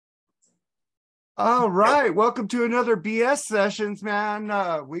All right, welcome to another BS sessions, man.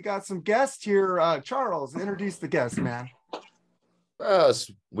 We got some guests here. Charles, introduce the guest, man.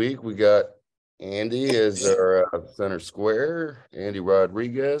 This week we got Andy as our center square, Andy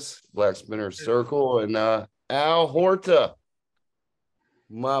Rodriguez, Black Spinner Circle, and Al Horta,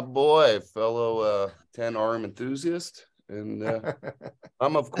 my boy, fellow 10 arm enthusiast. And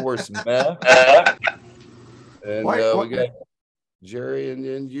I'm, of course, Meth. And we got Jerry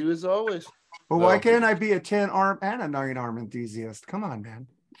and you as always. But why can't I be a 10 arm and a 9 arm enthusiast? Come on, man.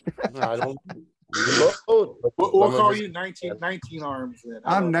 I don't. We'll call you 19 arms then.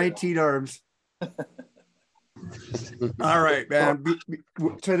 I'm 19 arms. All right, man.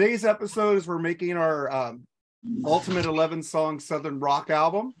 Today's episode is we're making our Ultimate 11 song Southern Rock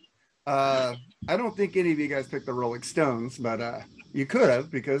album. I don't think any of you guys picked the Rolling Stones, but you could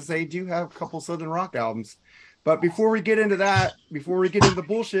have, because they do have a couple Southern Rock albums. But before we get into that, before we get into the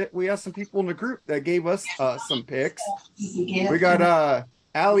bullshit, we have some people in the group that gave us some picks. We got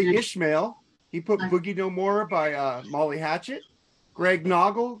Ali Ishmael. He put Boogie No More by Molly Hatchet. Greg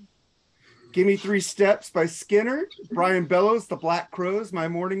Noggle, Gimme 3 Steps by Skinner. Brian Bellows, The Black Crows, My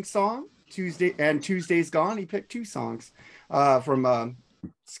Morning Song. Tuesday's Gone. He picked 2 songs from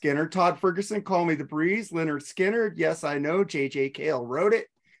Skinner. Todd Ferguson, Call Me the Breeze. Leonard Skinner, Yes I Know. J.J. Cale wrote it,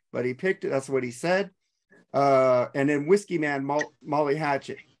 but he picked it. That's what he said. And then Whiskey Man, Molly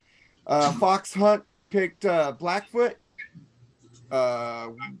Hatchet. Fox Hunt picked Blackfoot.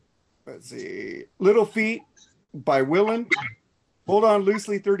 Let's see, Little Feet by Willen. Hold On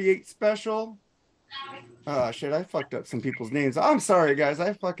Loosely 38 Special. Shit, I fucked up some people's names. I'm sorry, guys.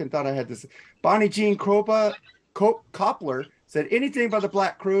 I fucking thought I had this. Bonnie Jean Koppler said anything by the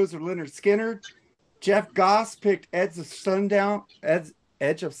Black Crows or Leonard Skinner. Jeff Goss picked Edge of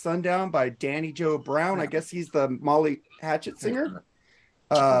Sundown by Danny Joe Brown. I guess he's the Molly Hatchet singer.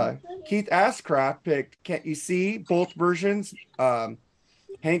 Keith Ashcraft picked Can't You See, both versions.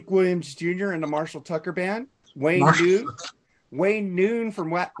 Hank Williams Jr. and the Marshall Tucker Band. Wayne Noon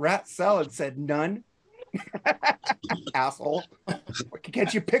from Rat Salad said none. Asshole.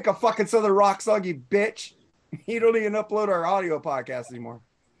 Can't you pick a fucking Southern Rock song, you bitch? You don't even upload our audio podcast anymore.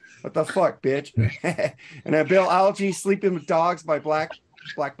 What the fuck, bitch? And then Bill Algie, Sleeping with Dogs by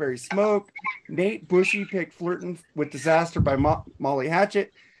Blackberry Smoke. Nate Bushy picked Flirting with Disaster by Molly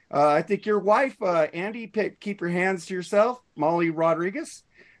Hatchet. I think your wife, Andy, picked Keep Your Hands to Yourself, Molly Rodriguez.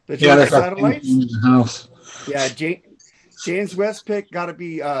 The Satellites. House. Yeah, James West picked Gotta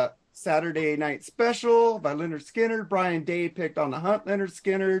Be Saturday Night Special by Leonard Skinner. Brian Day picked On the Hunt, Leonard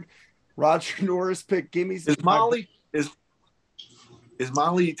Skinner. Roger Norris picked Gimme. Is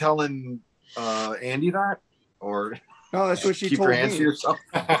Molly telling Andy that? Or no, that's what she told me. Keep your hands to yourself.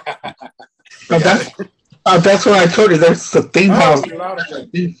 That's what I told you. There's the theme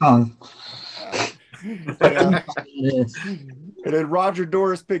song. And then Roger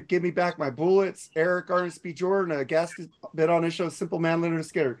Doris picked Give Me Back My Bullets. Eric Ernest B. Jordan, a guest, been on his show, Simple Man, Leonard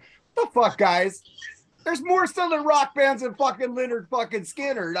Skinner. What the fuck, guys? There's more Southern rock bands than fucking Leonard fucking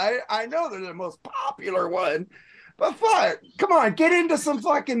Skinner. I know they're the most popular one. But fuck, come on, get into some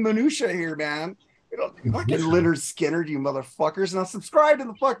fucking minutia here, man. You know, fucking Leonard Skinner, you motherfuckers. Now subscribe to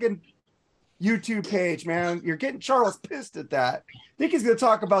the fucking YouTube page, man. You're getting Charles pissed at that. I think he's going to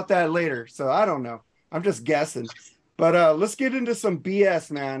talk about that later. So I don't know. I'm just guessing. But let's get into some BS,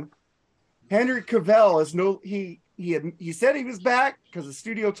 man. Henry Cavill is he said he was back because the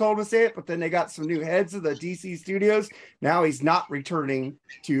studio told him to say it, but then they got some new heads of the DC studios. Now he's not returning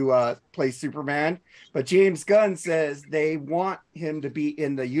to play Superman. But James Gunn says they want him to be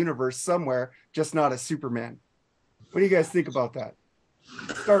in the universe somewhere, just not as Superman. What do you guys think about that?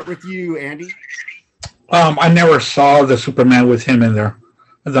 Start with you, Andy. I never saw the Superman with him in there.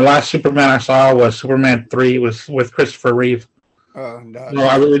 The last Superman I saw was Superman 3. It was with Christopher Reeve. No,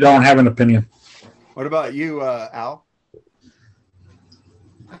 I really don't have an opinion. What about you, Al?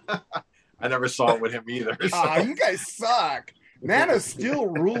 I never saw it with him either. So. You guys suck. Man of Steel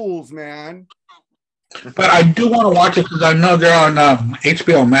rules, man. But I do want to watch it because I know they're on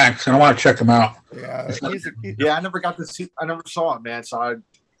HBO Max, and I want to check them out. Yeah, I never got to see. I never saw it, man. So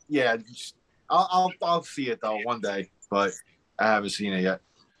I'll see it though one day, but I haven't seen it yet.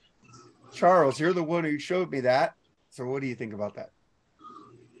 Charles, you're the one who showed me that. So what do you think about that?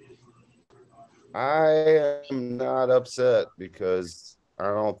 I am not upset because I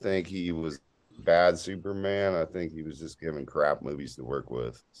don't think he was bad Superman. I think he was just given crap movies to work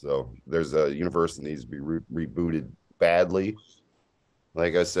with. So there's a universe that needs to be rebooted badly.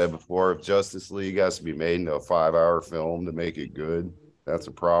 Like I said before, if Justice League has to be made into a 5-hour film to make it good, that's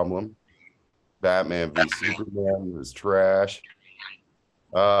a problem. Batman v Superman was trash.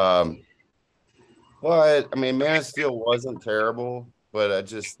 But I mean, Man of Steel wasn't terrible, but I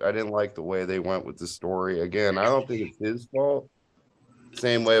didn't like the way they went with the story. Again, I don't think it's his fault.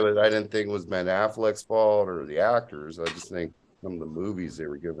 Same way that I didn't think it was Ben Affleck's fault or the actors. I just think some of the movies they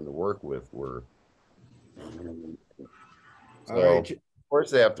were given to work with were. So of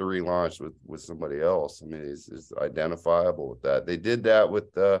course they have to relaunch with somebody else. I mean, it's identifiable with that. They did that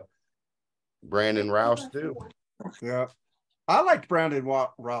with Brandon Roush too. Yeah. I liked Brandon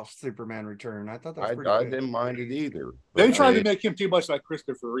Roush's Superman Return. I thought that was pretty good. I didn't mind it either. They tried to make him too much like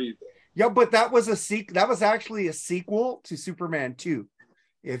Christopher Reeve. Yeah, but that was that was actually a sequel to Superman 2.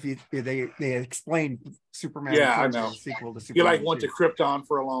 They explained Superman, I know. As a sequel to Superman. He like went to Krypton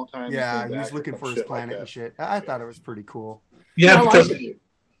for a long time. Yeah, he was looking for his planet and shit. I thought it was pretty cool. Yeah,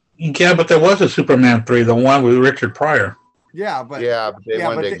 but there was a Superman 3, the one with Richard Pryor. Yeah, but they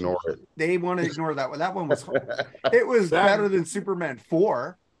wanted to ignore it. They want to ignore that one. That one was better than Superman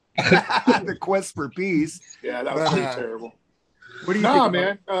 4. The Quest for Peace. Yeah, that was terrible. What do you think?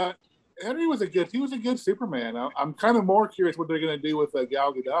 Man. Henry was a good Superman. I'm kind of more curious what they're going to do with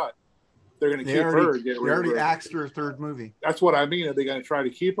Gal Gadot. They're going to keep her. They already axed her third movie. That's what I mean. Are they going to try to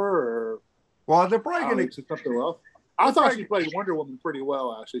keep her, or? Well, they're probably going to something else. I thought she played Wonder Woman pretty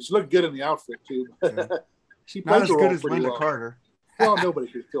well. Actually, she looked good in the outfit too. Yeah. She played not as good as Linda Carter. Well,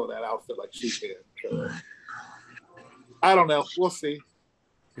 nobody could fill that outfit like she can. So. I don't know. We'll see.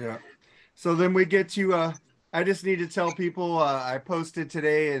 Yeah. So then we get to. I just need to tell people. I posted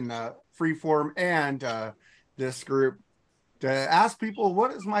today in Freeform and this group to ask people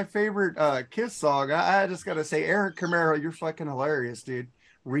what is my favorite Kiss song. I just got to say, Aaron Camaro, you're fucking hilarious, dude.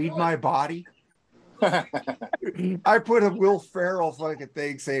 Read My Body. I put a Will Ferrell fucking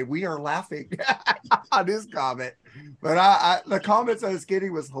thing saying we are laughing on his comment, but the comments I was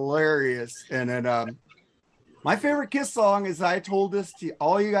getting was hilarious. And then my favorite Kiss song is, I told this to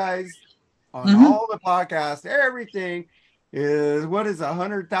all you guys on all the podcasts, everything is, what is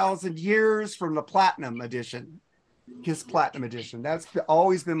 100,000 Years from the Platinum Edition, Kiss Platinum Edition. That's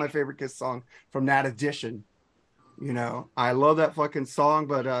always been my favorite Kiss song from that edition. You know, I love that fucking song,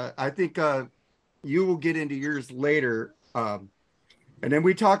 but I think you will get into yours later. And then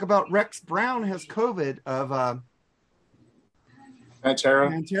we talk about Rex Brown has COVID of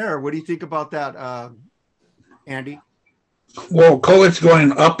Pantera. What do you think about that, Andy? Well, COVID's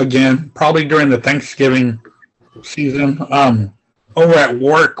going up again, probably during the Thanksgiving season. Over at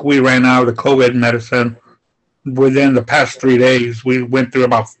work, we ran out of the COVID medicine. Within the past 3 days, we went through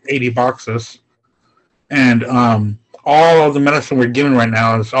about 80 boxes. And all of the medicine we're giving right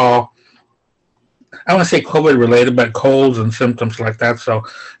now is all, I want to say COVID related, but colds and symptoms like that. So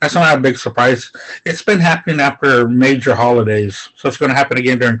that's not a big surprise. It's been happening after major holidays. So it's going to happen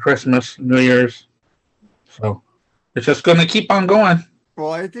again during Christmas, New Year's. So it's just going to keep on going.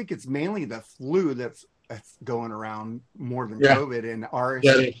 Well, I think it's mainly the flu that's going around more than COVID and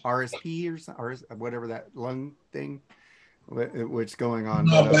RSP or whatever that lung thing, what's going on.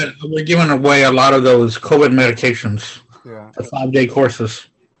 No, but we're giving away a lot of those COVID medications. Yeah. For 5-day courses.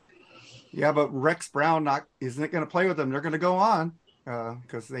 Yeah, but Rex Brown isn't going to play with them. They're going to go on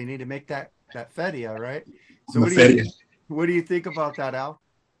because they need to make that Fedia, right? So what do you think about that, Al?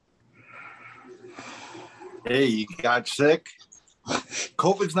 Hey, you got sick.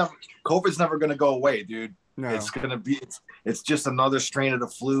 COVID's never going to go away, dude. No. It's just another strain of the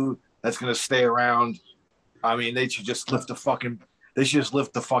flu that's going to stay around. I mean, they should just lift the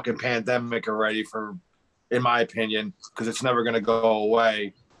fucking pandemic already, in my opinion, because it's never going to go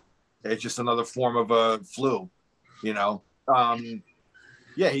away. It's just another form of a flu, you know.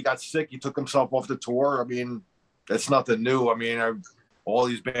 Yeah, he got sick. He took himself off the tour. I mean, that's nothing new. I mean, all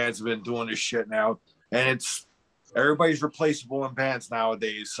these bands have been doing this shit now, and everybody's replaceable in bands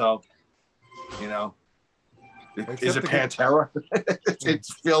nowadays. So, you know, is it Pantera?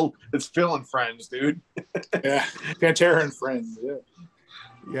 It's Phil and Friends, dude. Yeah, Pantera and Friends. Yeah.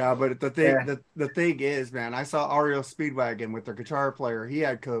 Yeah, but the thing is, man, I saw REO Speedwagon with their guitar player. He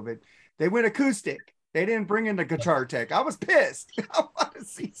had COVID. They went acoustic. They didn't bring in the guitar tech. I was pissed. I want to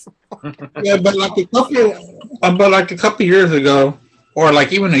see some. Yeah, but like a couple years ago, or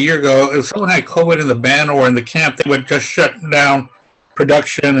like even a year ago, if someone had COVID in the band or in the camp, they would just shut down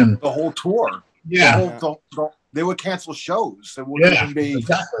production and the whole tour. Yeah, they would cancel shows. It wouldn't even be.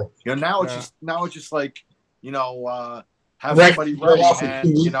 Exactly. You know, now it's just like, you know. Have somebody ready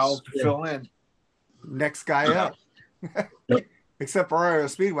and, you know, fill in. Next guy up. Except for REO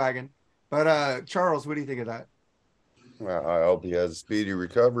Speedwagon. But Charles, what do you think of that? Well, I hope he has a speedy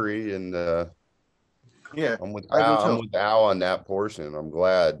recovery, and yeah, I'm with Al on that portion. I'm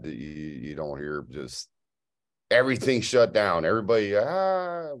glad that you don't hear just everything shut down. Everybody,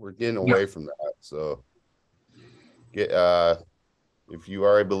 we're getting away from that. So get if you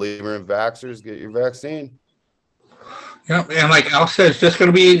are a believer in vaxxers, get your vaccine. Yeah, and like Al said, it's just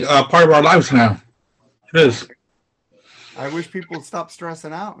going to be part of our lives now. It is. I wish people would stop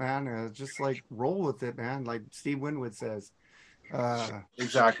stressing out, man. Just like roll with it, man. Like Steve Winwood says.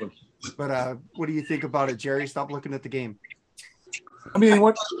 Exactly. But what do you think about it, Jerry? Stop looking at the game. I mean,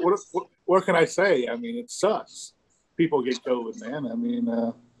 what can I say? I mean, it sucks. People get COVID, man. I mean,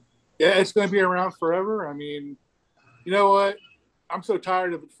 yeah, it's going to be around forever. I mean, you know what? I'm so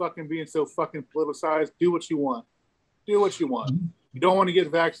tired of it fucking being so fucking politicized. Do what you want. Do what you want. You don't want to get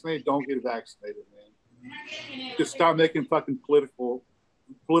vaccinated, don't get vaccinated, man. Just stop making fucking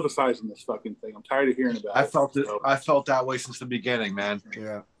politicizing this fucking thing. I'm tired of hearing about it. I felt that way since the beginning, man.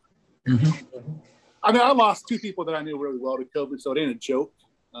 Yeah. Mm-hmm. I mean, I lost 2 people that I knew really well to COVID, so it ain't a joke.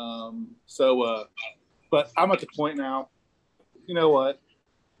 But I'm at the point now, you know what?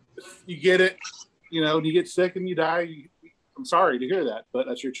 If you get it, you know, and you get sick and you die, I'm sorry to hear that, but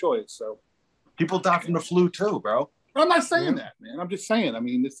that's your choice. So people die from the flu too, bro. I'm not saying that, man. I'm just saying, I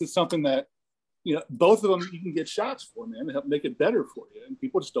mean, this is something that, you know, both of them you can get shots for, man, to help make it better for you. And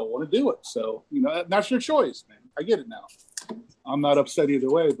people just don't want to do it. So, you know, that's your choice, man. I get it now. I'm not upset either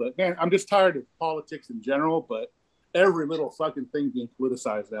way, but man, I'm just tired of politics in general, but every little fucking thing being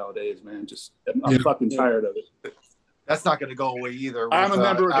politicized nowadays, man. I'm fucking tired of it. That's not going to go away either. I'm a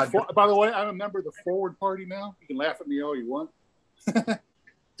member of by the way, I'm a member of the Forward Party now. You can laugh at me all you want.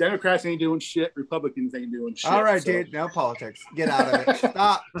 Democrats ain't doing shit. Republicans ain't doing shit. All right, dude. No politics. Get out of it.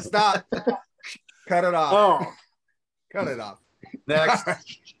 Stop. Cut it off. Oh. Cut it off.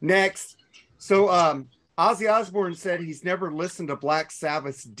 Next. So Ozzy Osbourne said he's never listened to Black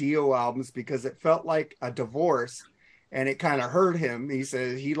Sabbath's Dio albums because it felt like a divorce and it kind of hurt him. He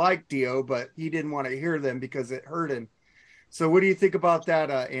said he liked Dio, but he didn't want to hear them because it hurt him. So what do you think about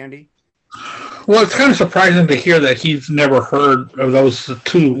that, Andy? Well, it's kind of surprising to hear that he's never heard of those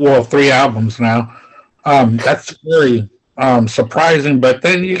 3 albums now. That's very surprising, but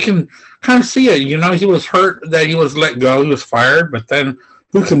then you can kind of see it. You know, he was hurt that he was let go, he was fired, but then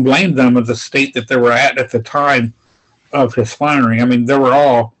who can blame them of the state that they were at the time of his firing? I mean, they were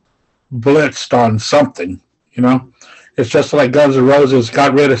all blitzed on something, you know? It's just like Guns N' Roses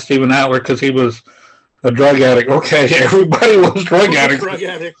got rid of Steven Adler because he was a drug addict. Okay, everybody was drug addicts.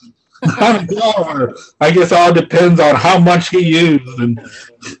 I guess all depends on how much he used. And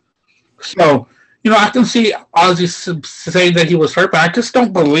so, you know, I can see Ozzy say that he was hurt, but I just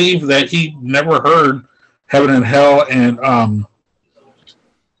don't believe that he never heard Heaven and Hell and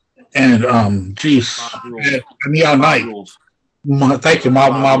Neon Night. Thank you,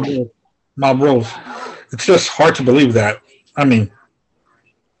 Mob Rules. It's just hard to believe that. I mean,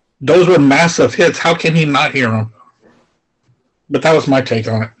 those were massive hits. How can he not hear them? But that was my take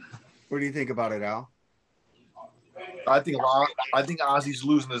on it. What do you think about it, Al? I think Ozzy's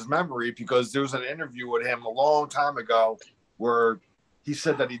losing his memory because there was an interview with him a long time ago where he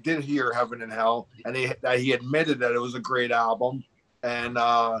said that he did hear Heaven and Hell and that he admitted that it was a great album and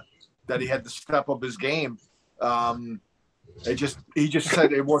that he had to step up his game. He just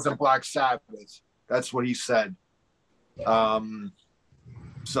said it wasn't Black Sabbath. That's what he said.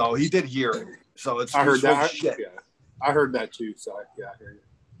 So he did hear it. So I heard that. Shit. Yeah, I heard that too. So I hear you.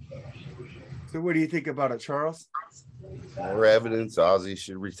 So what do you think about it, Charles? More evidence Ozzy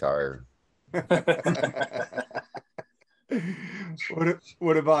should retire.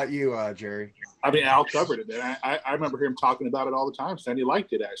 What about you, Jerry? I mean, Al covered it, man. I remember him talking about it all the time, saying he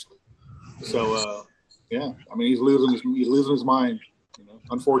liked it actually. So yeah, I mean, he's losing his mind, you know,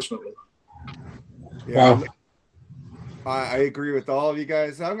 unfortunately. Yeah. Wow. I agree with all of you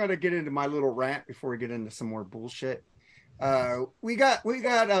guys. I'm gonna get into my little rant before we get into some more bullshit. We got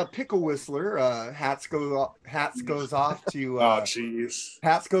a pickle whistler. Hats goes off to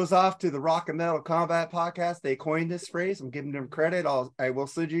Hats goes off to the Rock and Metal Combat Podcast. They coined this phrase. I'm giving them credit. I will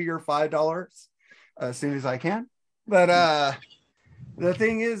send you your $5 as soon as I can. But the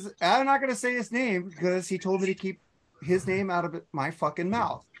thing is, I'm not gonna say his name because he told me to keep his name out of my fucking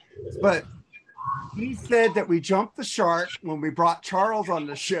mouth. But he said that we jumped the shark when we brought Charles on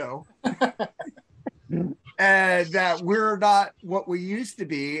the show. And that we're not what we used to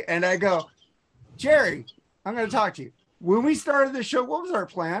be. And I go, Jerry, I'm going to talk to you. When we started the show, what was our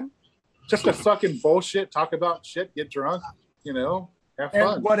plan? Just to fucking bullshit, talk about shit, get drunk, you know, have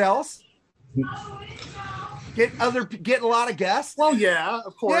fun. And what else? Get a lot of guests. Well, yeah,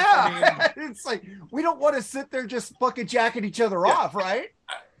 of course. Yeah, I mean, it's like we don't want to sit there just fucking jacking each other off, right?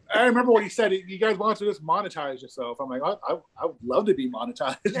 I remember what he said. You guys want to just monetize yourself. I'm like, I would love to be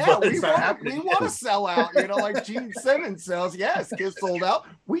monetized. Yeah, but we it's not happening. want to sell out, you know, like Gene Simmons sells. Yes, Kiss sold out.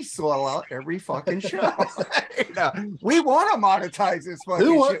 We sell out every fucking show. You know, we want to monetize this fucking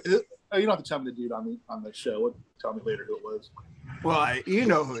shit. You don't have to tell me the dude on the show. Tell me later who it was. Well, you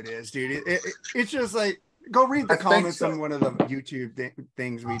know who it is, dude. It's just like, go read the comments on one of the YouTube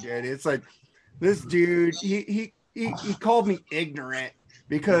things we did. It's like, this dude, he called me ignorant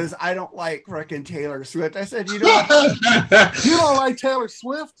because I don't like freaking Taylor Swift. I said, you know what? You don't like Taylor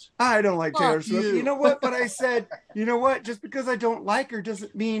Swift? I don't like Taylor Swift. You. You know what? But I said, you know what? Just because I don't like her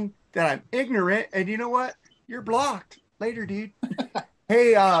doesn't mean that I'm ignorant. And you know what? You're blocked. Later, dude.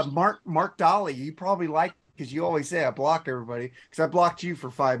 Hey, Mark Dolly, you probably like, because you always say I block everybody, because I blocked you for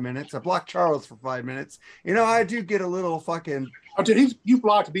 5 minutes. I blocked Charles for 5 minutes. You know, I do get a little fucking... Oh, dude, you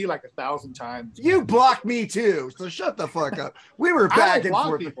blocked me like 1,000 times. You blocked me too, so shut the fuck up. We were back and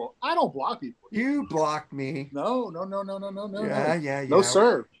forth. People. I don't block people. You blocked me. No. Yeah. No,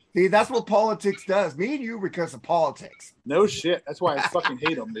 sir. See, that's what politics does. Me and you because of politics. No shit. That's why I fucking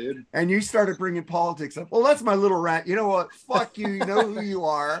hate them, dude. And you started bringing politics up. Well, that's my little rant. You know what? Fuck you. You know who you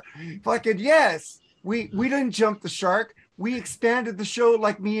are. Fucking yes. We didn't jump the shark. We expanded the show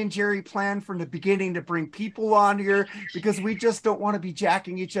like me and Jerry planned from the beginning to bring people on here because we just don't want to be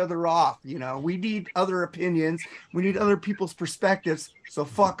jacking each other off. You know, we need other opinions. We need other people's perspectives. So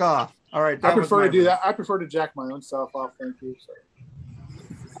fuck off. All right. I prefer to do that. I prefer to jack my own self off. Thank you.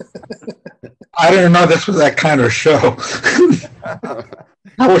 I didn't know this was that kind of show.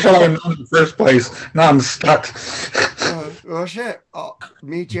 I wish I would have known in the first place. Now I'm stuck. Well, shit.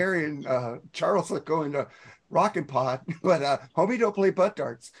 Me, Jerry, and Charles are going to Rockin' Pod, but homie don't play butt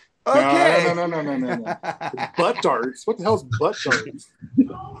darts. Okay. No. Butt darts? What the hell's butt darts?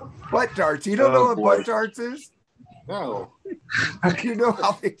 Butt darts. You don't know what butt darts is? No. You know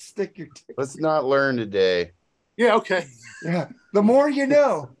how they stick your dick. Let's not learn today. Yeah, okay. Yeah. The more you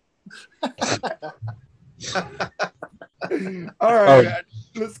know. All right.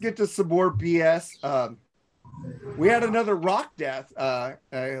 Let's get to some more BS. We had another rock death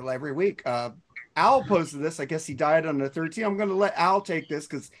every week. Al posted this. I guess he died on the 13th. I'm going to let Al take this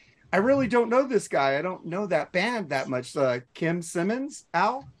because I really don't know this guy. I don't know that band that much. Kim Simmons,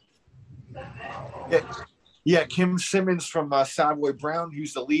 Al? Yeah, Kim Simmons from Savoy Brown.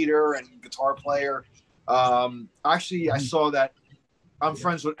 He's the leader and guitar player. Actually, I saw that I'm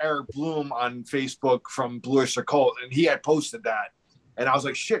friends with Eric Bloom on Facebook from Bluish Occult, and he had posted that. And I was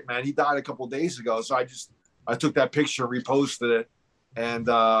like, shit, man, he died a couple of days ago. So I took that picture, reposted it. And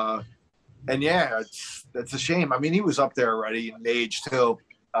yeah, it's a shame. I mean, he was up there already in age too.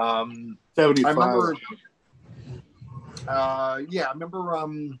 75. I remember. I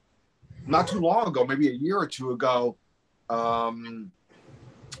remember. Not too long ago, maybe a year or two ago,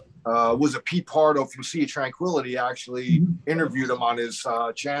 was a Pete Pardo from Sea of Tranquility actually interviewed him on his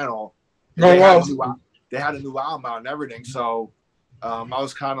channel. They had a new album out and everything. So I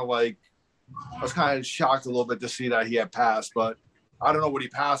was kind of shocked a little bit to see that he had passed, but I don't know what he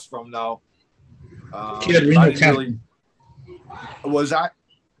passed from though. He had renal cancer. Was that?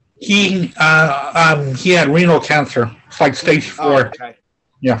 He had renal cancer. It's like stage 4. Oh, okay.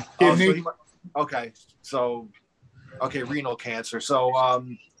 Yeah. Okay, renal cancer. So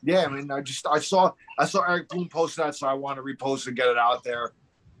yeah, I mean, I saw Eric Bloom post that, so I want to repost and get it out there.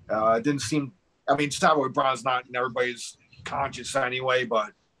 It didn't seem. I mean, Savoy Brown's not in everybody's conscious anyway,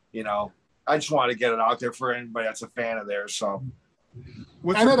 but you know, I just want to get it out there for anybody that's a fan of theirs. So,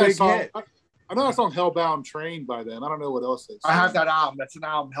 what's a big hit? I know that song Hellbound Train by them. I don't know what else they say. I have that album. That's an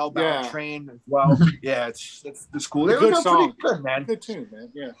album, Hellbound Train as well. Yeah, it's cool. They're good song. Pretty good, man. Good tune, man.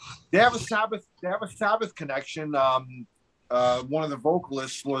 Yeah. They have a Sabbath connection. One of the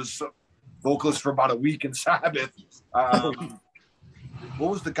vocalists was vocalist for about a week in Sabbath. What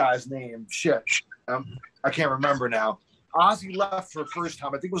was the guy's name? Shit. I can't remember now. Ozzy left for the first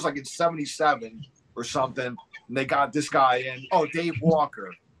time. I think it was like in '77 or something. And they got this guy in. Oh, Dave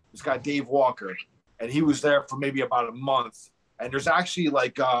Walker. This guy, Dave Walker. And he was there for maybe about a month. And there's actually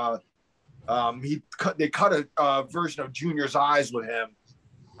like, they cut a version of Junior's Eyes with him.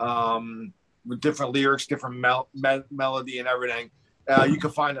 With different lyrics, different melody and everything. You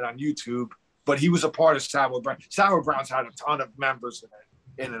can find it on YouTube. But he was a part of Savoy Brown. Savoy Brown's had a ton of members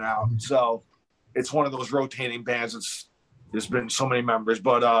in and out. So it's one of those rotating bands. There's been so many members.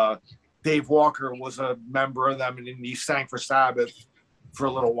 But Dave Walker was a member of them, and he sang for Sabbath for a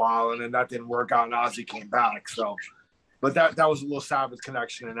little while, and then that didn't work out, and Ozzy came back. So, but that was a little Sabbath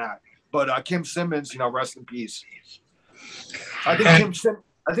connection in that. But Kim Simmons, you know, rest in peace. I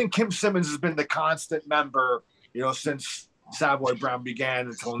think Kim Simmons has been the constant member, you know, since Savoy Brown began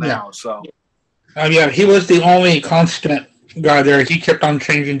until now. So yeah, he was the only constant guy there. He kept on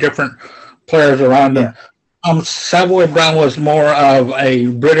changing different players around him. Savoy Brown was more of a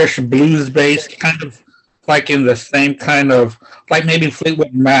British blues-based kind of, like in the same kind of, like maybe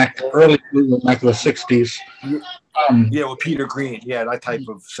Fleetwood Mac, early Fleetwood Mac of the 60s. Yeah, with Peter Green. Yeah, that type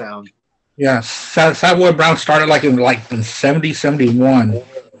of sound. Yeah, Savoy Brown started in 70, 71.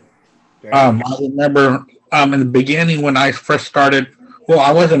 I remember in the beginning when I first started, well,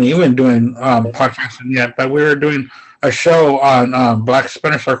 I wasn't even doing podcasting yet, but we were doing a show on Black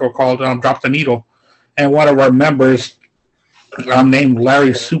Spinner Circle called Drop the Needle. And one of our members, named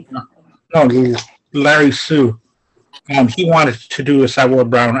Larry Sue, he wanted to do a Savoy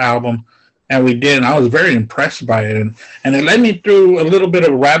Brown album, and we did. And I was very impressed by it, and it led me through a little bit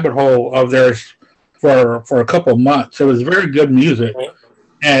of a rabbit hole of theirs for a couple of months. It was very good music,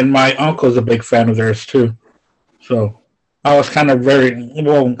 and my uncle's a big fan of theirs too. So I was kind of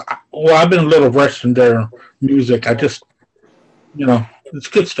well. I've been a little versed in their music. I just, it's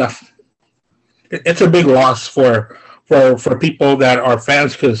good stuff. It's a big loss for people that are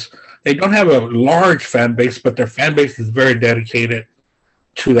fans because they don't have a large fan base, but their fan base is very dedicated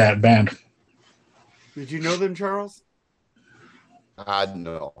to that band. Did you know them, Charles? I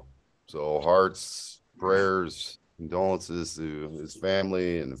know. So hearts, prayers, condolences to his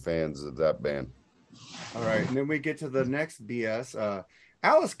family and the fans of that band. All right, and then we get to the next BS.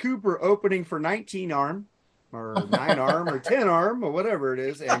 Alice Cooper opening for 19 Arm, or 9 Arm, or 10 Arm, or whatever it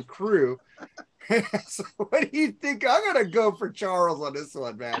is, and Crew. So what do you think? I'm going to go for Charles on this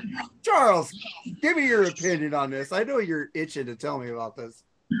one, man. Charles, give me your opinion on this. I know you're itching to tell me about this.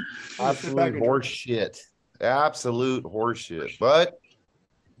 Absolute horse shit. Absolute horse shit. But,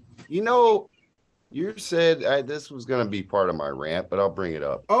 you said this was going to be part of my rant, but I'll bring it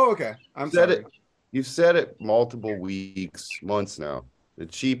up. Oh, okay. I'm sorry. You've said it multiple weeks, months now. The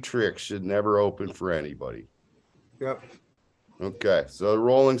Cheap Trick should never open for anybody. Yep. Okay, so the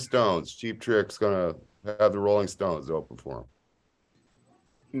Rolling Stones, Cheap Trick's gonna have the Rolling Stones open for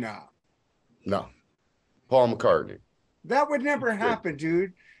him. No. Paul McCartney. That would never happen,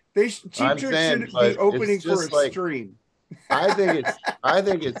 dude. Cheap Trick shouldn't be opening for Extreme. I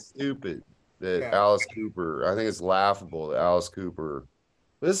think it's stupid that Alice Cooper. I think it's laughable that Alice Cooper.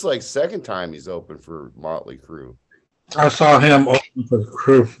 This is like second time he's opened for Motley Crue. I saw him open for the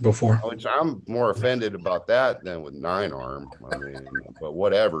Crew before. Which I'm more offended about that than with 9 Arm. I mean, but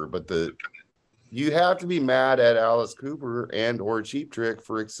whatever. But you have to be mad at Alice Cooper and or Cheap Trick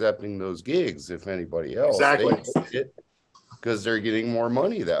for accepting those gigs. If anybody else, exactly, because they're getting more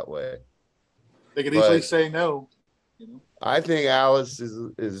money that way. They could easily say no. I think Alice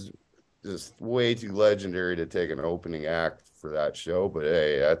is just way too legendary to take an opening act for that show. But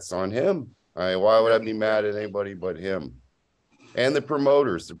hey, that's on him. Why would I be mad at anybody but him? And the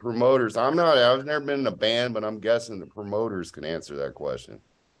promoters. I've never been in a band, but I'm guessing the promoters can answer that question.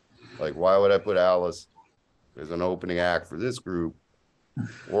 Like, why would I put Alice as an opening act for this group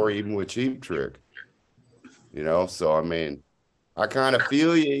or even with Cheap Trick? So I mean, I kind of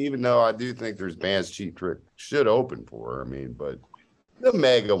feel you, even though I do think there's bands Cheap Trick should open for. I mean, but the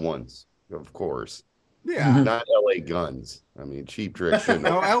mega ones, of course. Yeah. Not LA Guns. I mean, Cheap Trick shouldn't.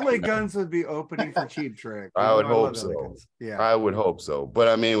 No, LA Guns would be opening for Cheap Trick. I would hope so. Yeah. I would hope so. But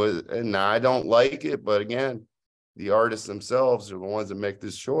I mean, and I don't like it. But again, the artists themselves are the ones that make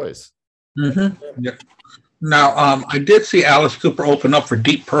this choice. Mm-hmm. Yeah. Now, I did see Alice Cooper open up for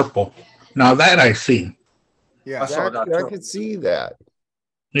Deep Purple. Now that I see. Yeah, I could see that.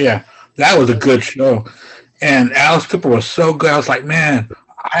 Yeah, that was a good show. And Alice Cooper was so good. I was like, man,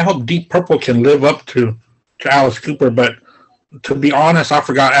 I hope Deep Purple can live up to Alice Cooper. But to be honest, I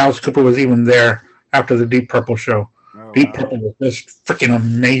forgot Alice Cooper was even there after the Deep Purple show. Deep Purple was just freaking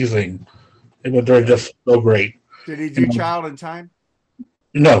amazing. They're just so great. Did he do Child in Time?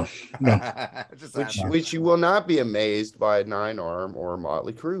 No. Which you will not be amazed by 9 Arm or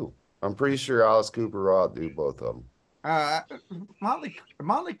Motley Crue. I'm pretty sure Alice Cooper will outdo both of them. Motley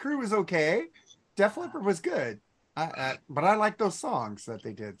Crue was okay. Def Leppard was good. But I like those songs that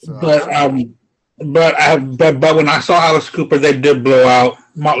they did. So. But when I saw Alice Cooper, they did blow out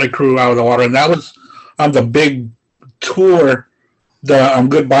Motley Crue out of the water, and that was on the big tour, the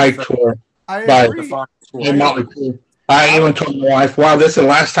Goodbye tour by Motley Crue. I even told my wife, "Wow, this is the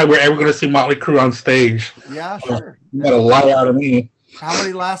last time we're ever going to see Motley Crue on stage." Yeah, sure. You got a lie out of me. How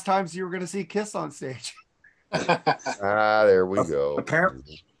many last times you were going to see Kiss on stage? There we go.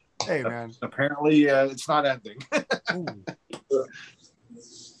 Apparently. Hey, man. Apparently, it's not ending.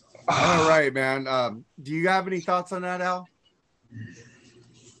 All right, man. Do you have any thoughts on that, Al?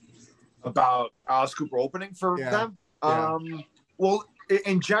 About Alice Cooper opening for them? Yeah. Well,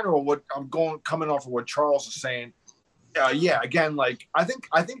 in general, what I'm coming off of what Charles is saying. Yeah, again, like I think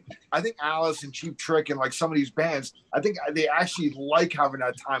Alice and Cheap Trick and like some of these bands, I think they actually like having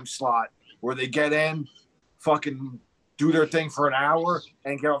that time slot where they get in, fucking do their thing for an hour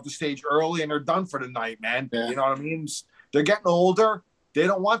and get off the stage early and they're done for the night, man. Yeah. You know what I mean? They're getting older. They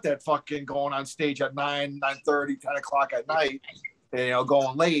don't want that fucking going on stage at 9:30, 10 o'clock at night,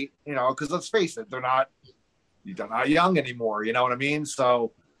 going late, because let's face it, they're not young anymore. You know what I mean?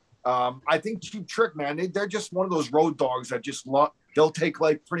 So I think Cheap Trick, man, they're just one of those road dogs that just they'll take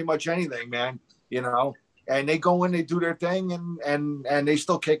like pretty much anything, man, and they go in, they do their thing and they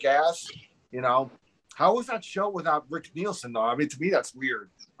still kick ass, How was that show without Rick Nielsen though? I mean, to me, that's weird.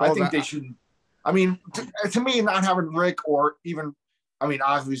 I think they should, I mean, to me, not having Rick or even, I mean,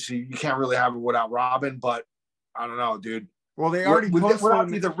 obviously you can't really have it without Robin, but I don't know, dude. Well, they already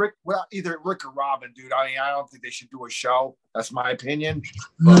without either Rick or Robin, dude. I mean, I don't think they should do a show. That's my opinion.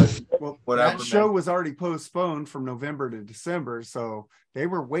 But whatever. That show was already postponed from November to December, so they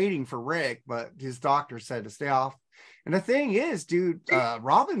were waiting for Rick, but his doctor said to stay off. And the thing is, dude,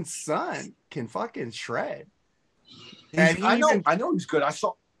 Robin's son can fucking shred. And I know he's good. I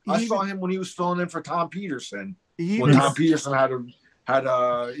saw him when he was filling in for Tom Peterson. Tom Peterson had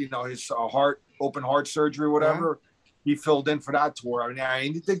his open heart surgery, or whatever. Yeah. He filled in for that tour. I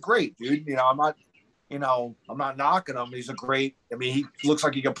mean, he did great, dude. I'm not knocking him. He's he looks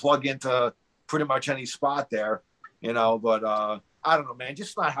like he can plug into pretty much any spot there, but I don't know, man,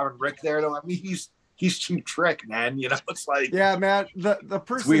 just not having Rick there though. I mean, he's Cheap Trick, man. It's like, yeah, man, the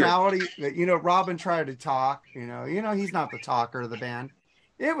personality that, Robin tried to talk, he's not the talker of the band.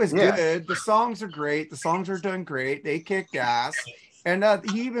 It was good. The songs are great. The songs are done great. They kicked ass. And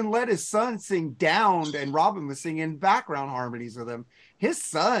he even let his son sing down, and Robin was singing background harmonies with him. His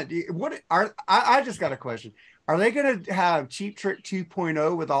son, I just got a question. Are they going to have Cheap Trick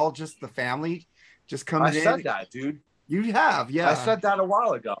 2.0 with all just the family just coming in? I said that, dude. You have, yeah. I said that a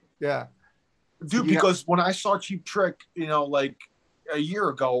while ago. Yeah. Dude, because when I saw Cheap Trick, like a year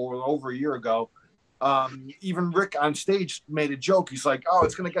ago or over a year ago, even Rick on stage made a joke. He's like, oh,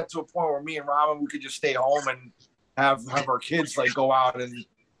 it's going to get to a point where me and Robin, we could just stay home and have our kids like go out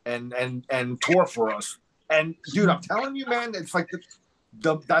and tour for us. And dude, I'm telling you, man, it's like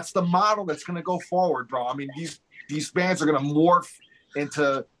that's the model that's going to go forward, bro. I mean, these bands are going to morph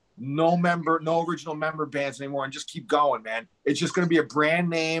into no original member bands anymore and just keep going, man. It's just going to be a brand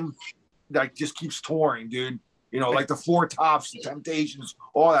name that just keeps touring, dude. Like the Four Tops, the Temptations,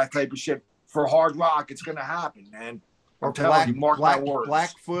 all that type of shit. For hard rock, it's going to happen, man. I'm telling you, mark my words.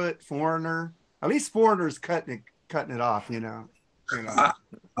 Blackfoot, Foreigner. At least Foreigner's cutting it off, Yeah, they're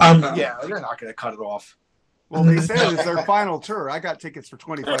not going to cut it off. Well, they said it's their final tour. I got tickets for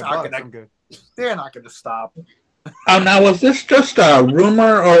 $25. I'm good. They're not going to stop. Now, was this just a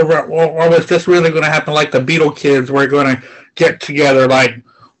rumor, or was this really going to happen? Like the Beatle kids were going to get together, like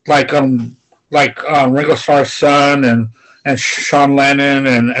Ringo Starr's son and Sean Lennon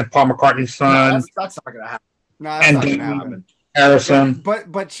and Paul McCartney's son. No, that's not going to happen. No, that's not going to happen. Harrison.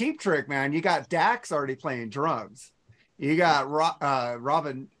 But Cheap Trick, man, you got Dax already playing drums. You got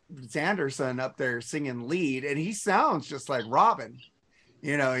Robin Sanderson up there singing lead, and he sounds just like Robin.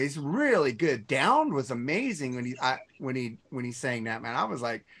 He's really good. Down was amazing when he sang that, man. I was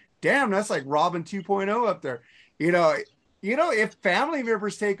like, damn, that's like Robin 2.0 up there. If family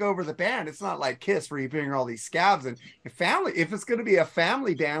members take over the band, it's not like Kiss where you bring all these scabs. And if it's going to be a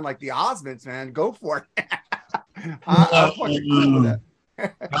family band like the Osmonds, man, go for it. I'm fucking cool with that.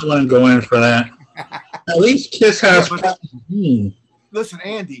 I wouldn't go in for that. At least Kiss has. Listen,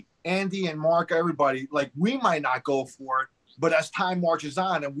 Andy and Mark, everybody, like we might not go for it, but as time marches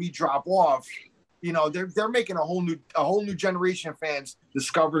on and we drop off, they're making a whole new generation of fans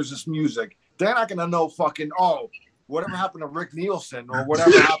discovers this music. They're not gonna know fucking whatever happened to Rick Nielsen or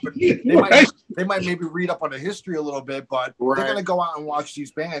whatever happened. They might maybe read up on the history a little bit, but they're gonna go out and watch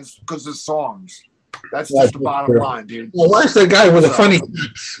these bands because of songs. That's just the bottom line, dude. Well, where's the guy with the funny?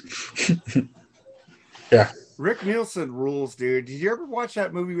 Yeah. Rick Nielsen rules, dude. Did you ever watch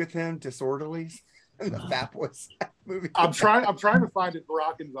that movie with him, Disorderlies? The Fat Boys movie. I'm trying to find it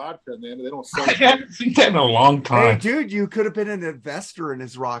Rockin' Vodka, man. They don't sell it. I haven't seen that in a long time. Hey, dude, you could have been an investor in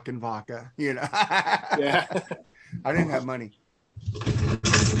his Rockin' Vodka. Yeah. I didn't have money.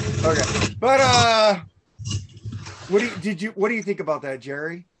 Okay, but what do you think about that,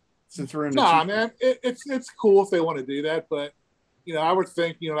 Jerry? Since we're in man, it's cool if they want to do that, but I would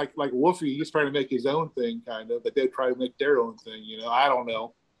think like Wolfie, he's trying to make his own thing, kind of, but they'd try to make their own thing. I don't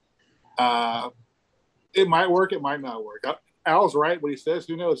know. It might work, it might not work. Al's right when he says,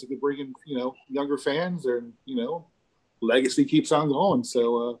 who knows? It could bring in younger fans, or legacy keeps on going.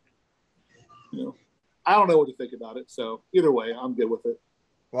 So, I don't know what to think about it. So either way, I'm good with it.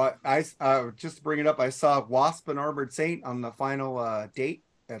 Well, I just to bring it up, I saw Wasp and Armored Saint on the final date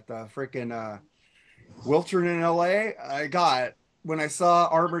at the freaking Wiltern in LA. When I saw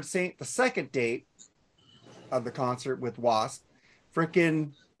Armored Saint, the second date of the concert with Wasp,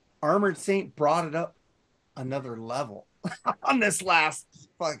 freaking Armored Saint brought it up another level on this last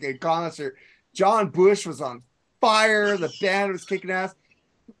fucking concert. John Bush was on fire. The band was kicking ass.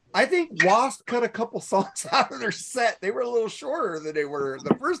 I think Wasp cut a couple songs out of their set. They were a little shorter than they were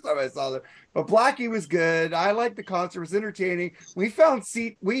the first time I saw them. But Blackie was good. I liked the concert. It was entertaining. We found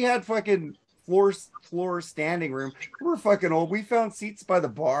we had fucking floor standing room. We were fucking old. We found seats by the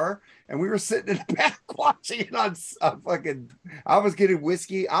bar, and we were sitting in the back watching it on fucking. I was getting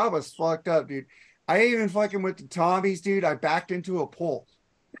whiskey. I was fucked up, dude. I even fucking went to Tommy's, dude. I backed into a pole.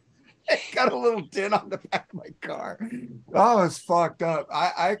 I got a little dent on the back of my car. I was fucked up.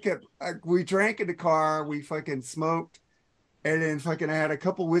 We drank in the car. We fucking smoked, and then fucking I had a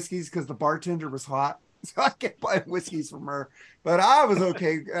couple whiskeys because the bartender was hot. So I kept buying whiskeys from her, but I was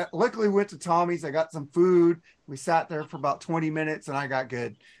okay. Luckily, went to Tommy's. I got some food. We sat there for about 20 minutes, and I got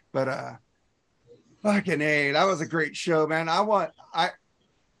good. But fucking A, that was a great show, man.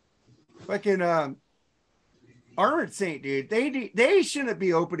 Armored Saint, dude. They shouldn't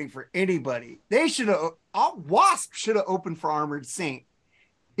be opening for anybody. They should have. Wasp should have opened for Armored Saint.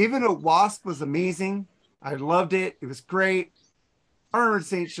 Even though Wasp was amazing, I loved it. It was great. Armored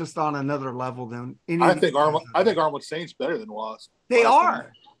Saint's just on another level than any. I think Armored Saint's better than Wasp. They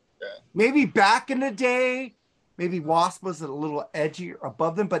are. Yeah. Maybe back in the day, maybe Wasp was a little edgy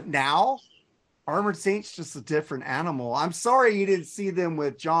above them, but now Armored Saint's just a different animal. I'm sorry you didn't see them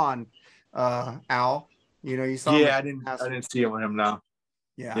with John, Al. You saw. Yeah, I didn't see him with him now.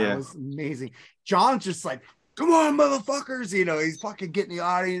 Yeah, it was amazing. John's just like, come on, motherfuckers. He's fucking getting the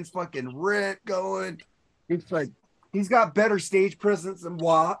audience fucking rent going. It's like, he's got better stage presence than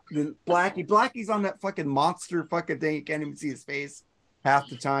Blackie. Blackie's on that fucking monster fucking thing. You can't even see his face half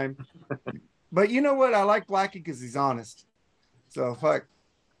the time. But you know what? I like Blackie because he's honest. So fuck.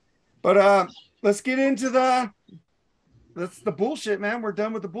 But let's get into that's the bullshit, man. We're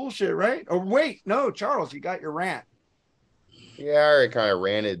done with the bullshit, right? Oh wait, no, Charles, you got your rant. Yeah, I already kind of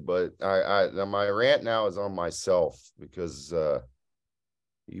ranted, but my rant now is on myself because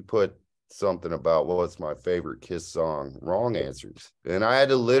you put something about what's my favorite Kiss song, wrong answers, and I had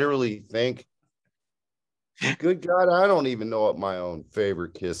to literally think. Good God, I don't even know what my own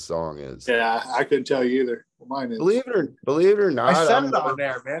favorite Kiss song is. Yeah, I couldn't tell you either. Well, mine is. Believe it or not, I said it on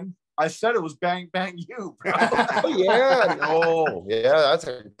there, man. I said it was Bang Bang You. Oh, yeah. Oh, yeah, that's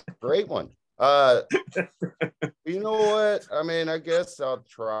a great one. You know what? I mean, I guess I'll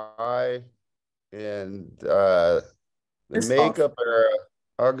try. And the makeup era,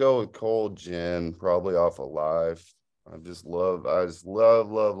 I'll go with Cold Gin, probably off Alive. I just love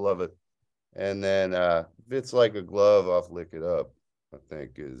it. And then if it's like a glove off Lick It Up, I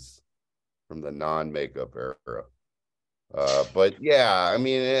think is from the non-makeup era. But yeah, I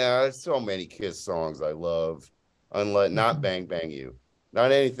mean, there's so many Kiss songs I love. Not Bang Bang You,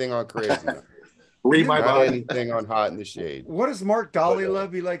 not anything on Crazy, Read My not Body, anything on Hot in the Shade. What does Mark Dolly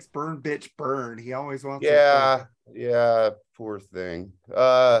love? He likes Burn Bitch Burn. He always wants. Yeah, poor thing.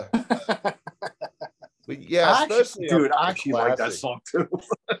 But yeah, I actually like that song too.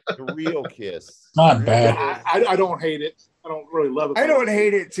 The real Kiss. Not bad. I don't hate it. I don't really love it. I don't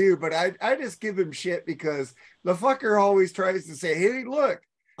hate it too, but I just give him shit because the fucker always tries to say, "Hey, look,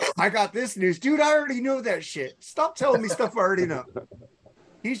 I got this news, dude. I already know that shit. Stop telling me stuff I already know."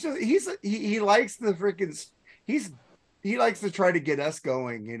 He likes the freaking he likes to try to get us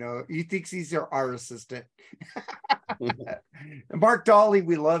going. He thinks he's our assistant. And Mark Dolly,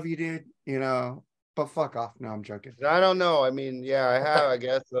 we love you, dude. But fuck off. No, I'm joking. I don't know. I mean, yeah, I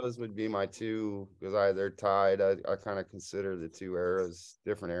guess those would be my two because they're tied. I kind of consider the two eras,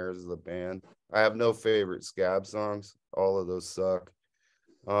 different eras of the band. I have no favorite Scab songs. All of those suck.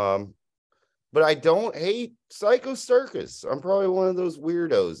 But I don't hate Psycho Circus. I'm probably one of those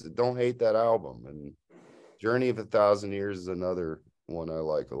weirdos that don't hate that album. And Journey of 1,000 Years is another one I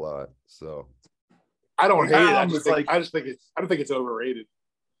like a lot. So I don't hate it. I don't think it's overrated.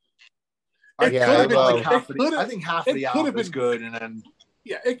 I think half of the album is good, and then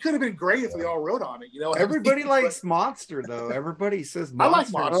it could have been great if we all wrote on it. Everybody likes Monster, though. Everybody says Monster. I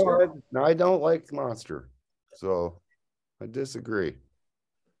like Monster. No, I don't like Monster, so I disagree.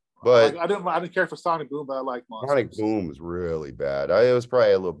 But I didn't care for Sonic Boom, but I like Monster. Sonic Boom was really bad. It was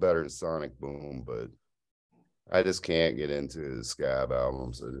probably a little better than Sonic Boom, but I just can't get into the Scab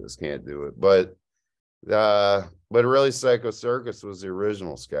albums. I just can't do it. But But really, Psycho Circus was the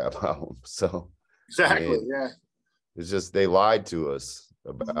original Scab album. So Exactly. and Yeah. it's just they lied to us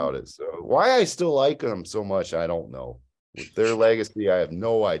about it. So why I still like them so much, I don't know. With their legacy, I have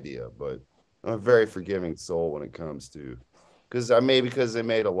no idea. But I'm a very forgiving soul when it comes to, because they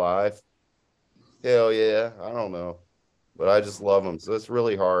made Alive. Hell yeah, I don't know, but I just love them. So it's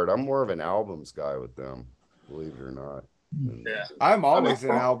really hard. I'm more of an albums guy with them, believe it or not. Yeah. I'm always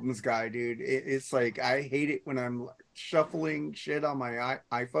an albums guy, dude. It's like I hate it when I'm shuffling shit on my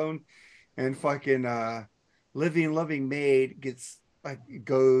iPhone and fucking Living Loving Maid doesn't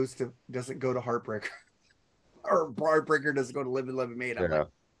go to Heartbreaker. Or Heartbreaker doesn't go to Living Loving Maid. I'm like,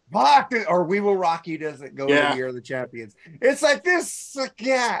 fuck it. Or We Will Rock You doesn't go to The Year of the Champions. It's like this,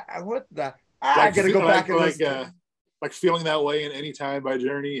 what the I gotta go back and listen. Like Feeling That Way in Any Time by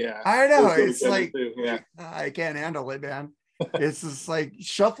Journey. Yeah. I know. It's like, I can't handle it, man. It's just like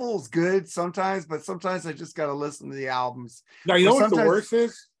shuffle's good sometimes, but sometimes I just got to listen to the albums. Now, you know what the worst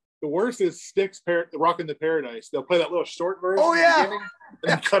is? The worst is Styx Rockin' the Paradise. They'll play that little short version at the beginning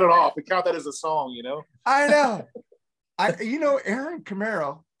and then cut it off and count that as a song, you know? I know. Aaron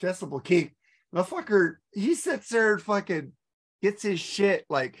Camaro, Decibel Geek, the fucker, he sits there and fucking gets his shit,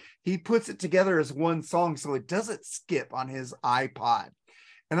 like he puts it together as one song so it doesn't skip on his iPod.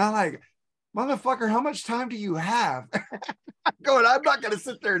 And I'm like, motherfucker, how much time do you have? I'm not going to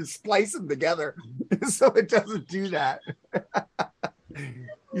sit there and splice them together so it doesn't do that.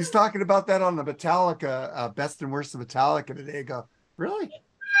 He's talking about that on the Metallica, Best and Worst of Metallica today. I go, really?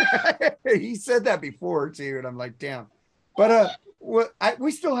 He said that before too. And I'm like, damn. But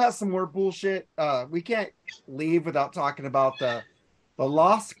we still have some more bullshit. We can't leave without talking about the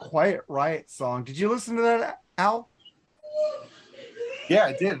Lost Quiet Riot song. Did you listen to that, Al? Yeah,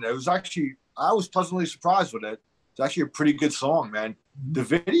 I did. It was actually, I was pleasantly surprised with it. It's actually a pretty good song, man. The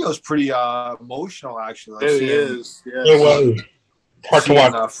video is pretty emotional, actually. It is. Yeah. It was. Hard to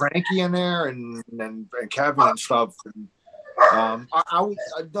watch. Frankie in there and Kevin and stuff. And,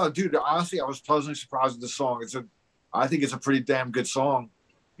 dude, honestly, I was pleasantly surprised with the song. I think it's a pretty damn good song,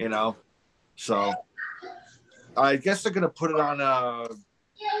 you know. So I guess they're gonna put it on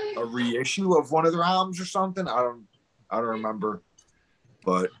a reissue of one of their albums or something. I don't remember,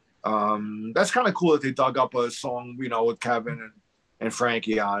 but that's kind of cool that they dug up a song, you know, with Kevin and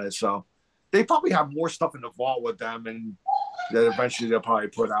Frankie on it. So they probably have more stuff in the vault with them, and that eventually they'll probably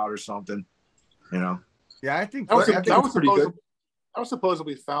put out or something, you know. Yeah, I think that was pretty good. That was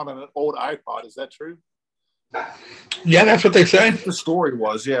supposedly found on an old iPod. Is that true? Yeah, that's what they say. The story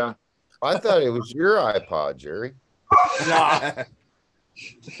was, yeah. I thought it was your iPod, Jerry. Nah.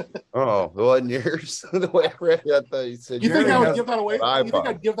 Oh, it wasn't yours. The way I read it, I thought you said. You think I would give that away? iPod. You think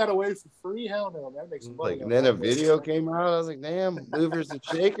I'd give that away for free? Hell no, that makes money. Like, and then a video came out. I was like, damn, movers and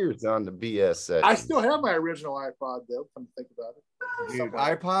shakers on the BS set. I still have my original iPod though. Come to think about it. Dude,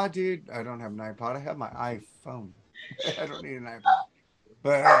 iPod, dude. I don't have an iPod. I have my iPhone. I don't need an iPod.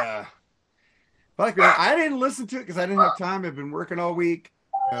 But fuck, man, I didn't listen to it because I didn't have time. I've been working all week.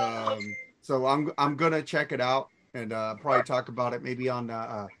 So I'm gonna check it out and probably talk about it maybe on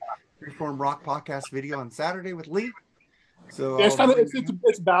Freeform Rock Podcast video on Saturday with Lee. So yeah,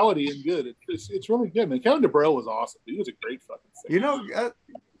 it's ballady and good. It's really good, man. Kevin DeBrell was awesome. He was a great fucking singer. You know,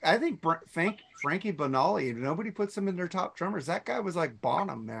 I think Frankie Bonali, nobody puts him in their top drummers. That guy was like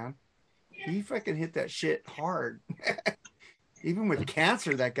Bonham, man. He fucking hit that shit hard. Even with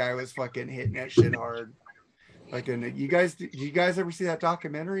cancer, that guy was fucking hitting that shit hard. Like, did you guys ever see that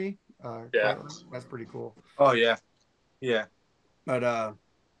documentary? Yeah, that's pretty cool. Oh yeah, yeah. But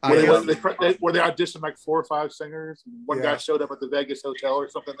where they auditioned like 4 or 5 singers. One guy showed up at the Vegas hotel or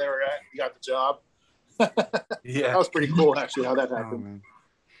something they were at. He got the job. Yeah, that was pretty cool actually. How that happened.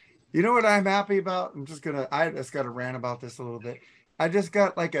 You know what I'm happy about? I just got to rant about this a little bit. I just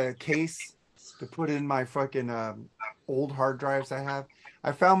got like a case to put in my fucking old hard drives I have.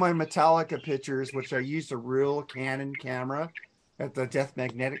 I found my Metallica pictures, which I used a real Canon camera at the Death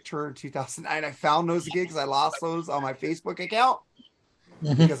Magnetic tour in 2009. I found those again because I lost those on my Facebook account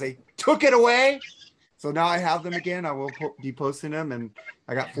because they took it away. So now I have them again. I will be posting them, and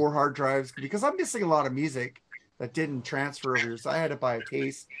I got 4 hard drives because I'm missing a lot of music that didn't transfer over here. So I had to buy a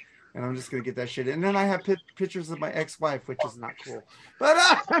case, and I'm just going to get that shit. And then I have pictures of my ex-wife, which is not cool. But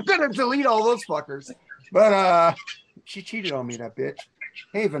I'm going to delete all those fuckers. But she cheated on me, that bitch.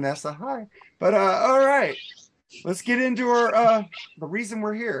 Hey, Vanessa. Hi. But all right. Let's get into our the reason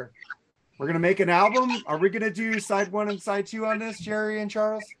we're here. We're going to make an album. Are we going to do side 1 and side 2 on this, Jerry and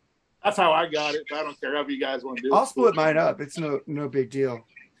Charles? That's how I got it. I don't care how you guys want to do it. I'll split mine up. It's no big deal.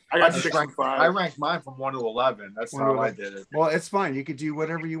 I got 65. I ranked mine from 1 to 11. That's how I did it. Well, it's fine. You could do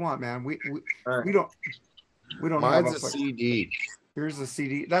whatever you want, man. We don't Mine's have a CD. Here's a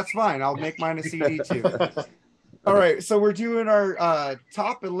CD. That's fine. I'll make mine a CD too. All right, so we're doing our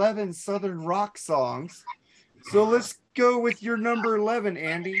top 11 Southern rock songs. So let's go with your number 11,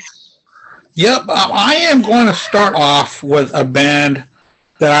 Andy. Yep, I am going to start off with a band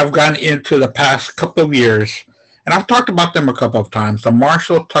that I've gotten into the past couple of years, and I've talked about them a couple of times, the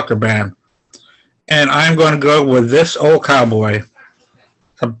Marshall Tucker Band. And I'm going to go with This Old Cowboy.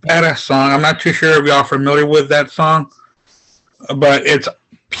 It's a badass song. I'm not too sure if y'all are familiar with that song, but it's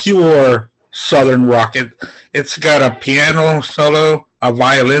pure Southern rock. It's got a piano solo, a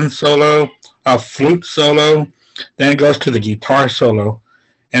violin solo, a flute solo, then it goes to the guitar solo,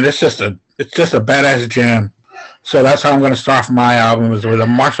 and it's just a badass jam. So that's how I'm going to start my album, is with a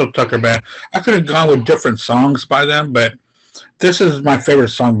Marshall Tucker Band. I could have gone with different songs by them, but this is my favorite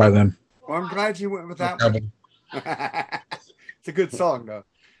song by them. Well, I'm glad you went with that one. It's a good song, though.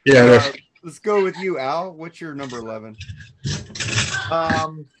 Yeah. Let's go with you, Al. What's your number 11?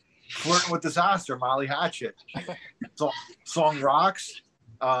 Flirting with Disaster, Molly Hatchet. Song rocks.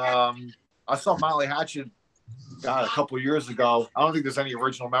 I saw Molly Hatchet a couple of years ago. I don't think there's any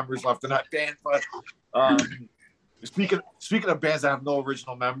original members left in that band, but speaking of bands that have no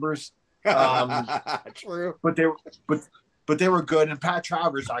original members, true. But they were good, and Pat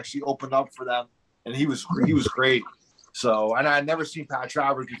Travers actually opened up for them, and he was great. So, and I had never seen Pat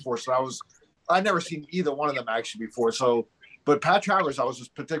Travers before, so I'd never seen either one of them actually before. So, but Pat Travers, I was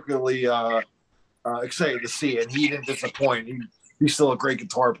just particularly excited to see, and he didn't disappoint. He's still a great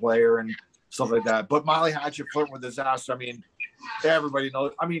guitar player and stuff like that. But Molly Hatchet, Flirting with Disaster, I mean, everybody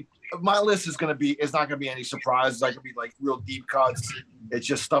knows. I mean, my list is not going to be any surprises. I can be like real deep cuts. It's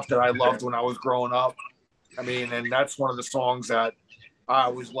just stuff that I loved when I was growing up. I mean, and that's one of the songs that I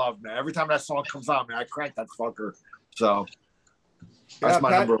always loved, man. Every time that song comes out, man, I crank that fucker. So that's my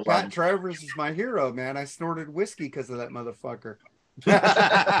number 11. Pat Travers is my hero, man. I snorted whiskey because of that motherfucker.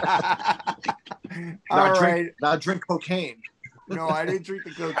 Not drink cocaine. No, I didn't drink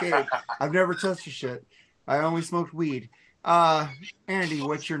the cocaine. I've never touched the shit. I only smoked weed. Andy,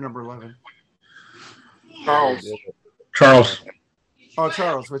 what's your number 11? Charles. Oh,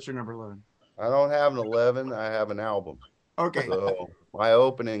 Charles, what's your number 11? I don't have an 11. I have an album. Okay. So my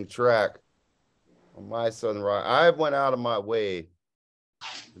opening track on my Southern Rock, I went out of my way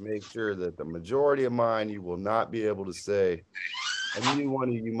to make sure that the majority of mine you will not be able to say, I knew one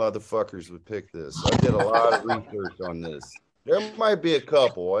of you motherfuckers would pick this. I did a lot of research on this. There might be a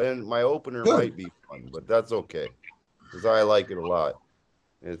couple, and my opener might be fun, but that's okay because I like it a lot.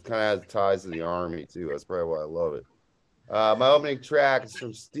 And it kind of has ties to the Army too. That's probably why I love it. My opening track is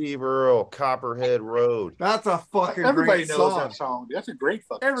from Steve Earle, Copperhead Road. That's a fucking Everybody great knows song. that song. That's a great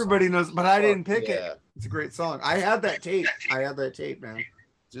fucking Everybody song. knows, but I didn't pick Yeah. it. It's a great song. I had that tape. Man.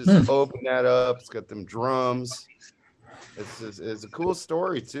 Just open that up. It's got them drums. It's a cool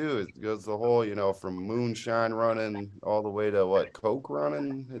story too. It goes the whole, from moonshine running all the way to what, coke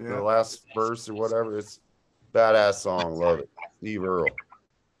running at the last verse or whatever. It's a badass song. Love it. Steve Earle.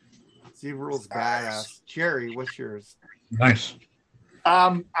 Steve Earle's badass. Jerry, what's yours? Nice.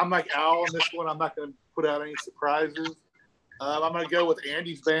 I'm like Al on this one. I'm not going to put out any surprises. I'm going to go with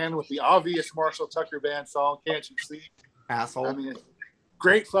Andy's band with the obvious Marshall Tucker Band song, Can't You See? Asshole. I mean,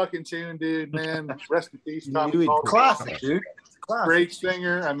 great fucking tune, dude, man. Rest in peace. Tommy Paul. Classic, dude. Classic. Great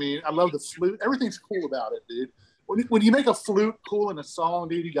singer. I mean, I love the flute. Everything's cool about it, dude. When you make a flute cool in a song,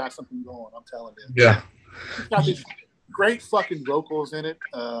 dude, you got something going. I'm telling you. Yeah. It's got these great fucking vocals in it.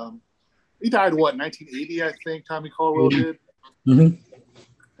 He died, 1980, I think, Tommy Caldwell did. Mm-hmm.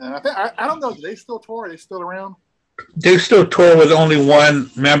 And I don't know, do they still tour? Are they still around? They still tour with only one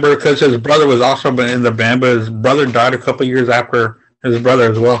member because his brother was also in the band, but his brother died a couple years after his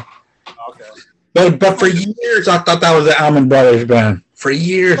brother as well. Okay. But for years, I thought that was the Allman Brothers band. For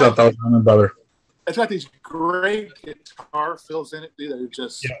years, I thought it was Allman Brothers. It's got these great guitar fills in it, dude. They're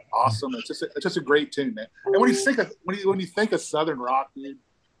just awesome. It's just a great tune, man. And when you think of Southern rock, dude,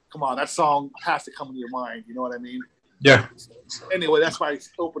 come on, that song has to come into your mind. You know what I mean? Yeah. Anyway, that's my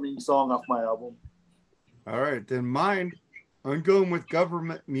opening song off my album. All right, then mine, I'm going with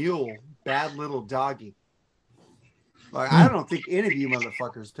Government Mule, Bad Little Doggy. Like, I don't think any of you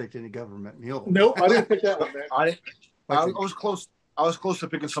motherfuckers picked any Government Mule. Nope, I didn't pick that one, man. I was close. I was close to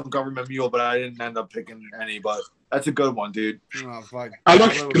picking some Government Mule, but I didn't end up picking any. But that's a good one, dude. Oh, fuck. I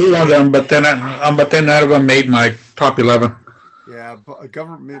looked through on them, but then none of them made my top 11. Yeah, but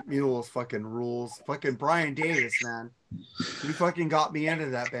Government Mule is fucking rules. Fucking Brian Davis, man. He fucking got me into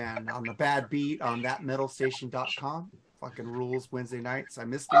that band on the Bad Beat on thatmetalstation.com. fucking rules Wednesday nights. I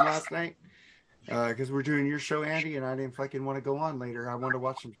missed them last night because we're doing your show, Andy, and I didn't fucking want to go on later. I wanted to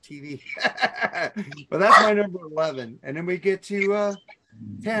watch some TV. But that's my number 11. And then we get to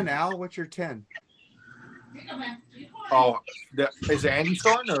 10. Al, what's your 10? Oh, is Andy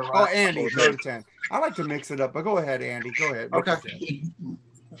starting or? Oh, Andy, go to 10. I like to mix it up, but go ahead, Andy. Go ahead. Okay.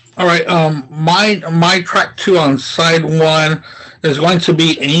 All right. My track 2 on side 1 is going to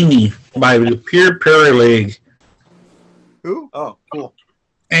be Amy by the Pure Prairie League. Who? Oh, cool.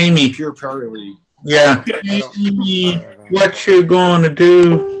 Amy. Pure Prairie League. Yeah. Amy, what you going to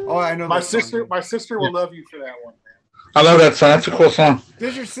do? Oh, I know. My sister will love you for that one, man. I love that song. That's a cool song.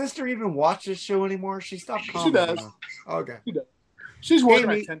 Does your sister even watch this show anymore? She stopped She commenting. does. Okay. She does. She's working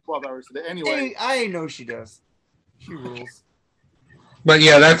Amy- like 10, 12 hours a day. Anyway, Hey, I know she does. She rules. But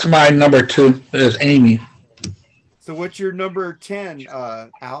yeah, that's my number 2 is Amy. So what's your number 10,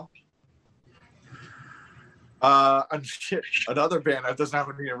 Al? Shit, another band that doesn't have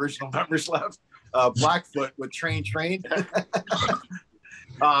any original members left. Blackfoot with Train.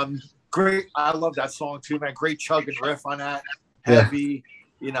 Great. I love that song too, man. Great chug and riff on that. Heavy,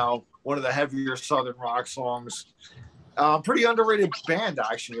 one of the heavier Southern rock songs. Pretty underrated band,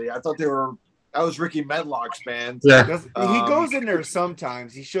 actually. I thought that was Ricky Medlock's band. Yeah. He goes in there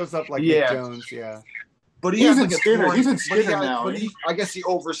sometimes. He shows up like Yeah. Nick Jones, yeah. But He's in Skinner. He's in Skinner now. But I guess he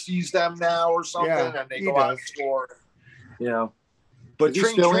oversees them now or something, Yeah, and they he go out does. and tour. But Is he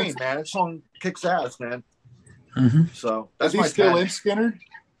Train, still in? man, that song kicks ass, man. Mm-hmm. So is that's he my still 10. in Skinner?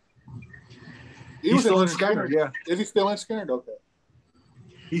 He's still in Skinner, yeah. Is he still in Skinner? Okay.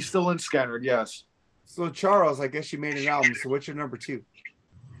 He's still in Skinner, yes. So Charles, I guess you made an album. So what's your number 2?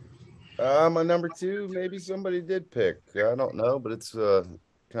 My number 2, maybe somebody did pick. I don't know, but it's kind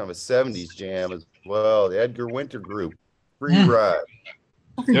of a 70s jam as well. The Edgar Winter Group, Free Mm. Ride.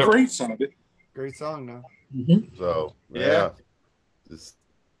 Fucking Yep. great sounded. Great song, though. Mm-hmm. So, Yeah. yeah. Just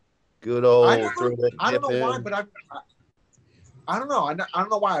good old. I don't throw that know dip why, in. but I don't know. I don't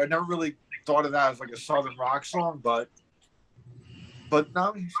know why. I never really thought of that as like a Southern rock song, but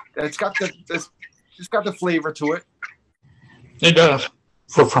no, it's got the flavor to it. It does.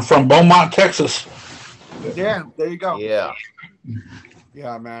 From Beaumont, Texas. Yeah, there you go. Yeah.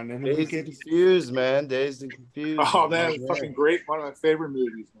 Yeah, man. And then we Dazed get and Confused, man. Dazed and Confused. Oh, that is Yeah. fucking great. One of my favorite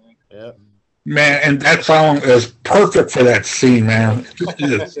movies, man. Yeah. Man, and that song is perfect for that scene, man. It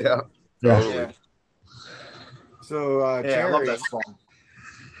is. Yeah. Yeah. Totally. Yeah, so yeah, I Terry, love that song.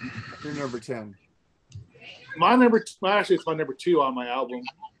 your number 10. Actually, it's my number 2 on my album.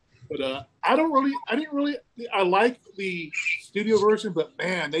 But I like the studio version, but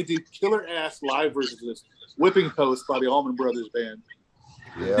man, they did killer ass live versions of this. Whipping Post by the Allman Brothers Band.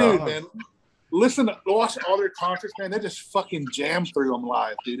 Yeah. Dude, man, watch all their concerts, man. They just fucking jam through them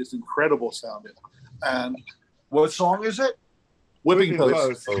live, dude. It's incredible sounding. And What song is it? Whipping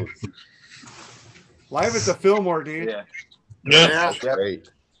Post. Oh, Live at the Fillmore, dude. Yeah. Yeah. Yeah, that's great.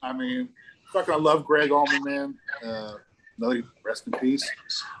 I mean, fucking, I love Greg Allman, man. Another rest in peace.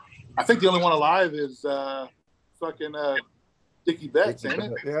 I think the only one alive is fucking Dickie Betts, ain't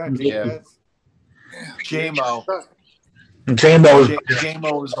it? Yeah, Yeah. Betts. J-Mo. J-Mo.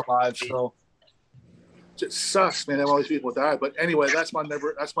 J-Mo is alive, so. Just sucks, man. All these people died. But anyway, that's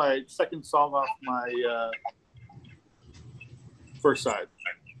my second song off my first side.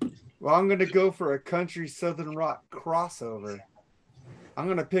 Well, I'm going to go for a country Southern rock crossover. I'm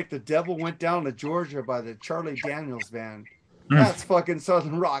going to pick The Devil Went Down to Georgia by the Charlie Daniels Band. That's fucking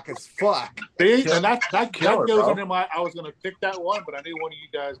Southern rock as fuck. See, and that Killer, goes bro. into my. I was gonna pick that one, but I knew one of you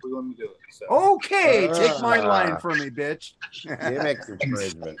guys were going to do it. So. Okay, take my line from me, bitch. Gimmick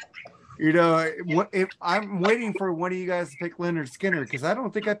infringement. You know, if I'm waiting for one of you guys to pick Leonard Skinner, because I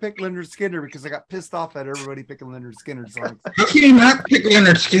don't think I picked Leonard Skinner because I got pissed off at everybody picking Leonard Skinner songs. How can you not pick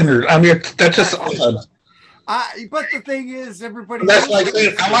Leonard Skinner? I mean, that's just odd. But the thing is, everybody. That's like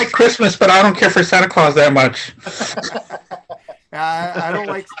saying, I like Christmas, but I don't care for Santa Claus that much.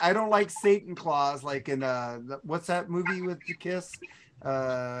 I don't like Satan Claus, like in what's that movie with the Kiss,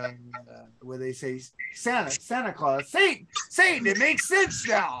 where they say Santa Claus, Satan. It makes sense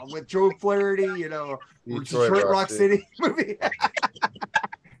now with Joe Flaherty, Detroit Rock City movie.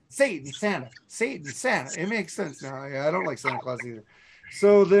 Satan, Santa. It makes sense now. Yeah, I don't like Santa Claus either.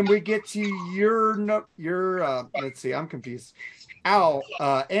 So then we get to your let's see, I'm confused. Al,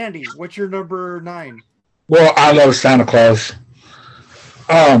 Andy, what's your number 9? Well, I love Santa Claus.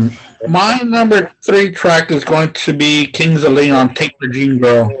 My number 3 track is going to be Kings of Leon, Take the Gene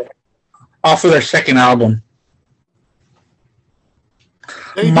Girl, off of their second album.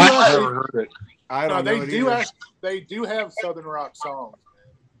 They do My- actually- Never heard it. I no, don't know. they do have Southern rock songs.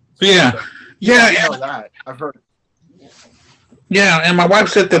 Yeah, I yeah. know that. I've heard it. Yeah, and my wife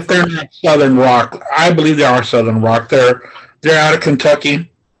said that they're not Southern rock. I believe they are Southern rock. They're out of Kentucky.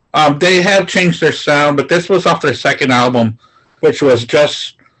 They have changed their sound, but this was off their second album, which was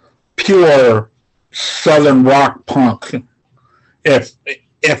just pure Southern rock punk.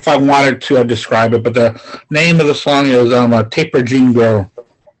 If I wanted to describe it, but the name of the song is "Taper Jean Girl."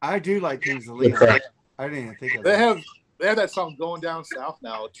 I do like Kings of Leon. I didn't even think of that. They have that song "Going Down South"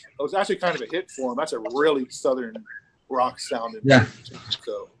 now. It was actually kind of a hit for them. That's a really Southern rock sounding. Yeah.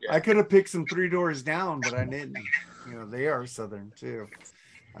 So I could have picked some Three Doors Down, but I didn't. They are Southern too.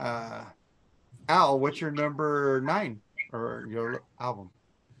 Al, what's your number 9 or your album?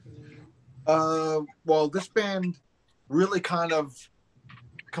 Well, this band really kind of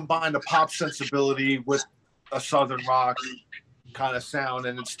combined a pop sensibility with a Southern rock kind of sound,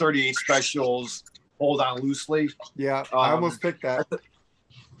 and it's 38 Specials, Hold On Loosely. Yeah, I almost picked that.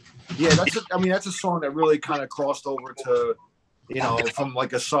 Yeah, that's a song that really kind of crossed over to, from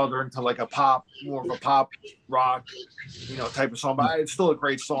like a Southern to like a pop, more of a pop rock, type of song. But it's still a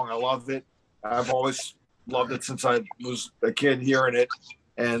great song. I love it. I've always loved it since I was a kid hearing it.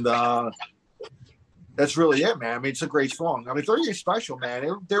 And that's really it, man. I mean, it's a great song. I mean, 38 Special,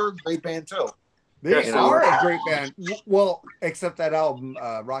 man. They're a great band too. They are a great band. Well, except that album,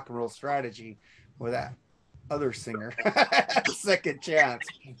 Rock and Roll Strategy, with that other singer, Second Chance.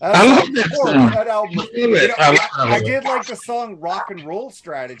 I love that album. I did like the song Rock and Roll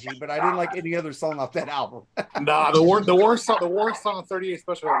Strategy, but I didn't like any other song off that album. Nah, the worst song on 38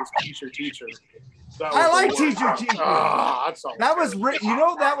 Special was Teacher. I like Teacher. That was written.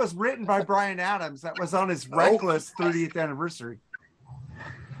 That was written by Bryan Adams. That was on his Reckless 30th anniversary.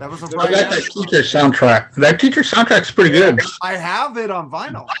 That was a Bryan Adams that Teacher soundtrack. That Teacher soundtrack's pretty good. I have it on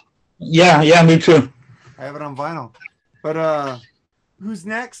vinyl. Yeah, me too. I have it on vinyl. But who's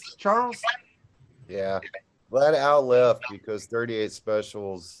next? Charles? Yeah. Glad Al left because 38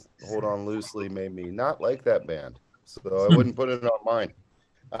 Specials, Hold On Loosely, made me not like that band. So I wouldn't put it on mine.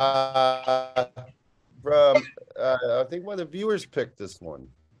 I think one of the viewers picked this one,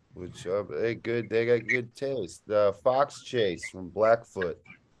 which they got good taste. Fox Chase from Blackfoot.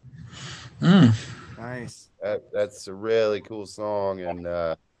 Nice. That's a really cool song,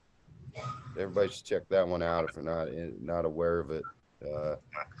 and everybody should check that one out if you're not aware of it.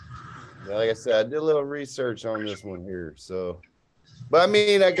 Like I said, I did a little research on this one here, but I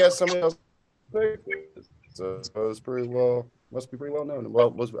mean, I guess somebody else picked it, so it was must be pretty well known.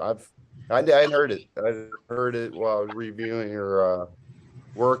 Well, I hadn't heard it. I heard it while I was reviewing or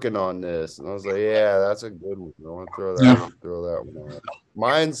working on this, and I was like, yeah, that's a good one. I want to throw that one out.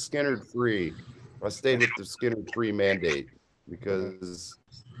 Mine's Skinner 3. I stayed with the Skinner 3 mandate because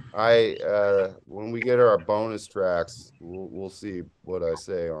when we get our bonus tracks, we'll see what I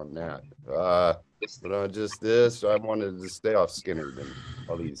say on that. But on just this, I wanted to stay off Skinner than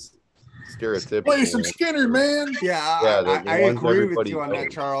all these stereotypical. Play some Skinner, man. Yeah, I agree with you on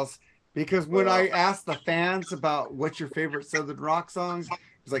that, Charles. Because when I asked the fans about what's your favorite Southern rock songs, it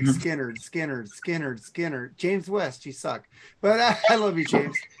was like Skinner. James West, you suck. But I love you,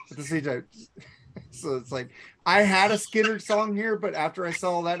 James. At the same time. So it's like I had a Skinner song here, but after I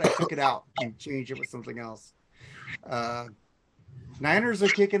saw that, I took it out and changed it with something else. Niners are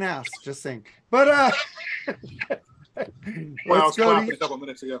kicking ass, just saying. But let's go a couple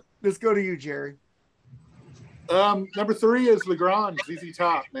minutes ago. Let's go to you, Jerry. Number 3 is Legrand, ZZ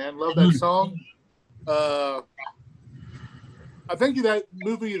Top, man. Love that song. I think that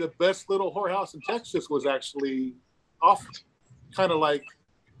movie, The Best Little Whorehouse in Texas, was actually off, kind of like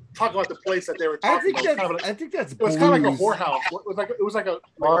talk about the place that they were talking about. I think that's. It was kind of like a whorehouse. It was like a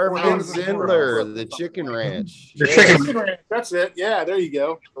Marvin Zindler, the Chicken Ranch. The Chicken Ranch. That's it. Yeah, there you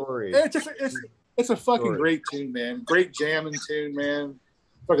go. Story. It's a fucking great tune, man. Great jamming tune, man.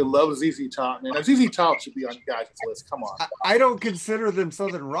 Fucking love ZZ Top, man. Now, ZZ Top should be on you guys' list. Come on. I don't consider them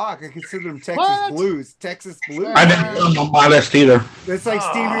Southern rock. I consider them Texas blues. Texas blues. I didn't put them on my list either. It's like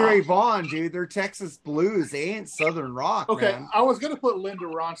Stevie Ray Vaughan, dude. They're Texas blues. They ain't Southern rock. Okay, man. I was gonna put Linda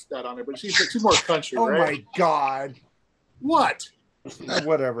Ronstadt on there, but she's more country. Oh right? My God. What?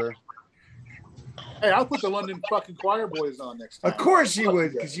 Whatever. Hey, I'll put the London fucking Choir Boys on next time. Of course you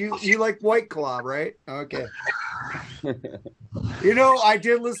would, because you like White Claw, right? Okay. I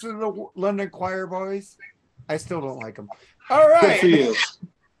did listen to the London Choir Boys. I still don't like them. All right. Good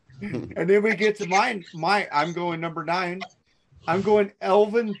for you. And then we get to mine. I'm going number 9. I'm going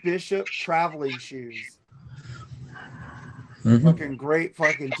Elvin Bishop Traveling Shoes. Mm-hmm. Fucking great,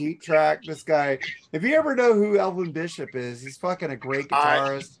 fucking deep track. This guy. If you ever know who Elvin Bishop is, he's fucking a great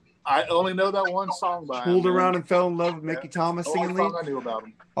guitarist. I only know that one song by him. Fooled around and fell in love with Mickey Thomas singing lead. I knew about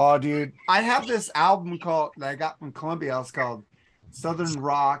him. Oh, dude. I have this album that I got from Columbia. It's called Southern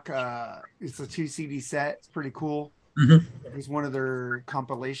Rock. It's a 2 CD set. It's pretty cool. Mhm. It was one of their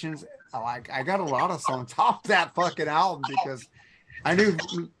compilations. I got a lot of songs off that fucking album because I knew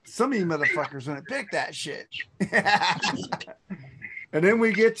some of you motherfuckers wouldn't pick that shit. And then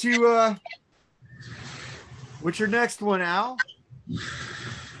we get to what's your next one, Al?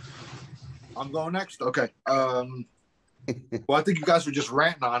 I'm going next. Okay. Well, I think you guys were just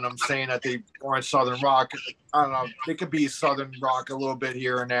ranting on them, saying that they aren't Southern rock. I don't know. They could be Southern rock a little bit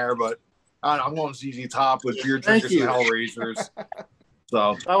here and there, but I don't know, I'm going ZZ Top with Beer Drinkers and Hellraisers.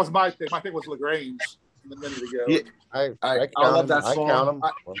 So that was my thing. My thing was LaGrange a minute ago. Yeah, I love that I song. count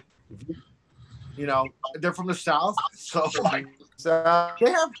 'em. You know, they're from the South, so like So,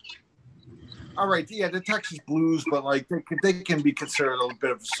 they have. All right, yeah, the Texas blues, but like they can be considered a little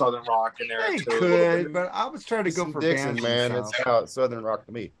bit of Southern rock in there They too. could, but I was trying to go for Dixon, bands. man, from the it's South. how Southern rock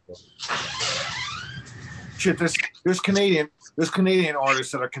to me. Shit, there's Canadian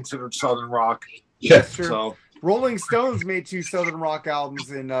artists that are considered Southern rock. Yeah. Sure. So Rolling Stones made 2 Southern rock albums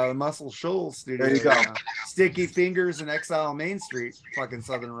in Muscle Shoals studio. There you go. Sticky Fingers and Exile on Main Street, fucking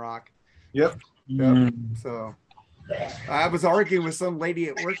Southern rock. yep. So I was arguing with some lady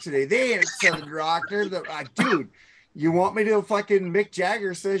at work today. They ain't Southern rock. They're like, dude, you want me to fucking Mick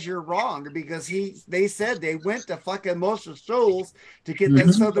Jagger says you're wrong because they said they went to fucking Muscle Shoals to get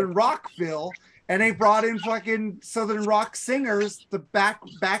that Southern rock feel, and they brought in fucking Southern rock singers to back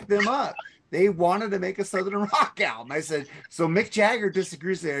them up. They wanted to make a Southern rock album. I said, so Mick Jagger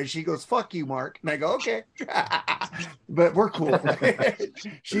disagrees there. And she goes, fuck you, Mark. And I go, okay. But we're cool.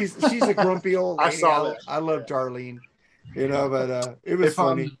 she's a grumpy old lady. I saw that. I love Darlene, you know, but it was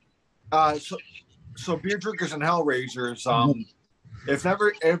funny. So Beer Drinkers and Hellraisers, if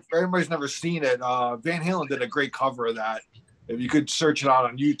everybody's never seen it, Van Halen did a great cover of that. If you could search it out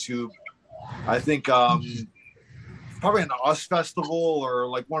on YouTube, I think probably in the US Festival or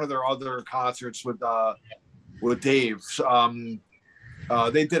like one of their other concerts with Dave.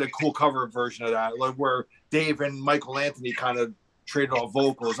 They did a cool cover version of that, like where Dave and Michael Anthony kind of traded off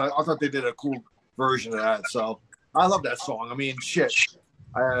vocals. I thought they did a cool version of that. So I love that song. I mean, shit.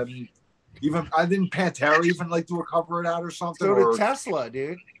 Even I didn't Pantera even like do a cover of that or something. So did Tesla,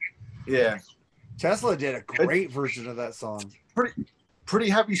 dude. Yeah, Tesla did a great version of that song. pretty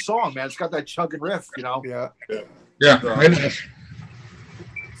heavy song, man. It's got that chugging riff, you know. Yeah. It is.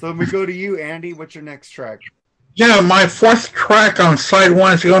 So we go to you, Andy. What's your next track? Yeah, my 4th track on side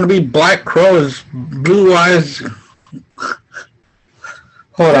 1 is going to be Black Crowes, Blue Eyes.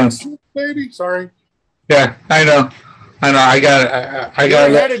 Hold on. Baby, sorry. Yeah, I know. I got You're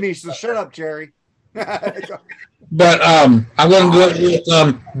it. ahead of me, so shut up, Jerry. But I'm going to go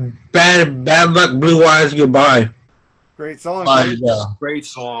with Bad Luck, Blue Eyes, Goodbye. Great song. By, dude. Great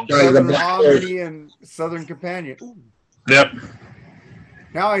song. Southern the Harmony and Southern Companion. Ooh. Yep.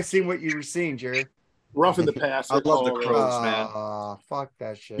 Now I see what you were seeing, Jerry. Rough in the past. I love the Crows, man. Fuck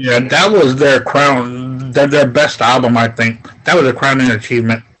that shit. Yeah, that was their crown, their best album, I think. That was a crowning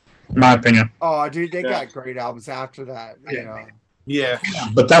achievement, in my opinion. Oh, dude, they got great albums after that. You know, Yeah.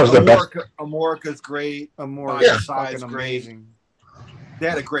 But that was the best. Amorica's great. Amore Yeah. is fucking Side's great. amazing. They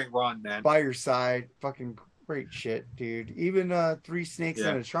had a great run, man. By Your Side, fucking great shit, dude. Even Three Snakes Yeah.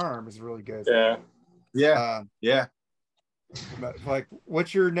 and a Charm is really good. Yeah. Yeah. Yeah. But like,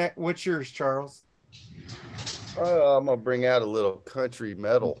 what's yours, Charles? I'm gonna bring out a little country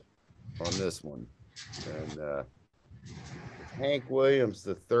metal on this one, and Hank Williams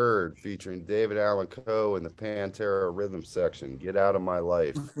III featuring David Allan Coe in the Pantera rhythm section. Get Out of My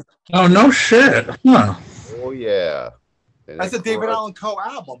Life. Oh, no shit. Huh. Oh yeah. And That's it a David crushed. Allan Coe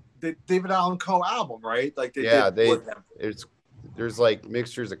album. The David Allan Coe album, right? Like there's like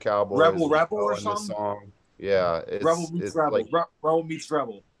mixtures of cowboys. Rebel and or in the something? song. Yeah, Rebel meets it's Rebel. like Rebel meets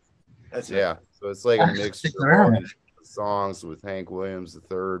Rebel. That's it. yeah. So it's like a mixture of all these songs with Hank Williams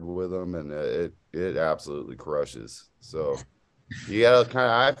III with them, and it absolutely crushes. So you gotta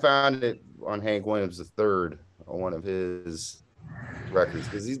I found it on Hank Williams III on one of his records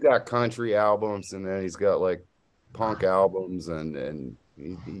because he's got country albums and then he's got like punk albums and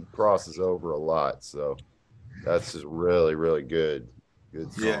he crosses over a lot. So that's just really, really good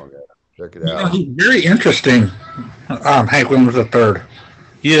song. Yeah. Check it out. He's very interesting, Hank Williams III.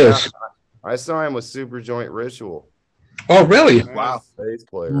 Yes. I saw him with Super Joint Ritual. Oh, really? Wow. Bass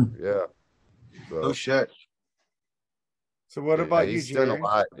player. Yeah. So, Oh shit. So what about you, he's done Jerry? a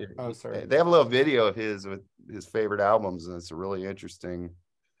lot. Oh, sorry. They have a little video of his with his favorite albums, and it's a really interesting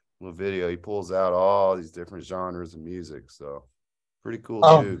little video. He pulls out all these different genres of music. So pretty cool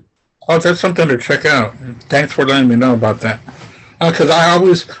dude. Oh, that's something to check out. Thanks for letting me know about that. Because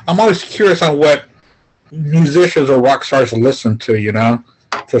I'm always curious on what musicians or rock stars to listen to,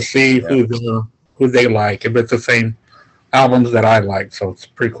 to see who they like, if it's the same albums that I like. So it's a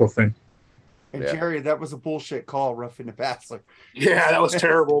pretty cool thing. And Jerry, that was a bullshit call, roughing the passer. Yeah, that was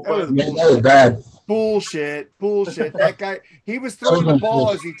terrible. That was That was bad. bullshit. That guy, he was throwing the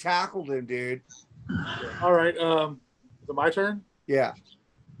ball as he tackled him, dude. All right, is it my turn? Yeah.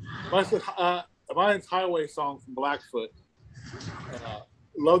 Mine's Highway song from Blackfoot.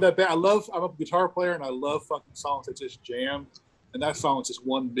 Love that band. I'm a guitar player, and I love fucking songs that just jam. And that song is just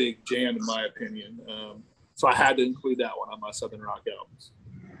one big jam, in my opinion. So I had to include that one on my Southern Rock albums.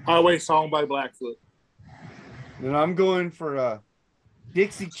 Highway song by Blackfoot. And I'm going for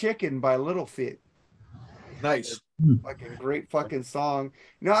Dixie Chicken by Little Feat. Nice. Fucking great fucking song.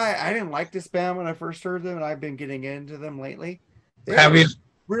 I didn't like this band when I first heard them, and I've been getting into them lately. Have you?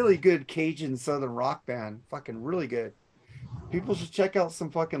 Really good Cajun Southern rock band. Fucking really good. People should check out some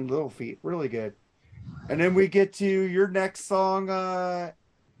fucking Little Feat. Really good. And then we get to your next song, Ow.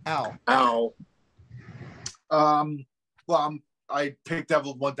 Ow. Well, I picked up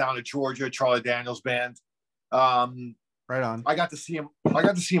one down to Georgia, Charlie Daniels band. Right on. I got to see him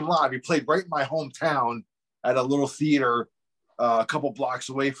live. He played right in my hometown at a little theater a couple blocks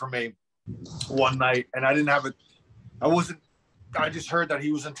away from me one night, and I didn't have it. I just heard that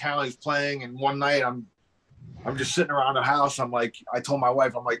he was in town. He was playing, and one night I'm just sitting around the house. I told my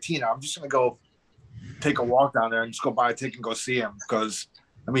wife, I'm like, Tina, I'm just gonna go take a walk down there and just go buy a ticket and go see him, because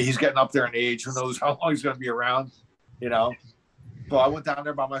he's getting up there in age. Who knows how long he's gonna be around, But I went down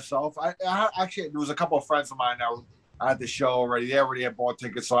there by myself. I actually, there was a couple of friends of mine that I had the show already. They already had bought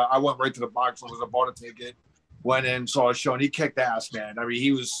tickets, so I went right to the box office. I bought a ticket, went in, saw a show, and he kicked ass, man.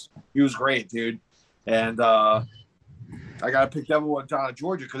 He was great, dude. And I got to pick that one down in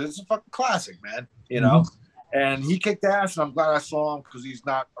Georgia because it's a fucking classic, man. And he kicked ass, and I'm glad I saw him because he's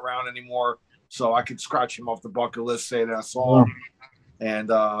not around anymore, so I could scratch him off the bucket list, say that I saw him. And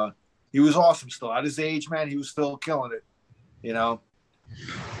he was awesome still. At his age, man, he was still killing it.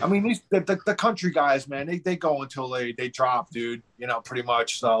 These the country guys, man, they go until they drop, dude. Pretty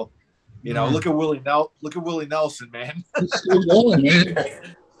much. So, look at Willie Nelson, man. He's still going, man.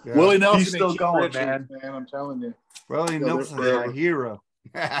 Yeah. Willie Nelson, he's still going, man. I'm telling you. Willie Nelson's my hero.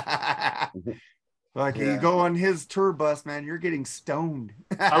 You go on his tour bus, man, you're getting stoned.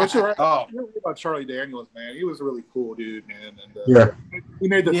 I was right. Oh, you know about Charlie Daniels, man. He was a really cool dude, man. And, Yeah. He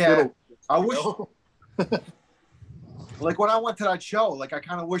made the fiddle. I wish. Like when I went to that show, I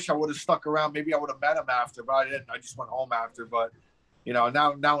kind of wish I would have stuck around. Maybe I would have met him after, but I didn't. I just went home after. But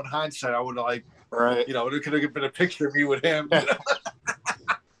now in hindsight, I would have right. There could have been a picture of me with him.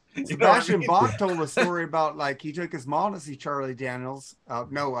 Sebastian Bach told a story about he took his mom to see Charlie Daniels.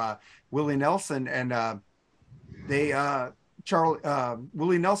 Willie Nelson, and Willie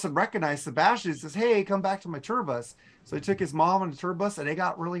Nelson recognized Sebastian and says, "Hey, come back to my tour bus." So he took his mom on the tour bus, and they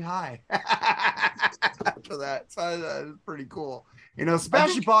got really high after that. So it's pretty cool.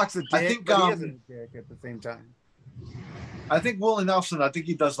 Sebastian Bach's a dick, but he isn't a dick at the same time. I think Willie Nelson,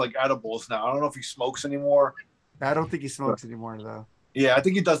 he does edibles now. I don't know if he smokes anymore. I don't think he smokes anymore, though. Yeah, I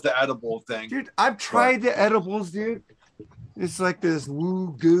think he does the edible thing. Dude, I've tried the edibles, dude. It's like this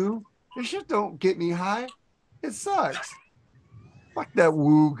woo goo. This shit don't get me high. It sucks. Fuck that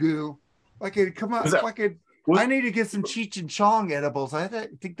woo goo. Come on. I need to get some Cheech and Chong edibles. I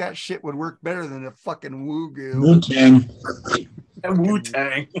think that shit would work better than a fucking woo goo. Wu-Tang. And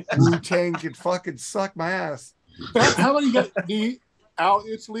Wu-Tang. Wu-Tang could fucking suck my ass. How many guys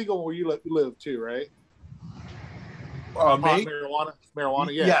it's legal where you live too, right?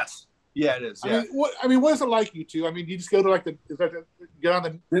 Marijuana, yeah. Yes. Yeah, it is. Yeah. What is it like, you two? You just go to get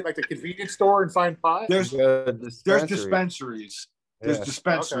on the convenience store and find pot? There's dispensaries. There's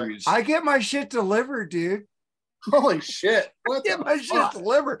dispensaries. Okay. I get my shit delivered, dude. Holy shit. I get my shit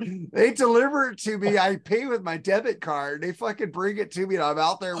delivered. They deliver it to me. I pay with my debit card. They fucking bring it to me, and I'm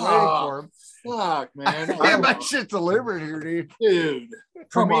out there waiting for them. Fuck, man. I get my shit delivered here, dude. Dude.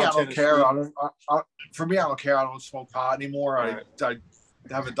 For me, I don't care. For me, I don't care. I don't smoke pot anymore. Right. I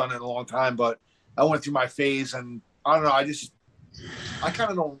haven't done it in a long time, but I went through my phase, and I don't know. I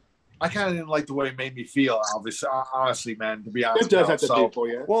kind of didn't like the way it made me feel. Obviously, honestly, man. To be honest, it does have to people,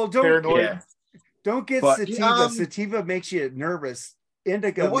 yeah. Well, don't get sativa. Sativa makes you nervous.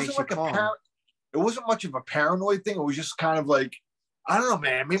 Indica makes you calm. It wasn't much of a paranoid thing. It was just kind of I don't know,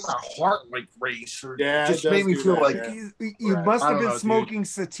 man. Made my heart race, or just made me feel you must have been smoking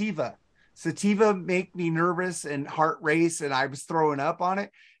sativa. Sativa make me nervous and heart race, and I was throwing up on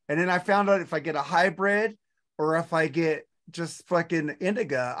it. And then I found out if I get a hybrid or if I get just fucking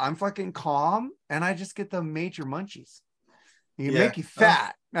indica, I'm fucking calm, and I just get the major munchies. You make you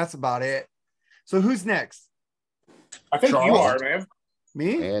fat. That's about it. So who's next? I think you are, man.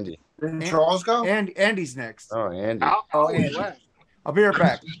 Me? Andy. Didn't Charles go? And Andy's next. Oh, Andy. Andy left. I'll be right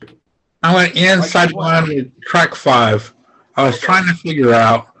back. I went inside one with track 5. I was trying to figure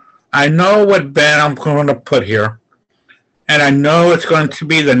out. I know what band I'm going to put here, and I know it's going to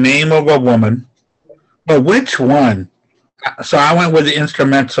be the name of a woman, but which one? So I went with the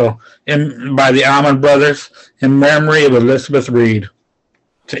instrumental by the Allman Brothers in memory of Elizabeth Reed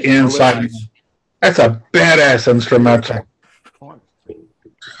to Inside. That's a badass instrumental. Can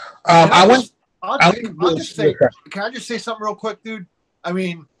I just say something real quick, dude? I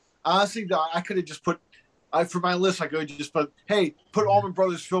mean, honestly, I could have just put for my list. I could have just put, hey, put Allman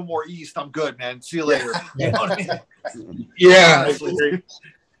Brothers Fillmore East. I'm good, man. See you later. You know what I mean? Yeah,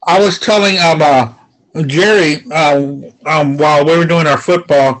 I was telling Jerry while we were doing our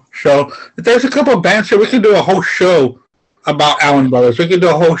football show that there's a couple of bands here. We could do a whole show about Allman Brothers. We could do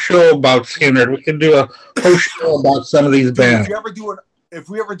a whole show about Skinner. We could do a whole show about some of these bands. If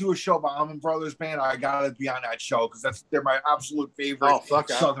we ever do a show about Allman Brothers band, I gotta be on that show because they're my absolute favorite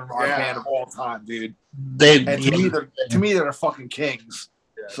Southern rock band of all time, dude. To me, they're the fucking kings.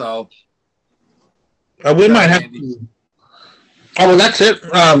 Yeah. So we might have to. Oh, well, that's it.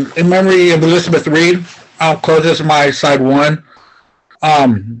 In memory of Elizabeth Reed, I'll close this my side 1.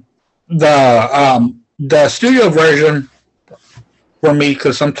 The studio version for me,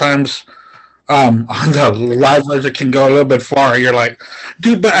 because sometimes on the live version can go a little bit far. You're like,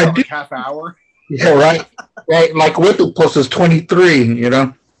 dude, but I do half hour. Yeah, right. Right. Like Whippet Post is 23. You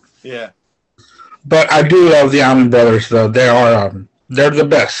know. Yeah. But I do love the Allman Brothers, though. They're the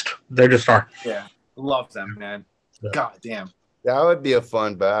best. They just are. Yeah, love them, man. Yeah. God damn. That would be a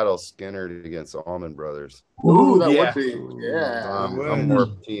fun battle, Skinner against Allman Brothers. Ooh, that would be. Yeah. I'm more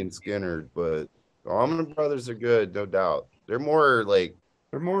Team Skinner, but Allman Brothers are good, no doubt. They're more of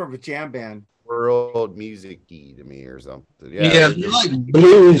a jam band. World music-y to me or something. Yeah, they're like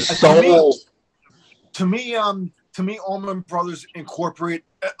blues, soul. To me, Allman Brothers incorporate,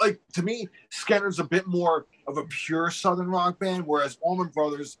 to me, Skinner's a bit more of a pure Southern rock band, whereas Allman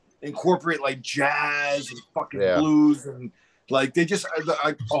Brothers incorporate like jazz and fucking blues and like they just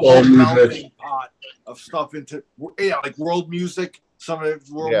a whole melting pot of stuff into like world music. Some of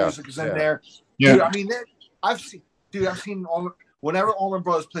the world music is in there. Yeah. Dude, I mean, I've seen whenever Allman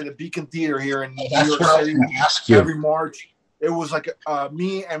Brothers played at Beacon Theater here in New York City every March. It was like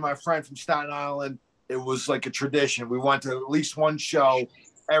me and my friend from Staten Island. It was like a tradition. We went to at least one show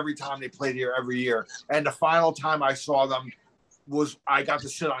every time they played here every year. And the final time I saw them was I got to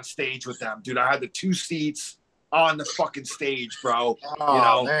sit on stage with them, dude. I had the 2 seats on the fucking stage, bro.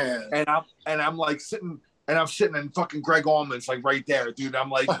 Oh, man. And I'm like sitting in fucking Greg Allman's like right there, dude. I'm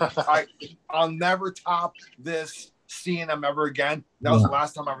like, I'll never top this seeing them ever again. That was the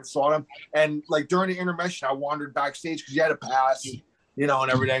last time I ever saw them. And like during the intermission, I wandered backstage because you had to pass, and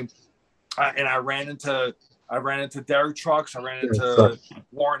everything. And I ran into Derek Trucks. I ran into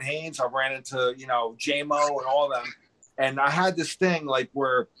Warren Haynes. I ran into J-Mo and all of them. And I had this thing like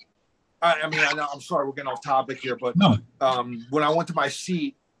where, I know I'm sorry we're getting off topic here, but when I went to my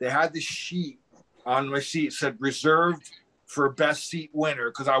seat, they had this sheet on my seat that said reserved for best seat winner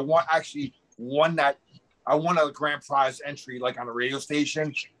because I won that. I won a grand prize entry like on a radio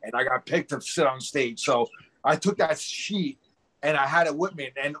station, and I got picked to sit on stage. So I took that sheet and I had it with me,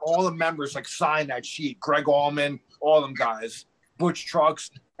 and all the members like signed that sheet. Greg Allman, all them guys, Butch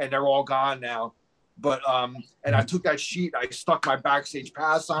Trucks, and they're all gone now. But and I took that sheet, I stuck my backstage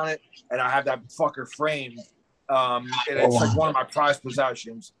pass on it, and I have that fucker framed. And it's like one of my prized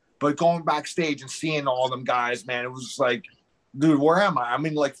possessions. But going backstage and seeing all them guys, man, it was like, dude, where am I? I'm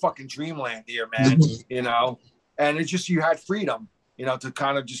in like fucking dreamland here, man. And it's just you had freedom, to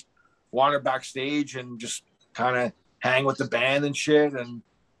kind of just wander backstage and just kind of hang with the band and shit. And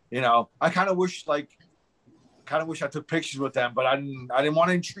I kind of wish I took pictures with them, but I didn't want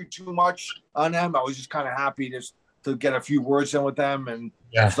to intrude too much on them. I was just kind of happy just to get a few words in with them and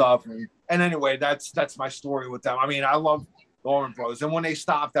stuff. And anyway, that's my story with them. I mean, I love the Allman Brothers, and when they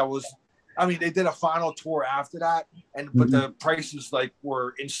stopped, they did a final tour after that, but the prices like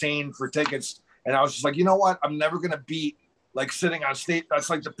were insane for tickets, and I was just like, you know what? I'm never gonna beat like sitting on stage.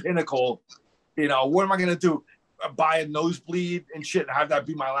 That's like the pinnacle. What am I gonna do? Buy a nosebleed and shit and have that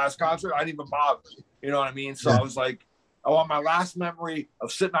be my last concert? I didn't even bother. You know what I mean? So I was like, I want my last memory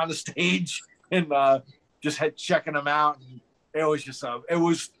of sitting on the stage and just checking them out. And it was just it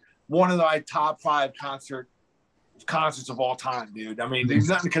was one of my top 5 concerts of all time, dude. I mean, there's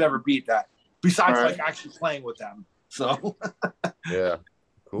nothing could ever beat that. Besides like actually playing with them. So yeah.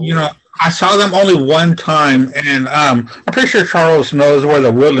 Cool. I saw them only one time, and I'm pretty sure Charles knows where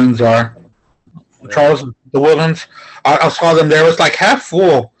the Woodlands are. Charles, the Woodlands. I saw them there. It was like half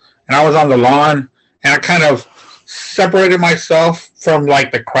full, and I was on the lawn, and I kind of separated myself from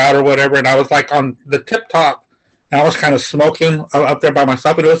like the crowd or whatever, and I was like on the tip top, and I was kind of smoking up there by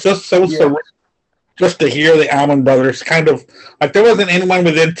myself, and it was just so surreal just to hear the Allman Brothers. Kind of like there wasn't anyone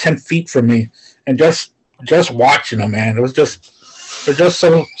within 10 feet from me, and just watching them, man, it was just so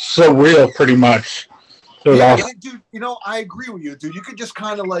surreal, pretty much. It was awesome. Dude, you know, I agree with you, dude. You could just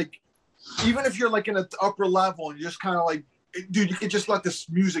kind of like, even if you're like in an upper level and you're just kind of like, dude, you could just let this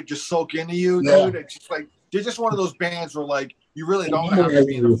music just soak into you, dude. It's just like, they're just one of those bands where like, you really don't have to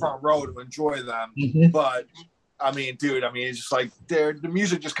be in the front row to enjoy them. But I mean, dude, it's just like the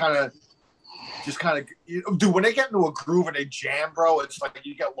music just kind of, dude, when they get into a groove and they jam, bro, it's like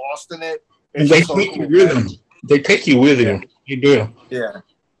you get lost in it. It's they take you with them. They take you with you. You do. Yeah.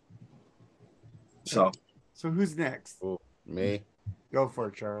 So who's next? Ooh, me. Go for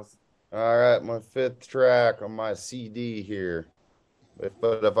it, Charles. All right, my 5th track on my CD here.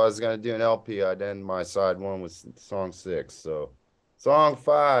 But if I was gonna do an LP, I'd end my side 1 with song 6. So, song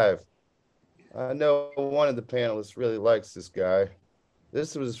 5. I know one of the panelists really likes this guy.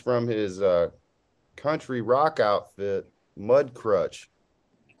 This was from his country rock outfit, Mudcrutch.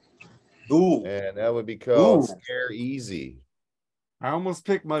 Ooh. And that would be called Scare Easy. I almost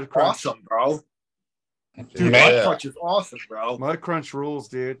picked Mudcrunch. Awesome, bro. Dude, Yeah. Mudcrunch is awesome, bro. Mudcrunch rules,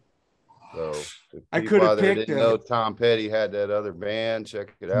 dude. So if I people could have out there picked didn't know Tom Petty had that other band,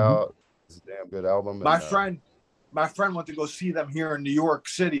 check it out. It's a damn good album. My friend went to go see them here in New York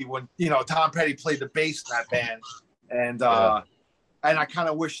City when, you know, Tom Petty played the bass in that band. And and I kind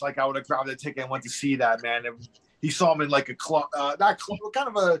of wish like I would have grabbed a ticket and went to see that, man. And he saw him in like a club, not club, kind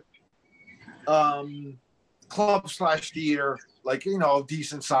of a club/theater, like, you know,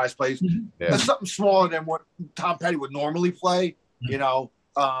 decent sized place. That's something smaller than what Tom Petty would normally play, you know.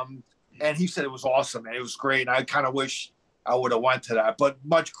 And he said it was awesome, and it was great. And I kind of wish I would have went to that. But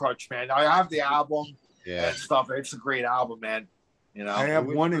Mudcrutch, man, I have the album and stuff. It's a great album, man. You know, I have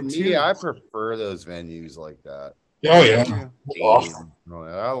 1 and 2. Me, I prefer those venues like that. Oh yeah. Awesome.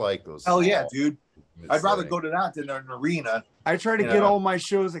 I like those. Hell yeah, dude. I'd rather go to that than an arena. I try to get all my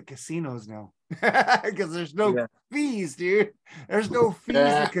shows at casinos now because there's no fees, dude. There's no fees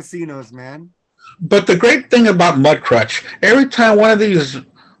at casinos, man. But the great thing about Mudcrutch, every time one of these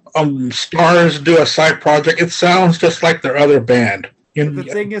stars do a side project, it sounds just like their other band. But the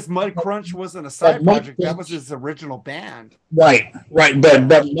thing is, Mudcrunch wasn't a side project. That was his original band. Right. But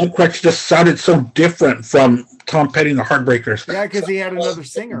Mudcrutch just sounded so different from Tom Petty and the Heartbreakers. Yeah, because he had another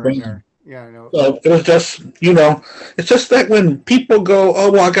singer in there. Yeah, I know. So it was just, you know, it's just that when people go,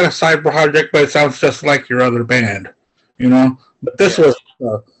 oh, well, I got a side project, but it sounds just like your other band, you know? But this was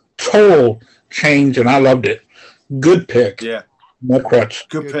a total change, and I loved it. Good pick. Yeah. Mudcrutch.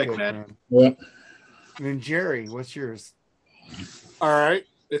 Good pick, man. Yeah. And then Jerry, what's yours? All right.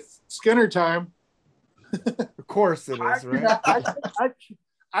 It's Skinner time. Of course it is, right?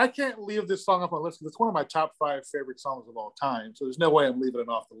 I can't leave this song off my list because it's one of my top 5 favorite songs of all time. So there's no way I'm leaving it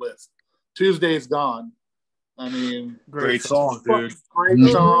off the list. Tuesday's Gone. I mean, great song, dude.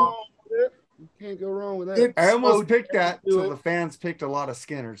 Great song. You can't go wrong with that. I almost picked that until the fans picked a lot of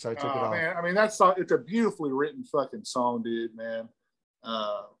Skinner, so I took it off. Man, I mean, that song, it's a beautifully written fucking song, dude, man.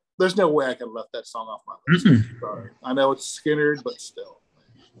 There's no way I could have left that song off my list. Sorry. I know it's Skinner, but still.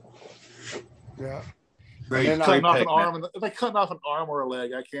 Yeah. Cutting off an arm, like cutting off an arm or a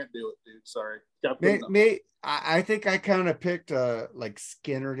leg, I can't do it, dude. Sorry. I think I kind of picked a like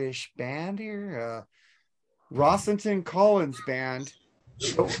Skinner-ish band here. Rossington Collins band.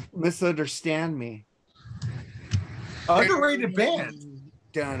 Don't misunderstand me. Underrated band.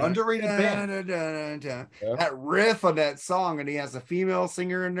 Underrated band. That riff on that song, and he has a female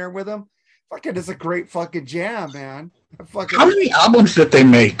singer in there with him. Fucking, it's a great fucking jam, man. How many albums did they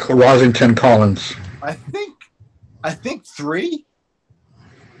make, Rossington Collins? I think 3.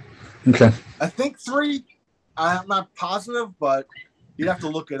 Okay. I think 3. I'm not positive, but you'd have to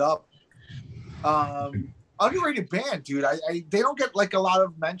look it up. Underrated band, dude. They don't get like a lot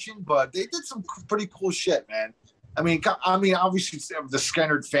of mention, but they did some pretty cool shit, man. I mean, obviously it's the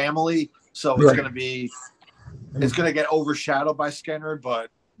Skinner family, so it's gonna get overshadowed by Skinner, but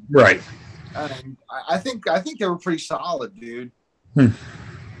right. I think they were pretty solid, dude.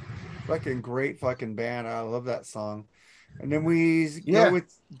 Fucking great fucking band. I love that song. And then we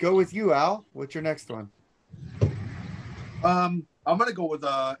go with you, Al. What's your next one? I'm gonna go with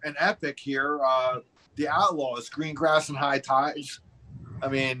an epic here. The Outlaws, Green Grass and High Tides. I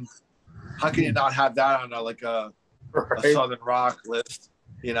mean, how can you not have that on a Southern rock list?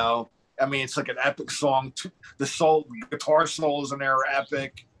 You know, I mean, it's like an epic song. The guitar solos in there are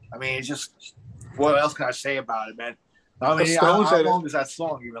epic. I mean, it's just what else can I say about it, man? I mean, how long is that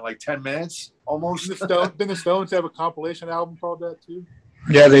song? Even like 10 minutes, almost. Didn't the Stones have a compilation album called that too?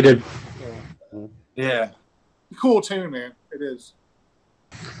 Yeah, they did. Yeah. Cool tune, man. It is.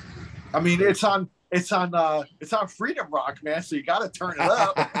 I mean, it's on Freedom Rock, man. So you got to turn it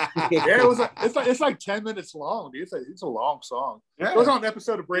up. Yeah, it's like 10 minutes long, dude. It's a long song. Yeah. It was on an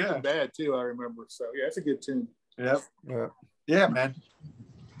episode of Breaking Bad too. I remember. So yeah, it's a good tune. Yep. Yeah, man.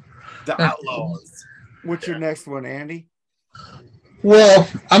 The Outlaws. What's your next one, Andy? Well,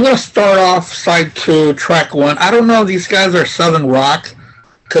 I'm going to start off side 2, track 1. I don't know if these guys are Southern rock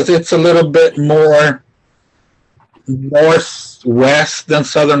because it's a little bit more northwest than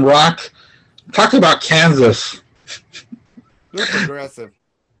Southern rock. Talk about Kansas. They're progressive.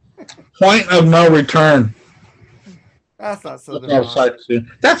 Point of no return. That's not Southern rock. Side 2.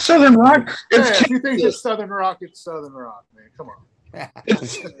 That's Southern rock. If you think it's Southern rock, it's Southern rock, man. Come on.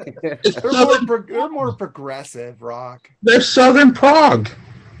 They're more progressive rock. They're Southern prog.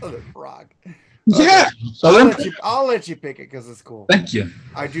 Southern prog. Yeah. Okay. I'll let you pick it because it's cool. Thank you.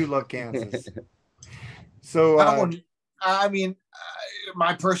 I do love Kansas. So I mean,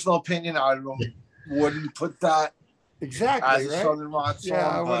 my personal opinion, I wouldn't put that exactly as a right? Southern rock song. Yeah,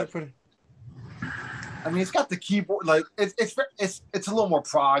 I would put it. I mean, it's got the keyboard, like it's a little more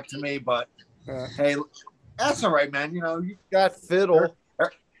prog to me, but hey, that's all right, man. You know, you got fiddle.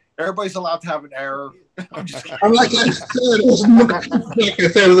 Everybody's allowed to have an error. I'm like I said,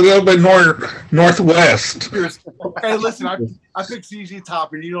 it's a little bit northwest. Hey, listen, I picked ZZ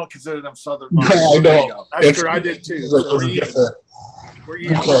Top, and you don't consider them Southern. No, I don't. That's true. I did too. So we're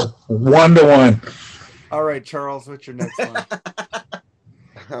even. 1-1. All right, Charles, what's your next one?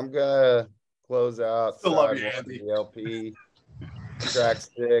 I'm gonna close out. Still love you, Andy. The LP. Track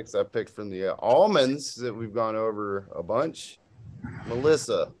 6, I picked from the Almonds that we've gone over a bunch.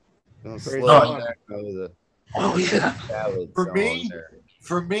 Melissa. Oh yeah.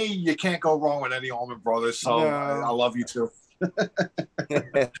 For me, you can't go wrong with any Allman Brothers. So No. I love you too.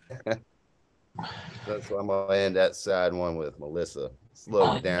 That's why I'm gonna end that side one with Melissa.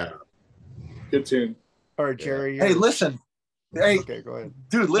 Slow it down. Good tune. All right, Jerry. Hey, listen. Hey, okay, go ahead.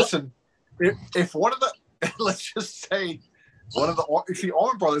 dude, listen. If one of the let's just say if the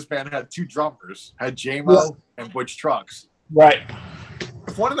Allman Brothers band had 2 drummers, had JMO and Butch Trucks. Right.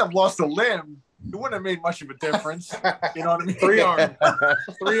 If one of them lost a limb, it wouldn't have made much of a difference. You know what I mean?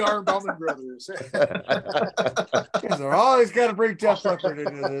 3-armed Allman Brothers. Guys are always got to bring Def Leppard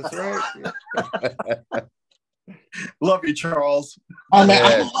into this, right? Love you, Charles. Oh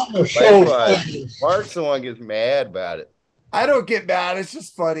man, Mark's the one gets mad about it. I don't get mad. It's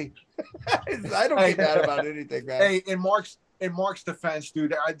just funny. I don't get mad about anything, man. Hey, in Mark's defense,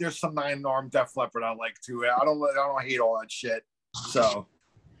 dude, there's some 9-armed Def Leppard I like too. I don't hate all that shit. So,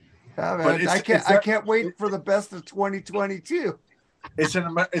 yeah, man, I can't wait for the best of 2022. It's in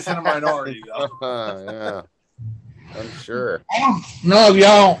a minority though. Yeah, I'm sure. No,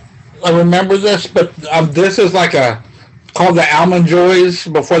 y'all, I remember this, but this is like called the Almond Joys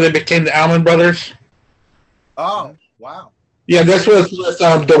before they became the Almond Brothers. Oh, wow. Yeah, this was with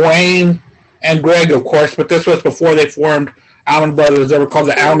Dwayne and Greg, of course, but this was before they formed Almond Brothers. They were called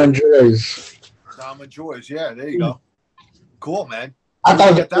the Almond Joys. The Almond Joys, yeah, there you go. Cool, man. I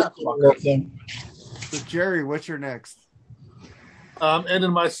thought get that. So, Jerry, what's your next?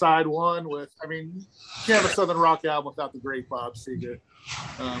 Ending my side 1 with, I mean, you can't have a Southern rock album without the great Bob Seger.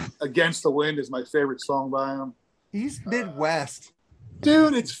 Against the Wind is my favorite song by him. He's Midwest.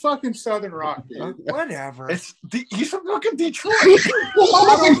 Dude, it's fucking Southern rock, dude. Whatever. He's from fucking Detroit.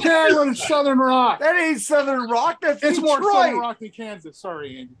 I don't care when it's Southern rock. That ain't Southern rock. That's It's Detroit. more Southern rock than Kansas.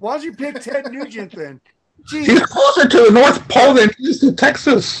 Sorry, Andy. Why'd you pick Ted Nugent then? Jeez. He's closer to the North Pole than he is to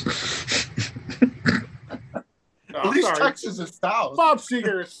Texas. At least Texas is south. Bob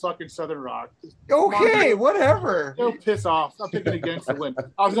Seger is fucking Southern rock. Okay, whatever. Don't piss off. I'm picking Against the Wind.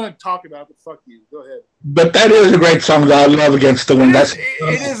 I was going to talk about it, but fuck you. Go ahead. But that is a great song that I love, Against the Wind.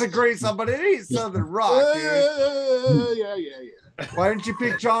 It is a great song, but it ain't Southern rock, dude. Yeah. Why didn't you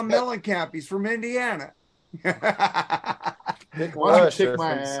pick John Mellencamp? He's from Indiana. Pick Why don't you Rush, kick they're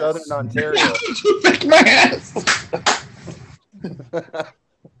my from ass? Southern Ontario. Pick my ass.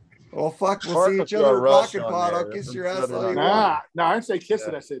 Well, fuck, we'll see each other at Rocket Pod. I'll kiss your ass all you want. No, I didn't say kiss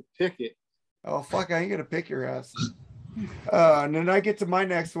it. I said pick it. Oh, fuck, I ain't gonna pick your ass. And then I get to my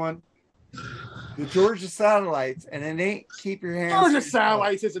next one. The Georgia Satellites, and it ain't Keep Your Hands. Georgia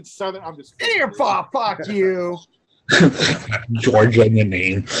Satellites isn't Southern. I'm just Get your fuck you. Georgia in the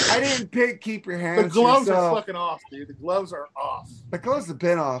name. I didn't pick Keep Your Hands. The gloves yourself. are fucking off, dude. The gloves are off. The gloves have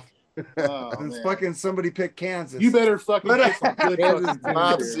been off. Oh, It's man. fucking somebody picked Kansas. You better fucking get some good Kansas fucking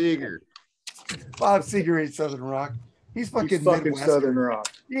Bob tunes, Seger. Bob Seger ain't Southern rock. He's fucking He's fucking Midwestern. Southern rock.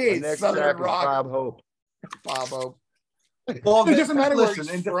 He The ain't next Southern track is rock. Bob Hope. Bob Hope. Well, It doesn't matter where listen,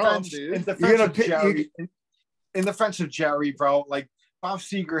 he's in from, defense, dude. in You're defense gonna of pick- Jerry, in defense of Jerry, bro, like Bob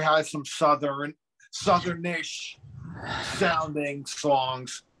Seger has some southernish sounding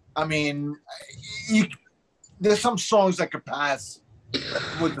songs. I mean, there's some songs that could pass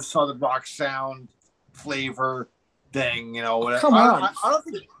with the southern rock sound flavor thing, you know. Whatever. Come on.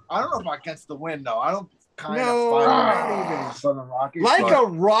 I don't know about Against the Wind though. I don't kind No, of not find even. southern rock. Like a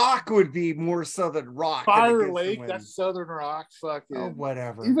rock would be more Southern rock. than Fire Against the Lake, Wind. that's Southern rock. Fucking. Oh,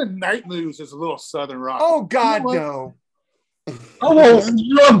 whatever. Even Night Moves is a little Southern rock. Oh, God, You know no. Oh, well,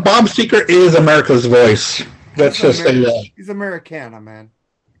 you know, Bob Seger is America's voice. Let's He's just say that. He's Americana, man.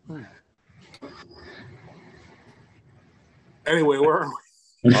 Anyway, where are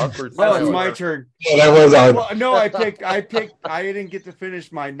we? Awkward Well, it's silence. my turn. Yeah, that was Well, no, I didn't get to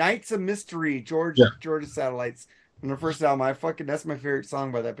finish my Nights of Mystery, Georgia Satellites. From the first album, that's my favorite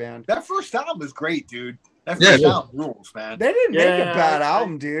song by that band. That first album is great, dude. That Yeah, first it is. album rules, man. They didn't make a Yeah, bad I-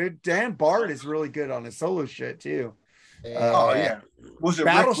 album, dude. Dan Bard is really good on his solo shit too. Oh yeah, was it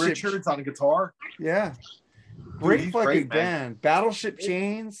Rick Battleship- Richards on the guitar? Yeah. Great he's fucking great, man. band. Battleship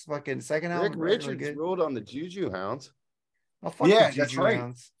Chains, fucking second Rick album. really Richards good. ruled on the Juju Hounds. Oh, fuck Yeah, the that's Juju right.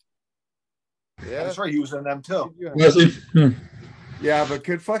 Hounds. Yeah, That's right. He was in them too. Juju Was Hounds. he? Yeah, but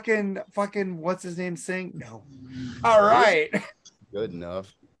could fucking what's his name sing? No. All right. Good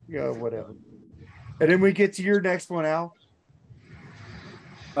enough. Yeah, whatever. And then we get to your next one, Al.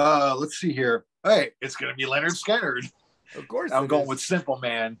 Let's see here. Hey, it's gonna be Leonard Skinner. Of course. I'm it going is. with Simple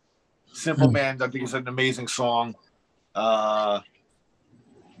Man. Simple Man, I think is an amazing song. I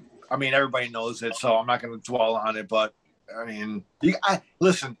mean, everybody knows it, so I'm not going to dwell on it. But I mean,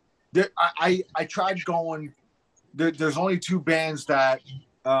 listen. I tried going. There's only two bands that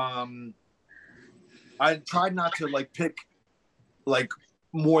I tried not to like pick like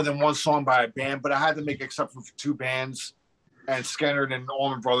more than one song by a band, but I had to make exception for two bands, and Skinner and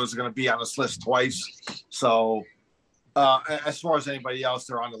Allman Brothers are going to be on this list twice. So. As far as anybody else,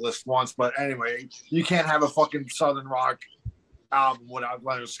 they're on the list once. But anyway, you can't have a fucking Southern rock album without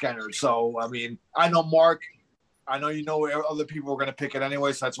Leonard Skinner. So, I mean, I know Mark. I know you know other people were going to pick it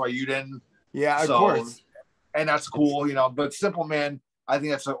anyway, so that's why you didn't. Yeah, of So, course. And that's cool, you know. But Simple Man, I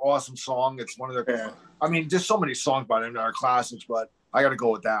think that's an awesome song. It's one of their. Yeah. I mean, there's so many songs by them that are classics, but I got to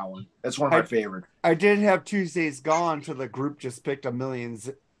go with that one. It's one of my favorite. I did have Tuesdays Gone till the group just picked a millions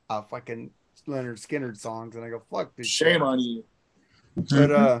fucking Leonard Skinner songs, and I go, fuck this Shame shit. on you.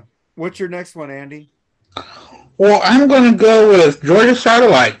 But what's your next one, Andy? Well, I'm going to go with Georgia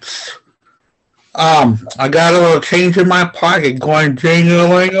Satellites. I got a little change in my pocket going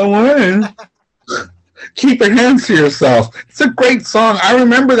jing-a-ling-a-ling. Keep your hands to yourself. It's a great song. I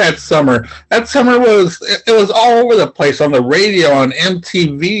remember that summer. That summer it was all over the place on the radio, on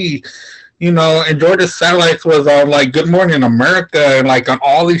MTV, you know, and Georgia Satellites was on like Good Morning America and like on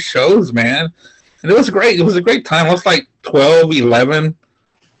all these shows, man. And it was great. It was a great time. I was like 12, 11.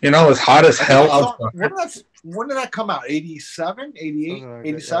 You know, it was hot as hell. When did that come out? 87, 88,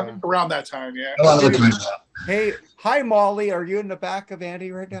 87? Around that time, yeah. Hey, hi, Molly. Are you in the back of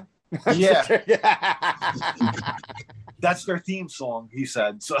Andy right now? Yeah. That's their theme song, he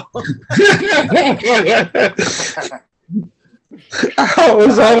said. So I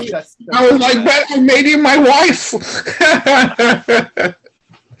was like, "Bet I made you my wife."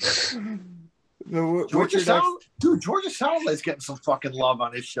 Georgia Satellite's getting some fucking love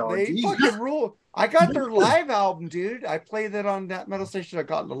on his show. They fucking rule. I got their live album, dude. I played that on that metal station. I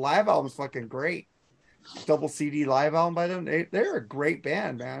got the live album's fucking great. Double CD live album by them. They're a great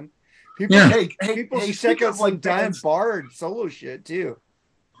band, man. People, people should check out some Dan Bard solo shit too.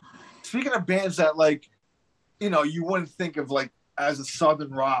 Speaking of bands that like, you know, you wouldn't think of like as a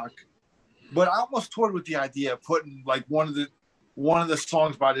Southern rock, but I almost toyed with the idea of putting like one of the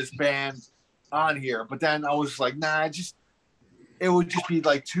songs by this band on here. But then I was like, nah, it would just be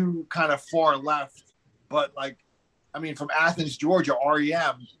like too kind of far left. But like, I mean, from Athens, Georgia,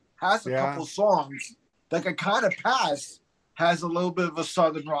 REM has a couple songs that could kind of pass. Has a little bit of a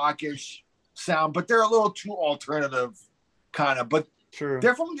Southern rockish sound, but they're a little too alternative, kind of. But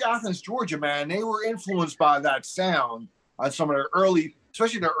they're from Athens, Georgia, man. They were influenced by that sound on some of their early,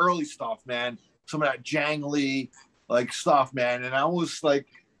 especially their early stuff, man. Some of that jangly like stuff, man. And I was like,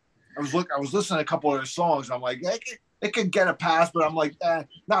 I was listening to a couple of their songs. And I'm like, it could get a pass, but I'm like,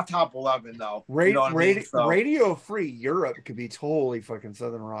 not top 11 though. You know what I mean? So, Radio Free Europe could be totally fucking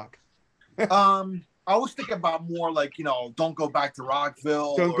Southern rock. I was thinking about more like, you know, Don't Go Back to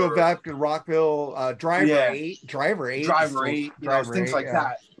Rockville. Don't Go Back to Rockville. Driver 8. Things like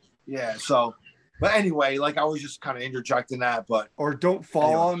that. Yeah. So But anyway, like I was just kind of interjecting that. But Or Don't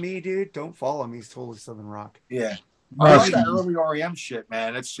Follow Me, dude. Don't Follow Me is totally Southern rock. yeah, I love that early REM shit,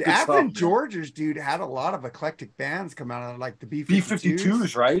 man. It's The good stuff, Advent man. Georges, dude, had a lot of eclectic bands come out of like the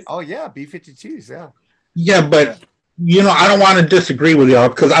B-52s, right? Oh yeah, B-52s, yeah. Yeah, but I don't want to disagree with y'all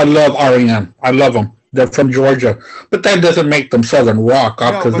because I love REM. I love them. They're from Georgia, but that doesn't make them Southern rock.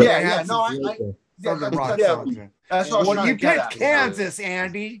 No, but they- they have some Southern rock songs. Yeah. That's what I was Well, trying you to get picked at. Kansas,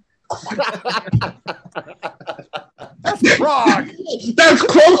 Andy. That's Prague. That's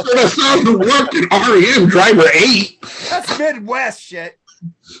closer to Southern rock than REM Driver 8. That's Midwest shit.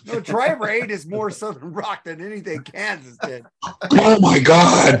 No, Driver 8 is more Southern rock than anything Kansas did. Oh my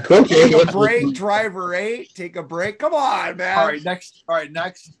God. Okay. Take a break, Driver 8. Take a break. Come on, man. All right,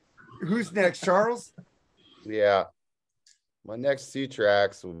 next. Who's next, Charles? Yeah. My next 2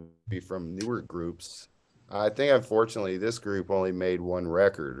 tracks will be from newer groups. I think, unfortunately, this group only made 1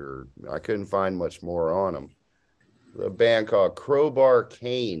 record, or I couldn't find much more on them. A band called Crowbar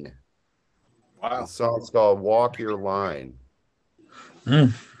Cane. Wow. The song's called Walk Your Line.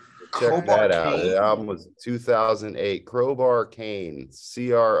 Mm. Check Crowbar that out. Cane. The album was 2008. Crowbar Cane.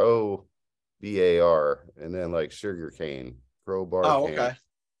 CROBAR. And then like sugar cane. Crowbar Cane. Okay.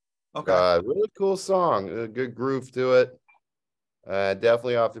 Okay. Really cool song. A good groove to it.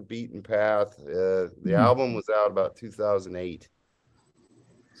 Definitely off the beaten path. The album was out about 2008.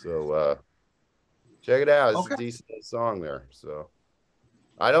 So check it out. It's a decent song there. So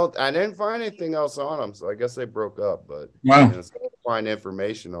I didn't find anything else on them, so I guess they broke up, but it's hard to find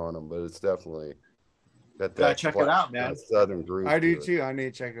information on them, but it's definitely got that. Gotta check it out, man. Southern groove. I do too. I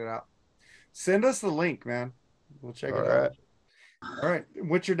need to check it out. Send us the link, man. We'll check it out. All right.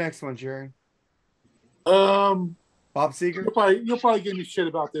 What's your next one, Jerry? Bob Seger? You'll probably give me shit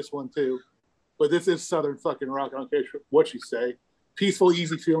about this one too, but this is Southern fucking rock. I don't care what you say. Peaceful,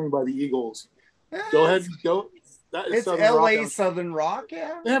 Easy Feeling by the Eagles. Go ahead, go. That is It's Southern LA rock. Southern rock,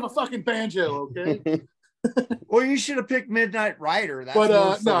 yeah. They have a fucking banjo, okay? Well, you should have picked Midnight Rider. That's But,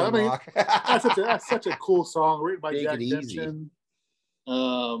 more no, Southern I mean, rock. that's such a cool song written by Take Jack it easy. Dempson.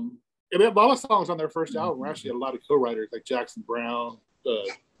 And a lot of songs on their first album were actually a lot of co-writers like Jackson Brown.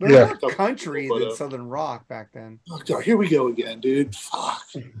 They're more country than Southern rock back then. Oh God, here we go again, dude. Fuck.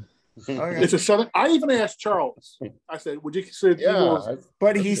 Okay. It's a Southern. I even asked Charles. I said, "Would you consider the Eagles?"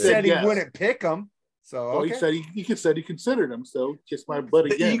 But he said yes. he wouldn't pick them. So Well, he said he considered them. So kiss my butt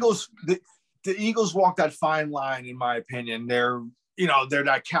The again. The Eagles walk that fine line, in my opinion. They're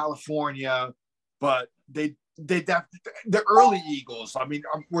that California, but the early Eagles. I mean,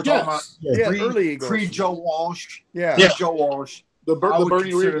 we're talking about early Eagles. Pre-Joe Walsh. Yeah. Joe Walsh. The I would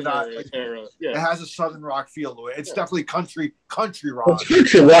Bernie consider Regan that era. It Yeah. has a Southern rock feel to it. It's definitely country rock. Well,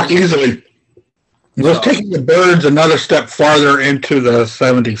 country rock easily. We're taking the Birds another step farther into the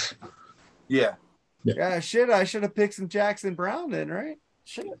 70s. Yeah. Yeah, shit. I should have picked some Jackson Brown then, right?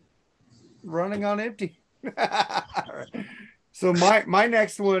 Shit. Running on empty. All right. So my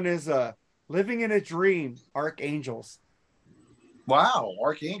next one is Living in a Dream, Archangels. Wow,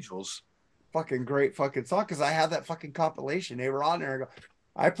 Archangels. Fucking great fucking song, because I had that fucking compilation. They were on there.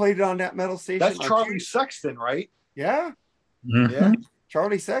 I played it on that metal station. That's Charlie Sexton, right? Yeah. Mm-hmm. Yeah.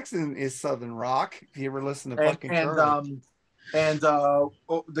 Charlie Sexton is Southern rock. If you ever listen to fucking Charlie.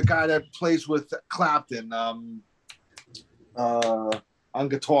 The guy that plays with Clapton on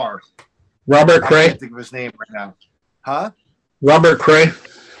guitar. Robert I Cray. can't think of his name right now. Huh? Robert Cray.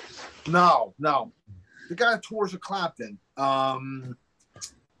 No. The guy that tours with Clapton.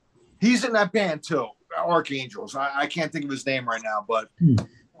 He's in that band too, Archangels. I can't think of his name right now, but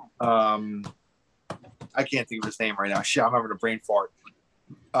I can't think of his name right now. Shit, I'm having a brain fart.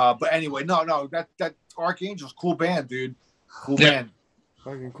 But anyway, no, that Archangels, cool band, dude. Cool band.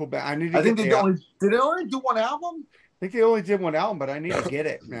 Fucking cool band. I think did they only do one album? I think they only did one album, but I need to get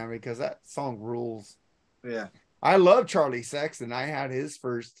it, man, because that song rules. Yeah. I love Charlie Sexton. I had his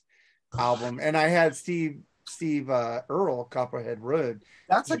first album, and I had Steve Earle, Copperhead Road.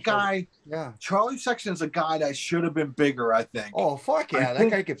 That's a guy. Yeah. Charlie Sexton's a guy that should have been bigger, I think. Oh, fuck yeah. That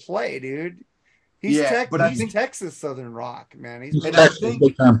guy could play, dude. He's Texas Southern rock, man.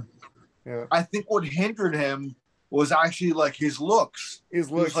 I think what hindered him was actually like his looks.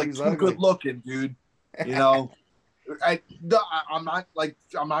 His looks. He was like he's too ugly. good looking, dude. You know, I'm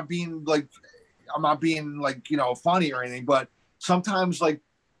not being funny or anything, but sometimes like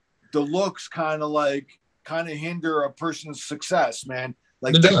the looks kind of hinder a person's success, man.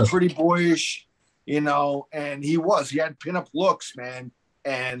 Like pretty boyish, and he had pinup looks, man,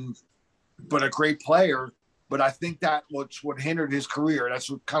 but a great player. But I think that was what hindered his career. That's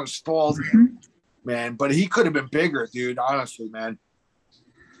what kind of stalled him, man. But he could have been bigger, dude. Honestly, man.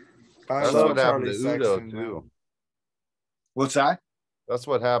 I That's love what happened to Charlie Udo Sexton, too. What's that? That's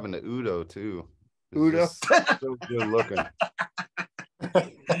what happened to Udo too. He's Udo? just so good looking.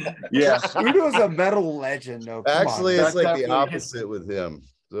 Yeah. Udo's a metal legend, though. Come Actually, on, it's That like the definitely opposite with him.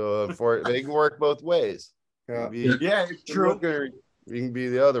 So for they can work both ways. Yeah. Yeah, it's Good true. looking, or you can be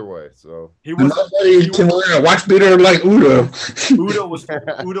the other way. So He was Nobody can wear a watch beater like Udo. Udo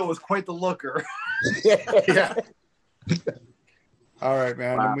was quite the looker. Yeah. All right,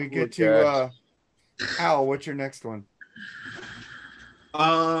 man. Wow, And we get poor to Al. What's your next one?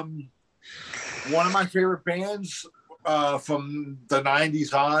 One of my favorite bands from the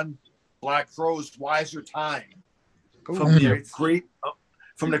 '90s on, Black Crowes, "Wiser Time," Ooh, from the great.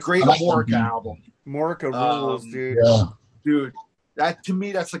 great Mork album. Morka rules, dude. Yeah. Dude, that to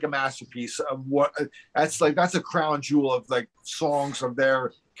me, that's like a masterpiece of what that's a crown jewel of like songs of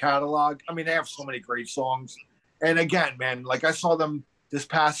their catalog. I mean, they have so many great songs. And again, man, like I saw them this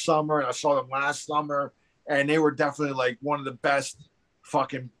past summer and I saw them last summer, and they were definitely like one of the best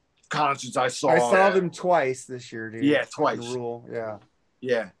fucking concerts I saw. I saw them twice this year, dude. Yeah, Fucking twice. Rule, yeah.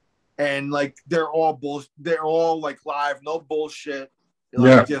 Yeah. And like they're all like live, no bullshit.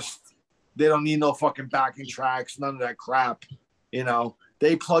 Yeah. Like just they don't need no fucking backing tracks, none of that crap. You know,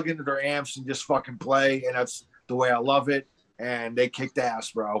 they plug into their amps and just fucking play, and that's the way I love it. And they kicked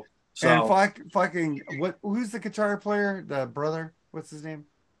ass, bro. So And fucking what? Who's the guitar player? The brother? What's his name?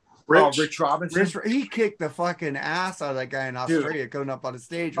 Rich Robinson. He kicked the fucking ass out of that guy in Australia going up on the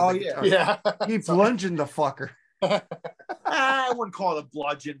stage. With Oh, the yeah. guitar. Yeah. He bludgeoned the fucker. I wouldn't call it a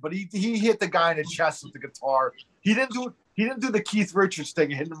bludgeon, but he hit the guy in the chest with the guitar. He didn't do the Keith Richards thing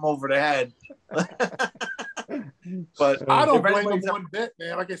and hitting him over the head. But I don't if blame anybody's them one bit,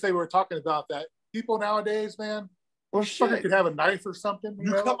 man. Like I say, we were talking about that. People nowadays, man, Well, fucker shit. could have a knife or something.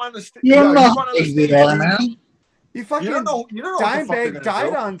 you come on the stage. You don't know you how run on the big they stage, are, dude. man. You fucking You don't know what the fuck they're Dimebag gonna died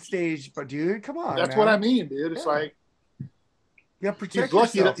do. on stage, but dude, come on. That's man. what I mean, dude. It's Yeah. like You gotta protect he's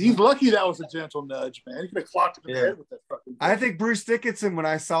lucky. yourself. He's lucky that was a gentle nudge, man. He could have clocked him in the Yeah. head with that fucking. I think Bruce Dickinson, when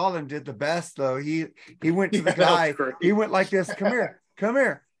I saw them, did the best though. He went to Yeah, the that was guy. great. He went like this. Come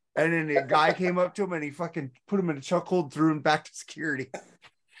here. And then the guy came up to him and he fucking put him in a chokehold, threw him back to security.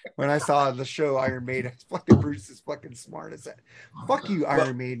 When I saw the show Iron Maiden, fucking Bruce is fucking smart as that. Fuck you,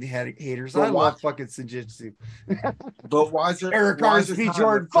 Iron Maiden haters. I love fucking Senjutsu. But Wiser, Eric Wiser R.S.P. Time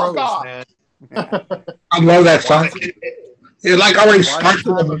Jordan, of the fuck Crows, off. man. I love that song. It like already Wiser starts.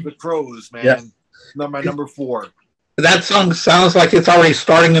 Time of the Crows, man. Yeah. Number 4. That song sounds like it's already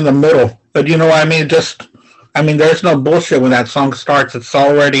starting in the middle. But you know what I mean? There's no bullshit when that song starts. It's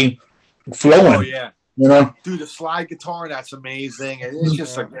already flowing. Oh yeah. You know? Dude, the slide guitar, that's amazing. It's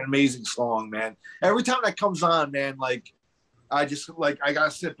just like an amazing song, man. Every time that comes on, man, like I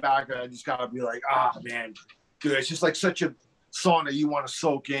gotta sit back and I just gotta be like, man, dude, it's just like such a song that you want to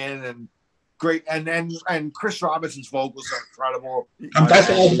soak in and great. And Chris Robinson's vocals are incredible. That's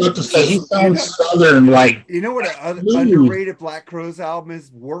what I was about to say. He sounds southern, like You know what an underrated Black Crowes album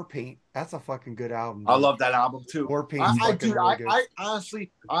is? War Paint. That's a fucking good album. I dude. love that album too. War Paint. I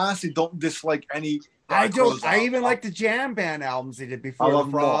honestly don't dislike any. I Black don't. Crowes I even album. like the jam band albums they did I before love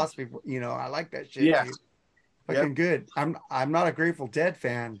the them all. Frost. Before I like that shit. Yeah. Dude. Fucking good. I'm not a Grateful Dead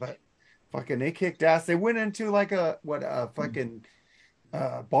fan, but fucking they kicked ass. They went into like a fucking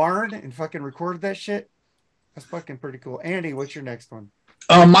barn and fucking recorded that shit. That's fucking pretty cool. Andy, what's your next one?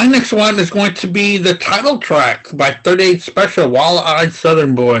 my next one is going to be the title track by 38 Special, Wall-Eyed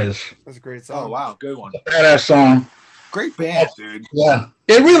Southern Boys. That's a great song. Oh wow, good one. Badass song. Great band, dude. Yeah,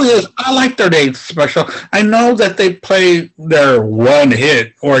 it really is. I like 38 Special. I know that they play their one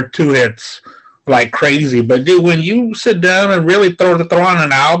hit or two hits like crazy, but dude, when you sit down and really throw on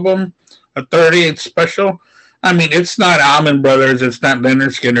an album, a 38 Special, I mean, it's not Allman Brothers, it's not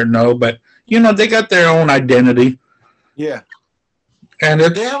Leonard Skinner, no, but they got their own identity, Yeah, and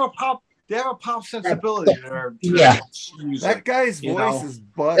they have a pop sensibility to their music. That guy's You voice know? is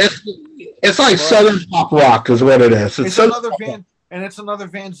butt. it's like Southern pop rock is what it is. It's Southern another pop Van, and it's another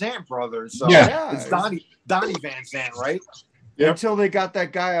Van Zandt brothers. So Yeah. it's Donnie Van Zandt, right? Yep. Until they got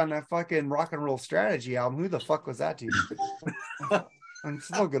that guy on that fucking Rock and Roll Strategy album. Who the fuck was that dude? I'm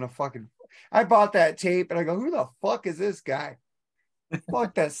still gonna fucking. I bought that tape and I go, who the fuck is this guy?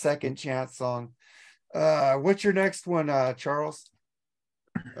 Fuck that Second Chance song. What's your next one, Charles?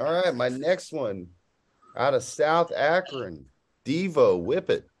 all right, my next one out of South Akron, Devo, Whip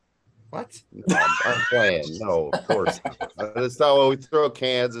It. What? No, I'm playing. No, of course. That's not what we throw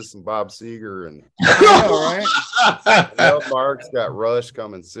Kansas and Bob Seger and I know, right? Mark's got Rush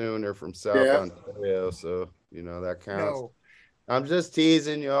coming soon. They're from South Yeah. Ontario, so that counts. No. I'm just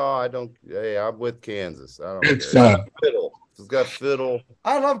teasing y'all. I'm with Kansas. I don't It's care. Middle. It's got fiddle.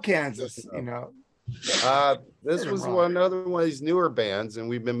 I love Kansas. You know. This was another one of these newer bands, and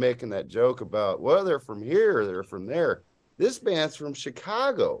we've been making that joke about, well, they're from here, they're from there. This band's from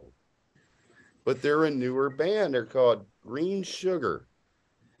Chicago, but they're a newer band. They're called Green Sugar.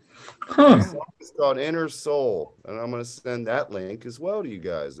 Huh. The song is called Inner Soul, and I'm going to send that link as well to you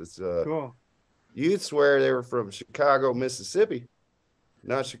guys. It's Cool. You'd swear they were from Chicago, Mississippi,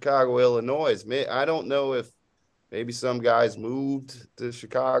 not Chicago, Illinois. I don't know if maybe some guys moved to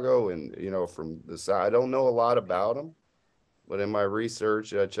Chicago and, you know, from the side. I don't know a lot about them, but in my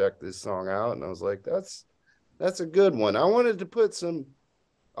research, I checked this song out and I was like, that's a good one. I wanted to put some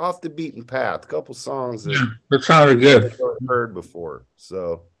off the beaten path, a couple songs that sounded good. I've heard before.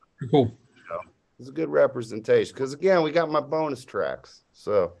 So Cool. You know, it's a good representation because, again, we got my bonus tracks.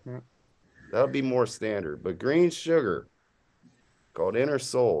 So that'll be more standard. But Green Sugar called Inner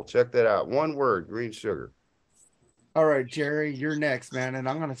Soul. Check that out. One word, Green Sugar. All right, Jerry, you're next, man, and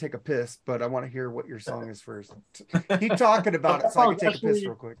I'm gonna take a piss, but I want to hear what your song is first. Keep talking about it so I can take a piss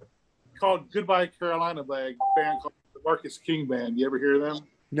real quick. Called Goodbye Carolina by a band called the Marcus King Band. You ever hear them?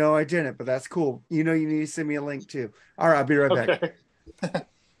 No, I didn't, but that's cool. You know, you need to send me a link too. All right, I'll be right back.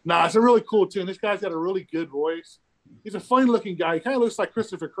 Nah, it's a really cool tune. This guy's got a really good voice. He's a funny looking guy. He kind of looks like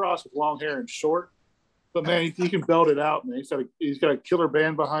Christopher Cross with long hair and short, but man, he can belt it out, man. He's got a killer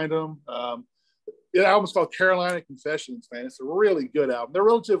band behind him. The album's called Carolina Confessions, man. It's a really good album. They're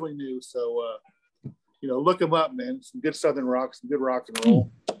relatively new, so you know, look them up, man. Some good Southern rock, some good rock and roll.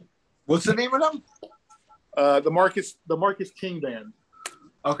 What's the name of them? The Marcus King Band.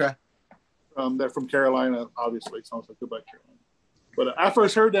 Okay. They're from Carolina, obviously. It sounds like Goodbye Carolina. But I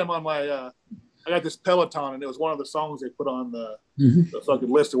first heard them on my I got this Peloton, and it was one of the songs they put on the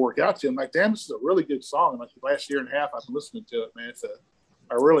fucking list to work out to. I'm like, damn, this is a really good song. And like the last year and a half, I've been listening to it, man.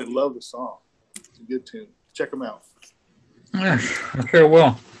 I really love the song. It's a good tune. Check them out. Yeah, I sure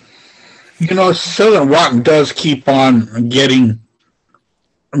will. You know, Southern rock does keep on getting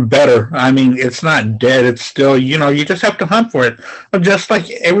better. I mean, it's not dead. It's still, you know, you just have to hunt for it. Just like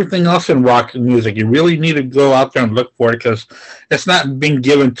everything else in rock music, you really need to go out there and look for it because it's not being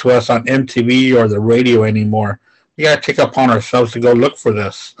given to us on MTV or the radio anymore. We got to take upon ourselves to go look for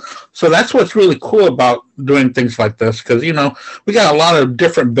this. So that's what's really cool about doing things like this because, you know, we got a lot of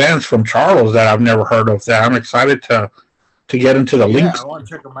different bands from Charles that I've never heard of that I'm excited to get into the links. Yeah, I want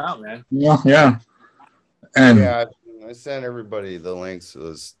to check them out, man. Yeah. And yeah, I sent everybody the links to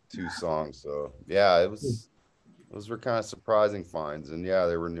those two songs. So yeah, those were kind of surprising finds, and yeah,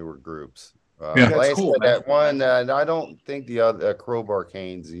 they were newer groups. That's cool, that one, I don't think the other Crowbar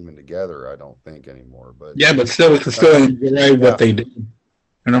Cane's even together. I don't think anymore. But yeah, but still, we can still enjoy what they do.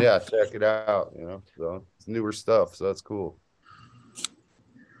 You know? Yeah, check it out. You know, so it's newer stuff. So that's cool.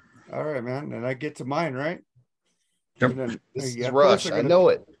 All right, man, and I get to mine, right? Yep. Then, This yeah, is Rush. I know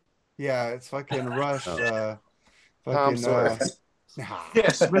it. Yeah, it's fucking Rush. Tom Fucking Sawyer.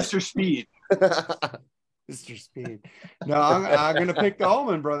 Yes, Mr. Speed. Mr. Speed. No, I'm gonna pick the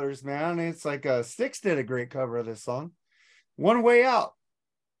Allman Brothers, man. It's like Styx did a great cover of this song. One Way Out.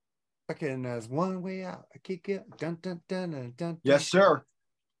 Fucking as One Way Out. I keep getting dun dun dun dun dun. Yes, sir.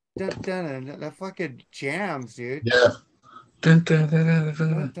 Dun dun dun. That fucking jams, dude. Yeah. Dun, dun, dun, dun, dun.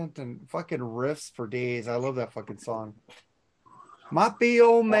 Dun, dun, dun. Fucking riffs for days. I love that fucking song. Might be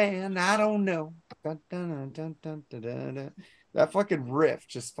old man, I don't know. Dun, dun, dun, dun, dun, dun, dun. That fucking riff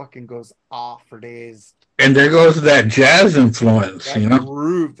just fucking goes off for days. And there goes that jazz influence, That you know.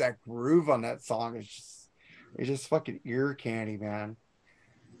 groove on that song is just fucking ear candy, man.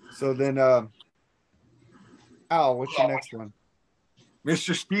 So then, Al, what's your next one?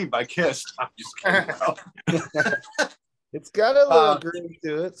 Mr. Speed by Kiss. I'm just kidding. It's got a little groove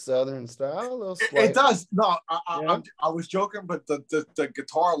to it, Southern style. A little slight. It does. No, I was joking, but the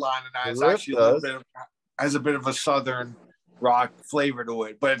guitar line in that is riff actually has a bit of a Southern rock flavor to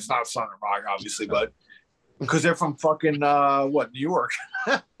it, but it's not Southern rock, obviously. But because they're from fucking New York.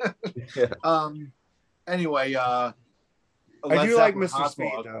 Yeah. Anyway, I do like Mr. Hot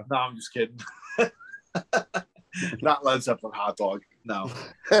Speed, Dog. though. No, I'm just kidding. Not Led Zeppelin Hot Dog. No.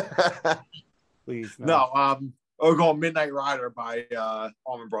 Please, No. We're going Midnight Rider by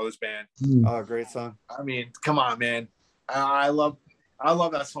Allman Brothers Band. Oh, great song. I mean, come on, man. I love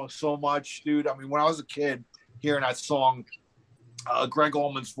that song so much, dude. I mean, when I was a kid, hearing that song, Greg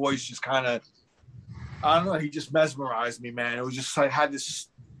Allman's voice just kind of, I don't know, he just mesmerized me, man. It was just like, had this,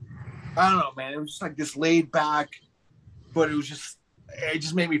 I don't know, man. It was just like this laid back, but it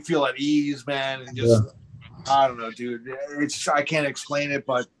just made me feel at ease, man. And just, I don't know, dude. I can't explain it,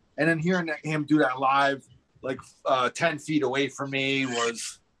 but, and then hearing him do that live, like 10 feet away from me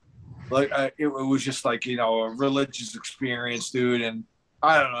was, Like it was just like, you know, a religious experience, dude. And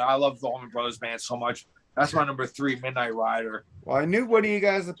I don't know. I love the Allman Brothers Band so much. That's my number 3, Midnight Rider. Well, I knew one of you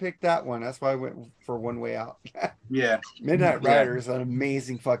guys would pick that one. That's why I went for One Way Out. Yeah. Midnight Rider is an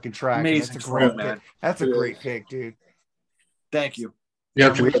amazing fucking track. Amazing That's a great song, man. pick. That's a great pick, dude. Thank you. Yeah,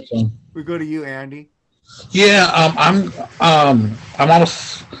 it's a good song. We go to you, Andy. Yeah, I'm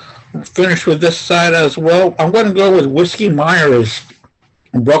almost finished with this side as well. I'm going to go with Whiskey Myers,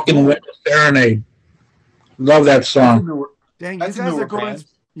 Broken Window Serenade. Love that song. Dang,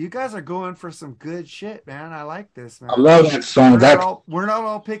 you guys are going for some good shit, man. I like this, man. I love that song. We're not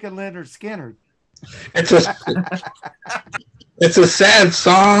all picking Leonard Skinner. It's a sad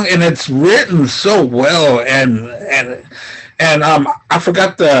song, and it's written so well. And I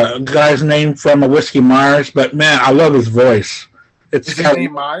forgot the guy's name from Whiskey Myers, but man, I love his voice. It's Is his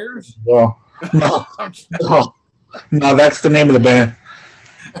name Myers? Well, no, that's the name of the band.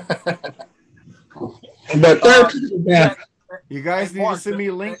 But they're you guys need to send me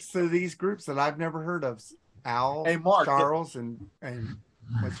links to these groups that I've never heard of. Al, hey Mark, Charles, and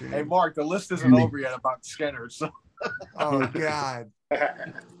what's your name? Hey Mark, the list isn't over yet about Skinner. So. Oh God,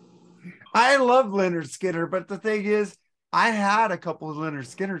 I love Leonard Skinner, but the thing is, I had a couple of Leonard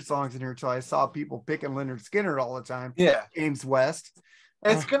Skinner songs in here until I saw people picking Leonard Skinner all the time. Yeah, James West.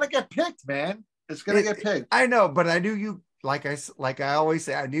 It's gonna get picked, man. It's gonna get picked. I know, but I knew you. Like I always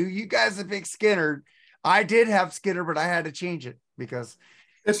say, I knew you guys would pick Skinner. I did have Skinner, but I had to change it because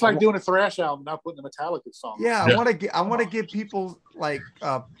it's like doing a thrash album, not putting a Metallica song. Yeah, I want to give people like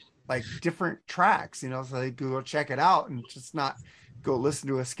different tracks, you know, so they go check it out and just not go listen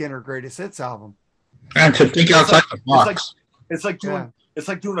to a Skinner Greatest Hits album. And to think outside the box. It's like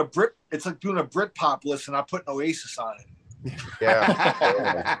doing a Brit pop list and not putting Oasis on it.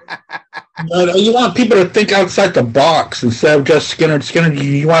 Yeah. But you want people to think outside the box instead of just Skinner.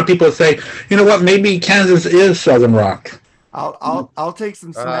 You want people to say, you know what, maybe Kansas is Southern rock. I'll take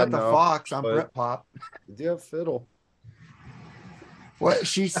some Samantha Fox on Britpop. Do you have fiddle? What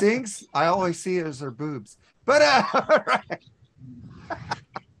she sings, I always see it as her boobs. But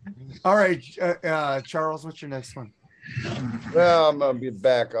all right, Charles, what's your next one? Well, I'm gonna be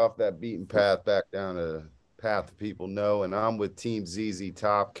back off that beaten path, back down to path that people know, and I'm with Team ZZ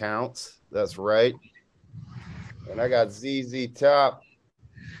Top. Counts. That's right. And I got ZZ Top,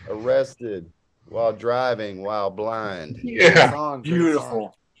 Arrested while driving while blind. Yeah,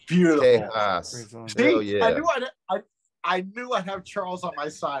 beautiful. See, yeah. I knew I'd have Charles on my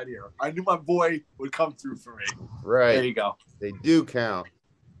side here. I knew my boy would come through for me. Right. There you go. They do count.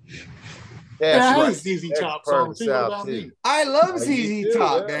 That's right. ZZ Top song. I love ZZ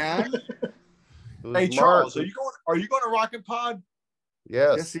Top, man. Hey Charles, are you going to Rocket Pod?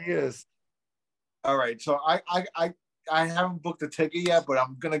 Yes. Yes, he is. All right. So I haven't booked a ticket yet, but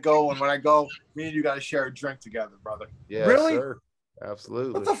I'm gonna go, and when I go, me and you gotta share a drink together, brother. Yeah. Really? Sir.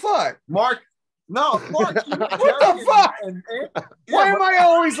 Absolutely. What the fuck? Mark. No, Mark. What the fuck? Why am I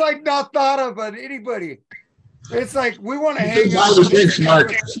always like not thought of by anybody? It's like we want to hang out.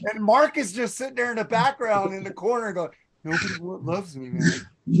 Mark. And Mark is just sitting there in the background in the corner going, nobody loves me, man.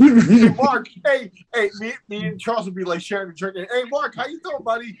 Hey, Mark, hey, me and Charles would be like sharing a drink. Hey, Mark, how you doing,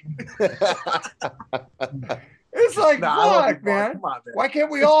 buddy? It's like, fuck, man. Come on, man. Why can't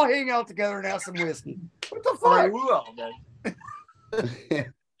we all hang out together and have some whiskey? What the fuck? All right, we will,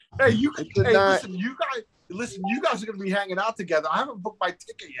 man. Listen, you guys are gonna be hanging out together. I haven't booked my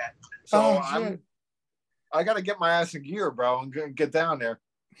ticket yet, so I gotta get my ass in gear, bro, and get down there.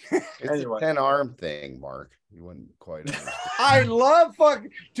 It's anyway. A 10-arm thing, Mark. You wouldn't quite understand. I love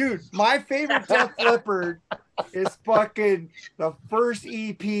dude, my favorite Def Leppard is fucking the first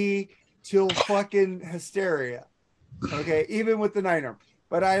EP till fucking Hysteria. Okay, even with the 9-arm.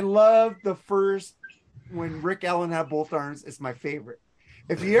 But I love the first when Rick Allen had both arms. It's my favorite.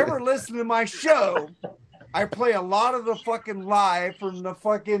 If you ever listen to my show, I play a lot of the fucking live from the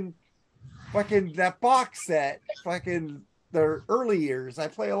fucking that box set, fucking the early years. I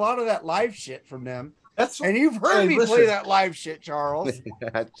play a lot of that live shit from them. And you've heard me play that live shit, Charles.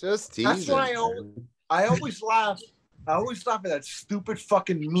 Just teasing. That's why I always laugh. I always laugh at that stupid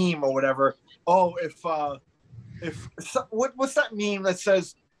fucking meme or whatever. Oh, what's that meme that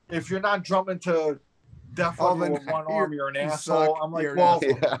says if you're not drumming to Def Leppard with one arm, you're an asshole. I'm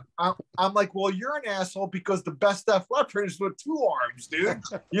like, well, you're an asshole because the best Def Leppard is with 2 arms, dude.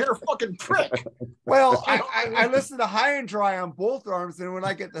 You're a fucking prick. Well, I listen to High and Dry on both arms, and when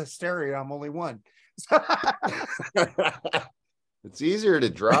I get the stereo, I'm only one. It's easier to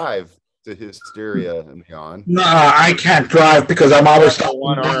drive to Hysteria and beyond. No, I can't drive because I'm always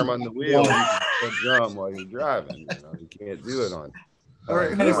one arm on the wheel and drum while you're driving. You can't do it on. All right,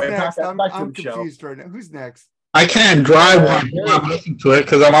 who's Anyway, next? back to I'm the show. confused right now. Who's next? I can't drive while I'm listening to it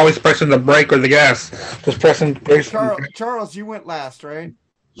because I'm always pressing the brake or the gas. Just pressing brake. Charles, you went last, right?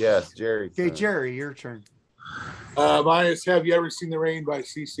 Yes, Jerry. Okay, Jerry, your turn. Mine is Have You Ever Seen the Rain by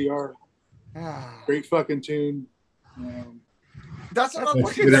CCR. Ah, Great fucking tune. That's that's a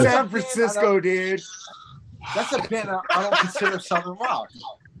fucking San Francisco, dude. That's a band I don't consider Southern rock,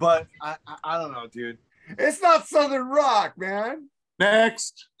 but I don't know, dude. It's not Southern rock, man.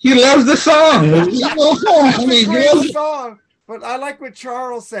 Next. He loves the song. It's a great song, but I like what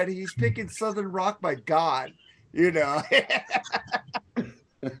Charles said. He's picking Southern rock by God, you know.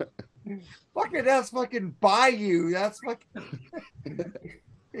 Fucking, that's fucking Bayou. That's fucking.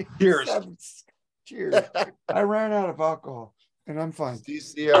 Cheers. Cheers. I ran out of alcohol, and I'm fine.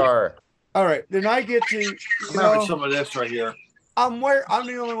 CCR. All right, then I get to. I'm having some of this right here. I'm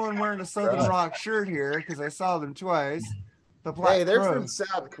the only one wearing a Southern rock shirt here because I saw them twice. The Black Hey, they're Crowes. from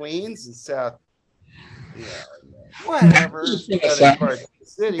South Queens and South. Yeah. Whatever. Southern parts of the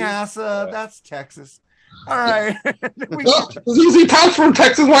city. NASA, that's Texas. All right. Easy Tops from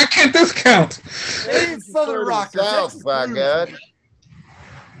Texas. Why can't this count? It's Southern rock. South, by God.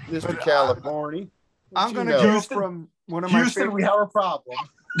 Mr. California. I'm going to know? go Houston- from one of my Houston, favorite. we have a problem.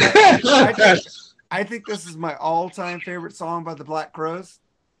 I think this is my all-time favorite song by the Black Crowes.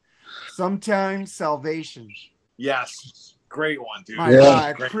 Sometimes Salvation. Yes. Great one, dude. My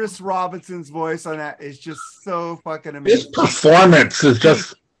God, Chris Robinson's voice on that is just so fucking His amazing. performance is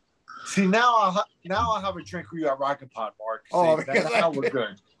just. See, now I'll have a drink with you at Rocket Pod, Mark. See, Oh, that's because how we're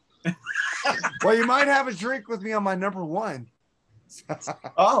good. Well, you might have a drink with me on my number one.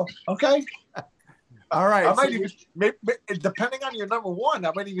 Oh, okay. All right. I so might even, maybe, depending on your number one,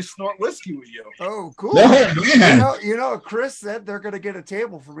 I might even snort whiskey with you. oh, cool. Oh, man. You know, Chris said they're going to get a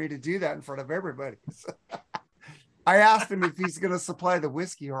table for me to do that in front of everybody. I asked him if he's going to supply the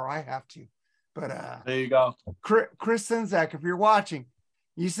whiskey or I have to. But There you go. Chris Senzak, if you're watching,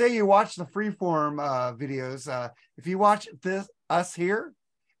 you say you watch the Freeform videos. If you watch us here,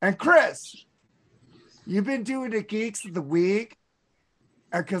 and Chris, you've been doing the Geeks of the Week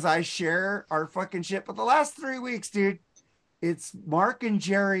because I share our fucking shit. But the last 3 weeks, dude, it's Mark and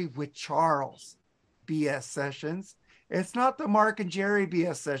Jerry with Charles BS sessions. It's not the Mark and Jerry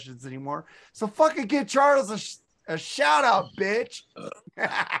BS sessions anymore. So fucking give Charles a shout out, bitch.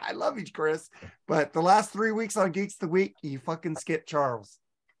 I love you, Chris. But the last 3 weeks on Geeks of the Week, you fucking skip Charles.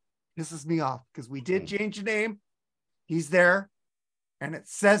 Pisses me off because we did change the name. He's there. And it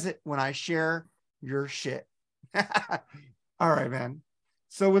says it when I share your shit. All right, man.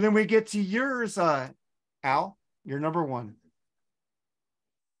 So then we get to yours, Al, your number one.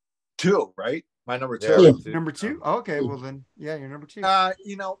 2, right? My number 2. Yeah. Number 2? Okay, well then, yeah, you're number 2.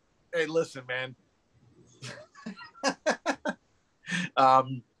 You know, hey, listen, man.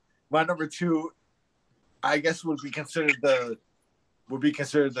 My number 2, I guess would be considered the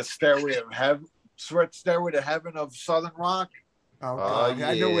Stairway to Heaven of Southern rock. Oh, God.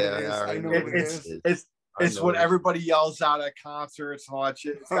 I know what it is. I know what it is. It's what everybody yells out at concerts and all that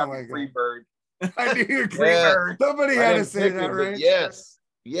shit. It's got Oh, to my be Freebird. I knew Yeah. Freebird. Somebody I had to didn't say pick that, it, but right? Yes.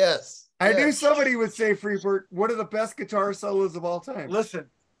 Yes. I knew yes. somebody would say Freebird. One of the best guitar solos of all time. Listen,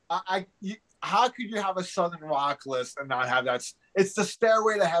 how could you have a Southern rock list and not have that? It's the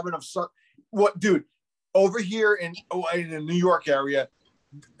Stairway to Heaven of what, dude? Over here in the New York area,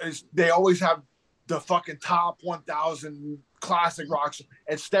 they always have the fucking top 1,000 classic rocks,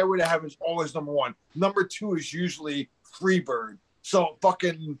 and Stairway to Heaven is always number 1. Number 2 is usually Freebird. So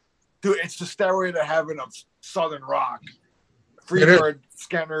fucking, dude, it's the Stairway to Heaven of Southern rock. Freebird,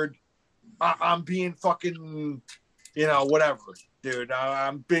 Skennard. I'm being fucking, whatever, dude.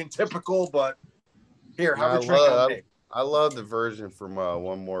 I'm being typical, but here, have a drink on me. I love the version from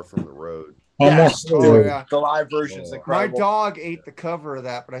One More from the Road. Yes. Oh, yeah. The live version is My incredible. dog ate the cover of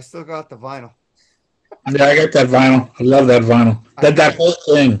that, but I still got the vinyl. Yeah, I got that vinyl. I love that vinyl. That whole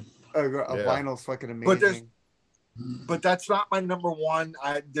thing. A Yeah. vinyl's fucking But amazing. But that's not my number 1.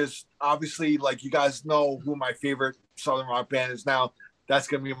 There's obviously, like, you guys know who my favorite Southern rock band is now. That's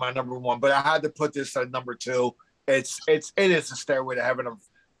gonna be my number 1. But I had to put this at number 2. It is a Stairway to Heaven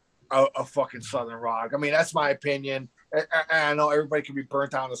of fucking Southern rock. I mean, that's my opinion. I know everybody can be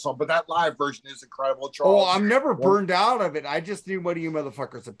burnt out on the song, but that live version is incredible. Charles. Oh, I'm never burned out of it. I just knew one of you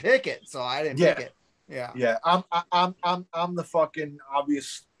motherfuckers would pick it, so I didn't pick it. Yeah. Yeah, I'm the fucking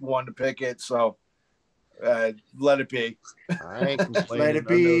obvious one to pick it, so let it be. I ain't complaining. Let it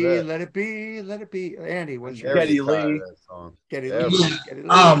be, let it be, let it be. Andy, what's your Geddy Lee. Geddy Yeah. Lee? Geddy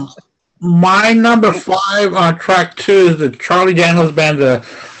Lee. My number 5 on track 2 is the Charlie Daniels band.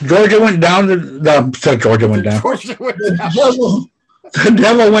 Georgia went down. Georgia went down. Georgia went down. The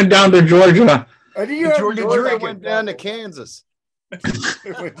devil went down to Georgia. Georgia went down to Kansas.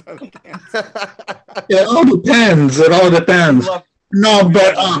 It all depends. It all depends. No,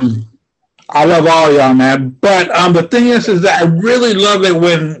 but I love all y'all, man. But the thing is that I really love it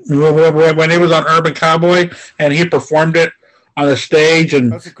when it was on Urban Cowboy and he performed it on the stage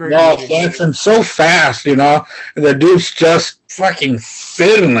and all dancing so fast, you know. The dude's just fucking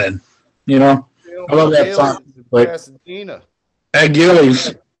fiddling, you know. I love that song. Pasadena. At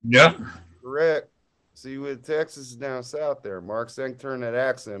Gillies. Yep. Correct. See, with Texas is down south there. Mark Sang turned that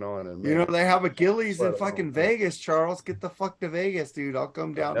accent on him. You know, they have a Gillies in fucking Vegas, Charles. Get the fuck to Vegas, dude. I'll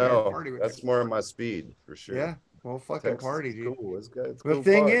come down there and party with you. That's more of my speed, for sure. Yeah, well, fucking Texas party, dude. Cool. It's the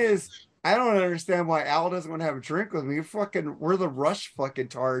thing is, I don't understand why Al doesn't want to have a drink with me. We're the Rush fucking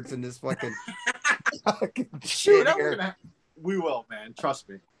tards in this fucking shoot. We will, man. Trust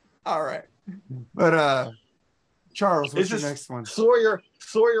me. All right. But Charles, what's your next one? Sawyer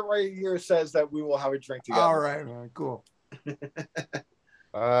right here says that we will have a drink together. All right, man. Cool.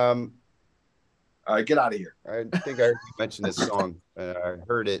 All right, get out of here. I think I mentioned this song and I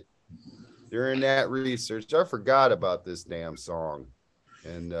heard it during that research. I forgot about this damn song.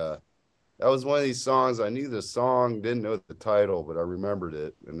 And that was one of these songs. I knew the song, didn't know the title, but I remembered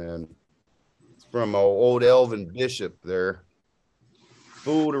it. And then it's from old Elvin Bishop there.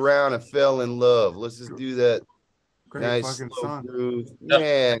 Fooled around and fell in love. Let's just do that. Great nice fucking song. Groove.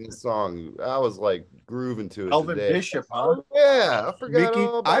 Man, the song. I was like grooving to it. Elvin today. Bishop, huh? Yeah, I forgot.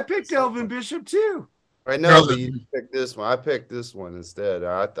 All I picked Elvin Bishop too. I know, but you picked this one. I picked this one instead.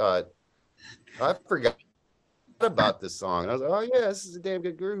 I forgot about this song. I was like, oh yeah, this is a damn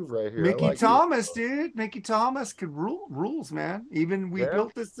good groove right here. Mickey Thomas, dude. Mickey Thomas could rules, man. Even We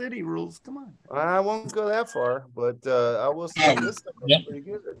Built This City rules. Come on. I won't go that far, but I will say this song is pretty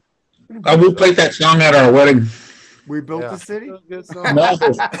good. We played that song at our wedding. We Built the City? Good song.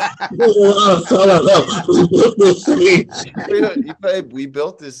 You played We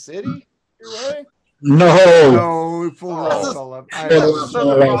Built This City? You're right. No,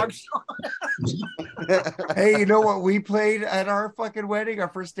 Hey, you know what we played at our fucking wedding? Our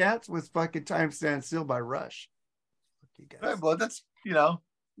first dance was fucking Time Stand Still by Rush. Right, well, that's, you know.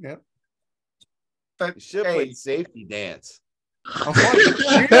 Yep. You should play Safety Dance.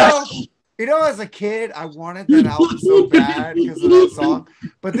 You know, as a kid, I wanted that album so bad because of that song.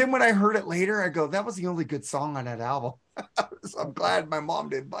 But then when I heard it later, I go, that was the only good song on that album. So I'm glad my mom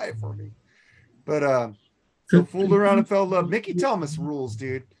didn't buy it for me. But so Fooled Around and Fell in Love. Mickey Thomas rules,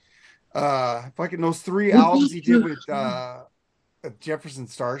 dude. Fucking those 3 albums he did with Jefferson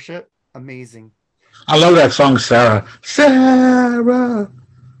Starship, amazing. I love that song, Sarah. Sarah.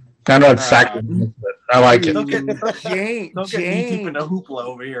 Kind of sacrifice, but I like it. Jane, don't get me deep in a hoopla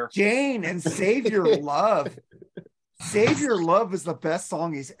over here. Jane and Save Your Love. Save Your Love is the best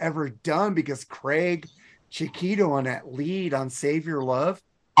song he's ever done because Craig Chiquito on that lead on Save Your Love.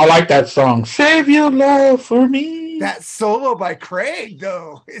 I like that song. Save your love for me. That solo by Craig,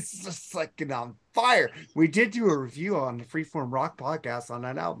 though, it's just like on fire. We did do a review on the Freeform Rock podcast on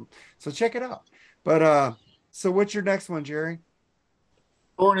that album, so check it out. But so what's your next one, Jerry?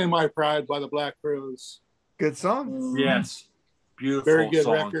 Born in My Pride by the Black Crowes. Good song. Yes. Beautiful. Very good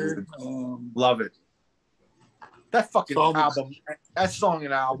song, record. Love it. That fucking Songs. album, that song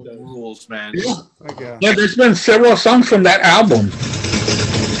and album rules, man. Yeah. Okay. Yeah, there's been several songs from that album.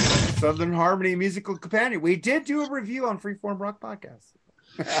 Southern Harmony Musical Companion. We did do a review on Freeform Rock Podcast.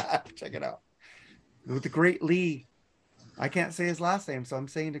 Check it out. With the great Lee. I can't say his last name, so I'm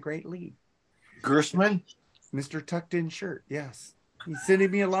saying the great Lee. Gerstmann? Mr. Tucked In Shirt, yes. He's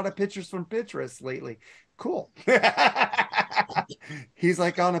sending me a lot of pictures from Pinterest lately. Cool. He's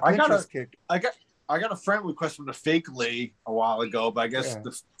like on a Pinterest kick. I got a friend request from the fake Lee a while ago, but I guess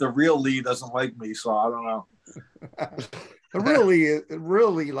the real Lee doesn't like me, so I don't know. The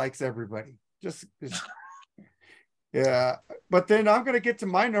real Lee likes everybody. Just yeah. But then I'm going to get to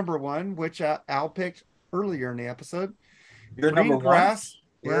my number one, which Al picked earlier in the episode. Your number Grass. One?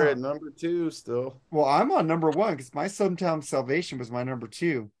 We're at number 2 still. Well, I'm on number 1 because my Sometimes Salvation was my number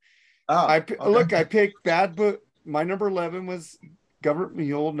 2. Oh, I picked Bad Book. My number 11 was Government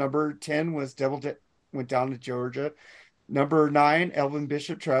Mule. Number 10 was Devil Went Down to Georgia. Number 9, Elvin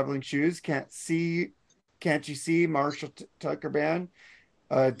Bishop, Traveling Shoes. Can't You See, Marshall Tucker Band.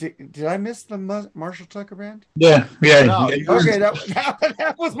 Did I miss the Marshall Tucker Band? Yeah. No, Okay,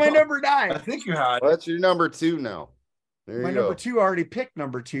 that was my number 9. I think you had. Well, that's your number 2 now. There you go. Number 2 already picked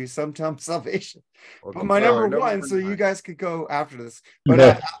number 2, Sometimes Salvation. Well, But my number 1, so you guys could go after this. But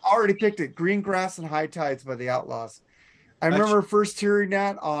I already picked it. Green Grass and High Tides by the Outlaws. I remember first hearing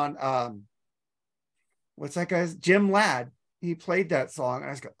that on what's that guy's? Jim Ladd. he played that song, and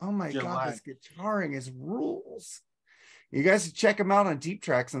I was going, "Oh my Jim god, Ladd. this guitaring is rules." You guys should check him out on Deep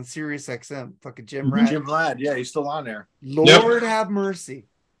Tracks on Sirius XM. Fucking Jim Ladd. Jim Ladd, yeah, he's still on there. Lord have mercy.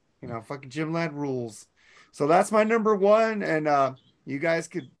 You know, fucking Jim Ladd rules. So that's my number one, and you guys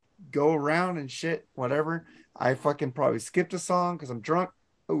could go around and shit, whatever. I fucking probably skipped a song because I'm drunk.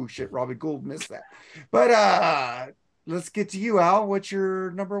 Oh shit, Robbie Gould missed that. But let's get to you, Al. What's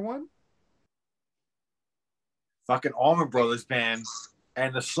your number one? Fucking Allman Brothers Band,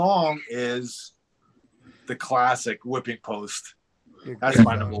 and the song is the classic Whipping Post. That's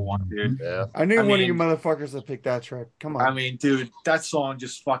my number one, dude. Yeah. I knew one of you motherfuckers would pick that track. Come on. I mean, dude, that song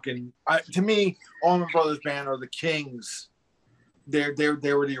just fucking. To me, Allman Brothers Band are the kings. They were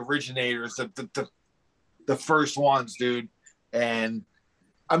the originators, the first ones, dude. And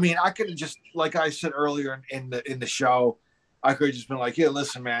I mean, I could have just, like I said earlier in the show, I could have just been like, "Yeah,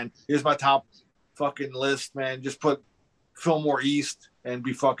 listen, man, here's my top fucking list, man. Just put Fillmore East and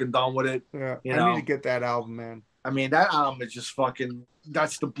be fucking done with it." Yeah, you I know? need to get that album, man. I mean, that album is just fucking.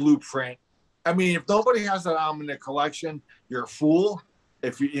 That's the blueprint. I mean, if nobody has that album in their collection, you're a fool.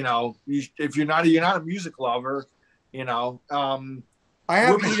 If you're not a music lover, you know. I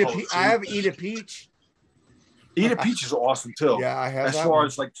have Whipping Eat a Post, Peach. I have Eat a Peach. Eat a Peach is awesome too. Yeah, I have. As that far one.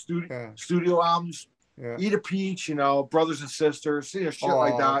 as like studio albums, Yeah. Eat a Peach, you know, Brothers and Sisters, shit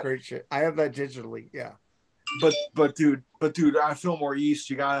like that. Great shit. I have that digitally. Yeah. But dude, I Fillmore East,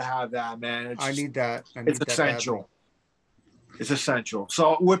 you gotta have that, man. I need that. It's essential. It's essential.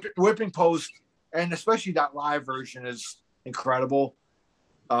 So Whipping Post, and especially that live version, is incredible.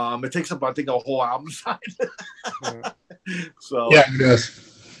 It takes up, I think, a whole album side. Yeah. So Yeah, it does.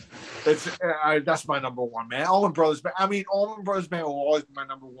 That's my number one, man. Allman Brothers Band. I mean, Allman Brothers Band will always be my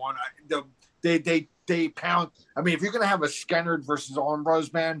number one. They pound. I mean, if you're gonna have a Skennerd versus Allman Brothers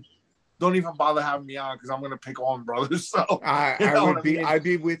Band, don't even bother having me on because I'm gonna pick Allman Brothers. So I'd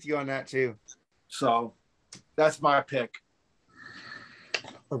be with you on that too. So that's my pick.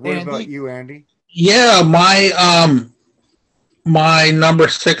 What about you, Andy? Yeah, my number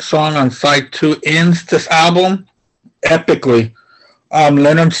 6 song on side 2 ends this album epically.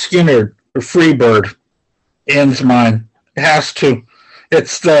 Leonard Skinner, the Freebird, ends mine. It has to.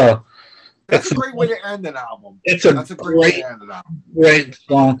 That's a great way to end an album. That's a great way to end an album. Great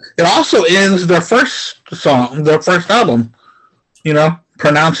song. It also ends their first album, you know,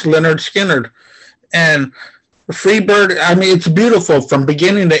 pronounced Leonard Skinner. And Freebird, I mean, it's beautiful from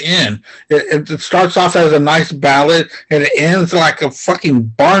beginning to end. It starts off as a nice ballad, and it ends like a fucking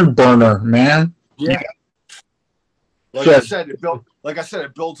barn burner, man. Yeah. Like I said, it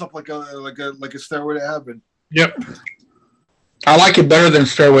builds up like a Stairway to Heaven. Yep. I like it better than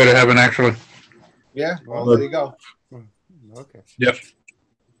Stairway to Heaven, actually. Yeah. Well, there you go. Okay. Yep.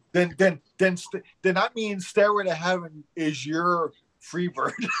 Then that means Stairway to Heaven is your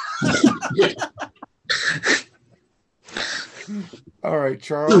Freebird. All right,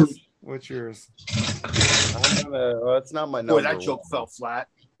 Charles, what's yours? It's not my number. Boy, that joke fell flat.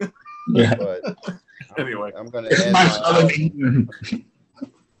 Yeah. But anyway, I'm gonna end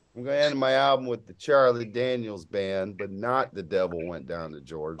my album with the Charlie Daniels Band, but not The Devil Went Down to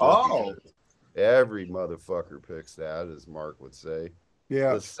Georgia. Oh, every motherfucker picks that, as Mark would say.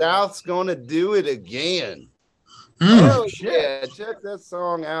 Yeah, the South's gonna do it again. Oh yeah, check that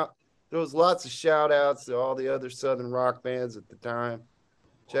song out. There was lots of shout outs to all the other Southern rock bands at the time.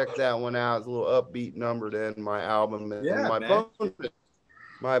 Check that one out. It's a little upbeat number to end my album. And Yeah,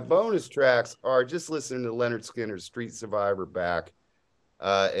 my bonus tracks are just listening to Leonard Skinner's Street Survivor back.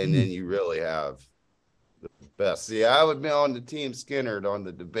 And then you really have the best. See, I would be on the team Skinner on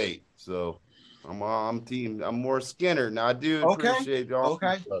the debate. So I'm more Skinner. Now I do appreciate the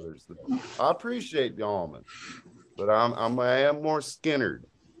Allman Brothers. I appreciate the Allman, but I am more Skinner.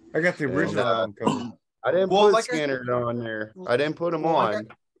 I got the original album cover. I didn't put Skinner on there. I didn't put him on.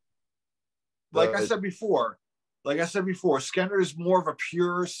 Like I said before, Skinner is more of a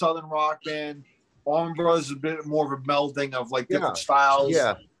pure Southern rock band. Allman Brothers is a bit more of a melding of like different styles.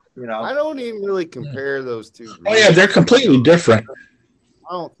 Yeah. You know, I don't even really compare those two groups. Oh yeah, they're completely different.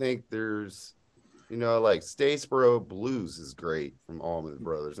 I don't think there's, like Statesboro Blues is great from Allman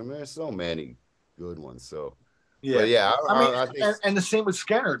Brothers. I mean, there's so many good ones. So yeah, I think, and the same with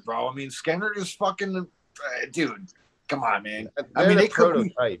Skinner, bro. I mean, Skinner is fucking dude. Come on, man. I mean, they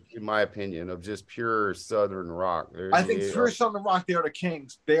prototype, in my opinion, of just pure Southern rock. I think pure Southern rock, they are the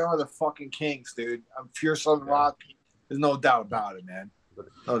kings. They are the fucking kings, dude. Pure Southern rock. There's no doubt about it, man.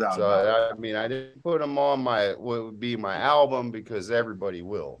 No doubt. I mean, I didn't put them on what would be my album because everybody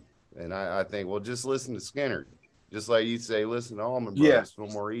will, and I think, well, just listen to Skinner, just like you say, listen to Allman Brothers,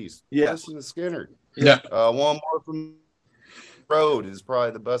 Fillmore East. Yeah, listen to Skinner. Yeah. One more from Road is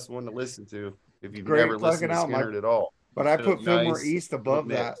probably the best one to listen to if you've Great never listened to fucking album. Skinner at all. But I put Fillmore Nice East above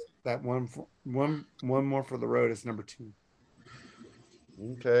mix. that one more for the road is number 2.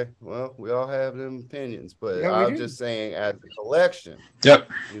 Okay, well, we all have them opinions, but Yeah, we I'm do. just saying as a collection,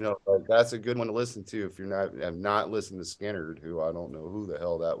 Yep. you know, like, that's a good one to listen to if you're not listening to Skinner, who I don't know who the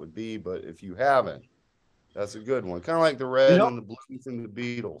hell that would be, but if you haven't, that's a good one. Kind of like the Red and the Blues and the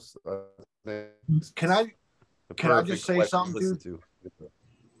Beatles. Can I just say something, dude?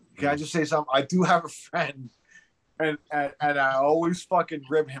 Can I just say something? I do have a friend, and I always fucking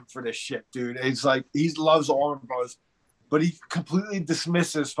rib him for this shit, dude. It's like he loves Allman Brothers, but he completely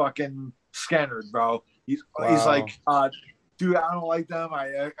dismisses fucking Skinner, bro. He's like, dude, I don't like them.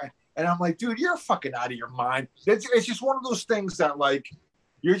 And I'm like, dude, you're fucking out of your mind. It's just one of those things that, like,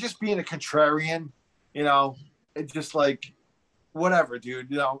 you're just being a contrarian, you know. It's just like, whatever,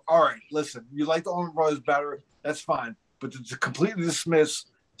 dude. You know, all right, listen, you like the Allman Brothers better, that's fine. But to completely dismiss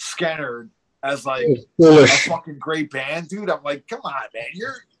Skinner as like a fucking great band, dude, I'm like, come on, man,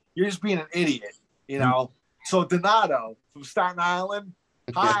 you're just being an idiot, you know. So Donato from Staten Island,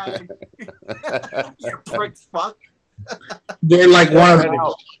 hi, you pricks, fuck. They're like one of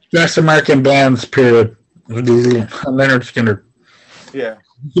the best American bands, period. Leonard Skinner. Yeah.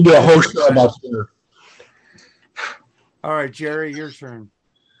 You can do a whole show about Skinner. All right, Jerry, your turn.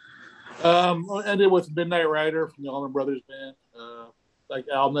 I'll end it with Midnight Rider from the Allman Brothers Band. Like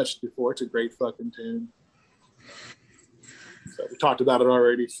Al mentioned before, it's a great fucking tune. So we talked about it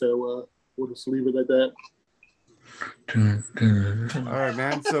already, so we'll just leave it at that. All right,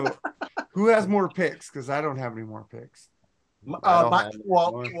 man. So who has more picks? Because I don't have any more picks. Like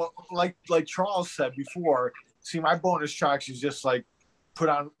Charles said before, see, my bonus tracks is just like put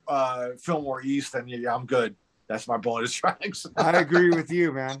on Fillmore East, and yeah, I'm good. That's my bonus tracks. I agree with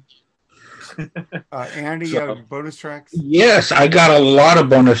you, man. Andy, you have bonus tracks? Yes, I got a lot of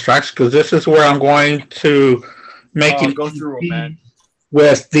bonus tracks because this is where I'm going to make it go through them, man.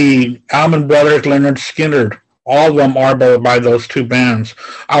 With the Allman Brothers, Leonard Skinner. All of them are by those two bands.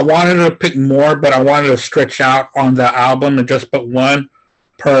 I wanted to pick more, but I wanted to stretch out on the album and just put one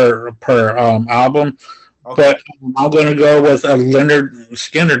per album. Okay. But I'm going to go with Leonard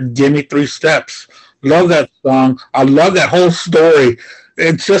Skinner, Give Me 3 Steps. Love that song. I love that whole story.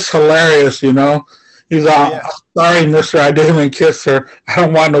 It's just hilarious, you know. He's all, I'm sorry, mister, I didn't even kiss her. I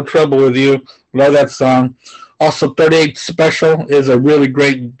don't want no trouble with you. Love that song. Also, 38 Special is a really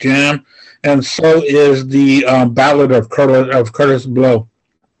great jam. And so is the Ballad of Curtis Blow.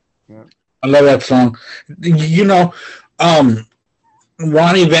 Yeah. I love that song. You know,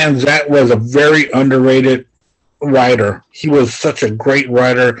 Ronnie Van Zant was a very underrated writer. He was such a great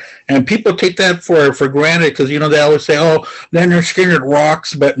writer, and people take that for granted because, you know, they always say, oh, Leonard Skinner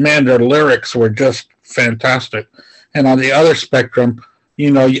rocks, but man, their lyrics were just fantastic. And on the other spectrum,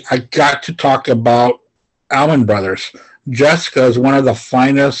 you know, I got to talk about Allman Brothers. Jessica is one of the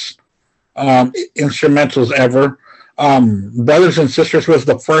finest instrumentals ever. Brothers and Sisters was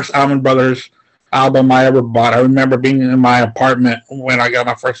the first Allman Brothers album I ever bought. I remember being in my apartment when I got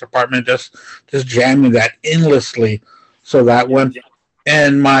my first apartment, just jamming that endlessly. So that one,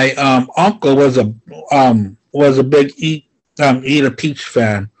 and my uncle was a big Eat a Peach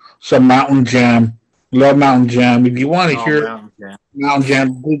fan. So Mountain Jam, love Mountain Jam. If you want to hear Mountain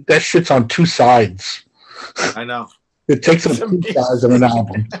Jam, that shit's on 2 sides. I know. It takes up 2 sides of an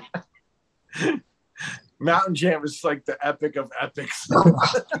album. Mountain Jam is like the epic of epics.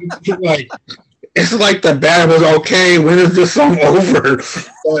 It's like the band was okay. When is this song over?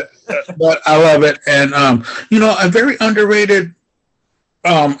 But I love it, and you know, a very underrated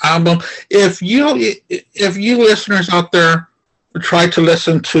album. If you listeners out there try to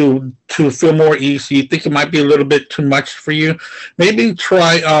listen to Fillmore East, you think it might be a little bit too much for you, maybe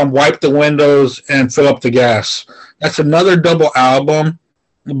try Wipe the Windows and Fill Up the Gas. That's another double album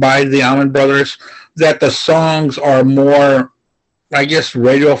by the Allman Brothers that the songs are more, I guess,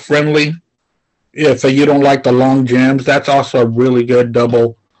 radio friendly. If you don't like the long jams, that's also a really good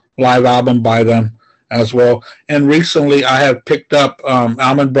double live album by them as well. And recently I have picked up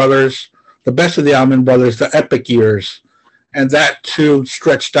Allman Brothers, the best of the Allman Brothers, the Epic Years. And that too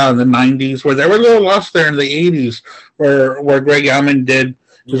stretched out in the 90s, where they were a little lost there in the 80s, where Greg Allman did.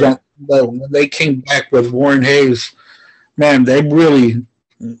 Yeah. When they came back with Warren Hayes, man, they really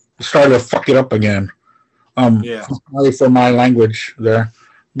started to fuck it up again. Sorry for my language there,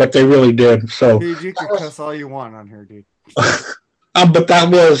 but they really did. So, dude, you can cuss all you want on here, dude. But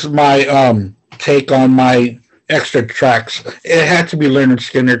that was my take on my extra tracks. It had to be Leonard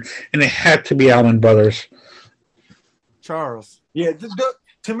Skinner, and it had to be Allman Brothers. Charles. Yeah,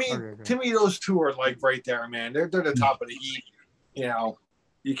 to me, those two are like right there, man. They're the top of the heap. You know,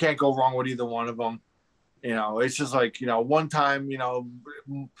 you can't go wrong with either one of them. You know, it's just like, one time,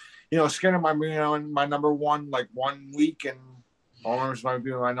 Skinner might be, in my number one like 1 week, and Allman's might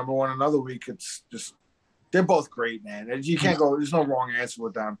be my number one another week. It's just, they're both great, man. You can't go, there's no wrong answer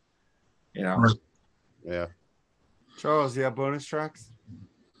with them. Yeah. Charles, you have bonus tracks?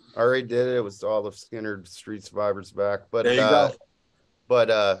 I already did it. It was all of Skinner Street Survivors back. But there you go.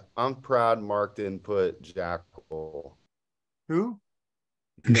 But I'm proud Mark didn't put Jackal. Who?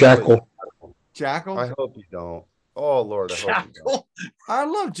 Jackal. Jackal? I hope you don't. Oh Lord, I hope you don't. I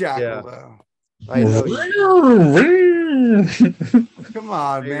love Jackal Yeah. though. I know you Come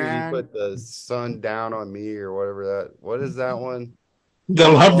on, maybe man. you put the sun down on me or whatever that. What is that one? The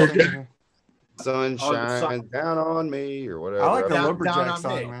lumberjack. Sun shines down on me or whatever. I like the Down lumberjack on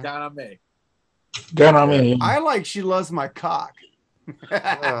song, me. man. Down on me. Down on me. I like She Loves My Cock.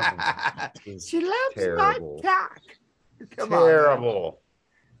 It's She loves terrible. my cock. Come on, man. Terrible.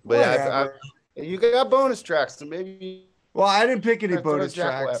 But Whatever. you got bonus tracks, so maybe. Well, I didn't pick any Throw bonus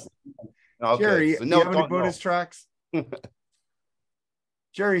Jackal tracks. at- Okay. Jerry, so you no, have any don't bonus know. tracks?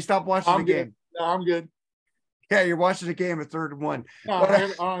 Jerry, stop watching the I'm game. good. No, I'm good. Yeah, you're watching the game at 3rd and 1. No,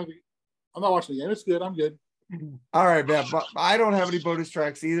 I'm not watching the game. It's good. I'm good. All right, man. But I don't have any bonus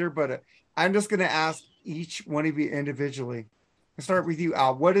tracks either, but I'm just going to ask each one of you individually. I'll start with you,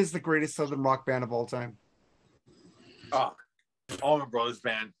 Al. What is the greatest Southern rock band of all time? Oh, Allman Brothers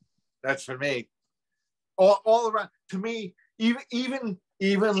Band. That's for me. All around. To me, even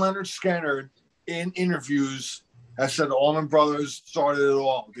Leonard Skinner in interviews has said Allman Brothers started it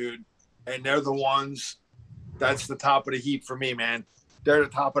all, dude. And they're the ones. That's the top of the heap for me, man. They're the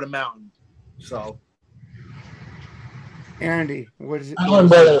top of the mountain. So Andy, what is it? Allen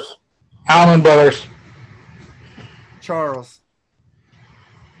Brothers. Allen Brothers. Charles.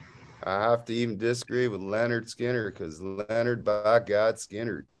 I have to even disagree with Leonard Skinner because Leonard, by God,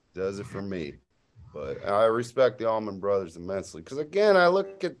 Skinner does it for me. But I respect the Allman Brothers immensely because, again, I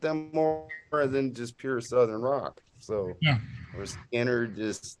look at them more than just pure Southern rock. So, Yeah. or Skinner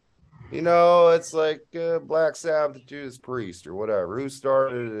just, it's like Black Sabbath, the Judas Priest, or whatever. Who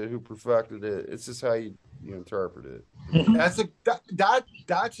started it? Who perfected it? It's just how you interpret it. that's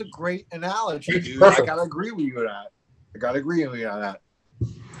a great analogy, It's dude. perfect. I gotta agree with you on that.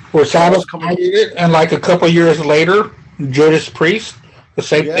 Where Sabbath created it, and like a couple years later, Judas Priest, the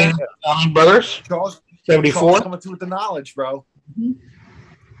same Yeah. thing. Allen Brothers, Charles 74. coming through with the knowledge, bro. I'm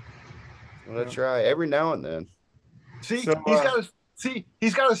gonna try every now and then. See, So,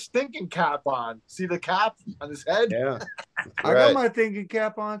 he's got a stinking cap on. See the cap on his head? Yeah, I got right. my thinking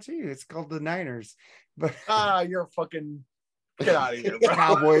cap on too. It's called the Niners. But You're a fucking get out of here, bro.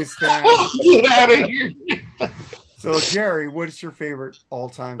 Cowboys fan. Get out of here. So, Jerry, what is your favorite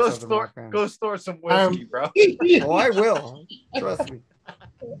all-time Go Southern rock band? store some whiskey, bro. Oh, I will. Trust me.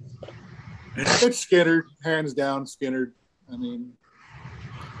 It's Skinner, hands down. Skinner. I mean,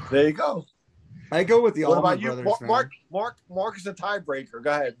 There you go. I go with the What Allman about you, Brothers, man. Mark is a tiebreaker. Go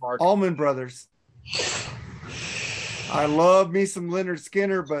ahead, Mark. Allman Brothers. I love me some Leonard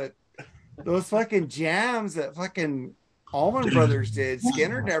Skinner, but those fucking jams that fucking Allman Brothers did,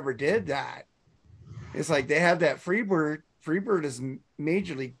 Skinner never did that. It's like they have that Freebird. Freebird is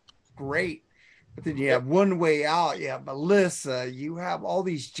majorly great. But then you have One Way Out, you have Melissa, you have all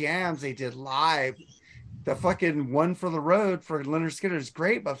these jams they did live. The fucking One for the Road for Leonard Skinner is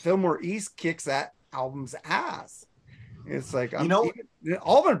great, but Fillmore East kicks that album's ass. It's like,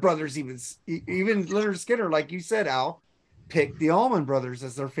 Allman Brothers, even Leonard Skinner, like you said, Al, picked the Allman Brothers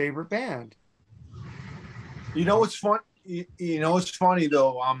as their favorite band. You know what's fun? You know what's funny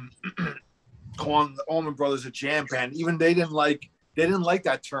though? Calling the Allman Brothers a jam band, even they didn't like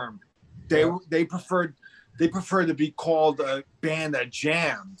that term. They preferred to be called a band that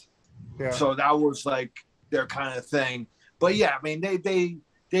jammed. Yeah. So that was like their kind of thing. But yeah, I mean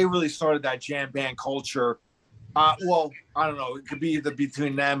they really started that jam band culture. Well, I don't know. It could be either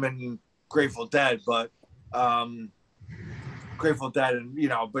between them and Grateful Dead, but Grateful Dead and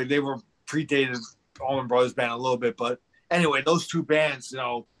but they were predated Allman Brothers Band a little bit. But anyway, those two bands,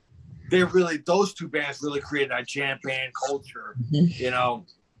 those two bands really created that jam band culture,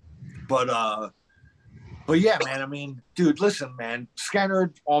 But yeah, man. I mean, dude, listen, man.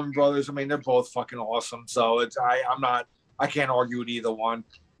 Skinner, Allman Brothers. I mean, they're both fucking awesome. So I can't argue with either one.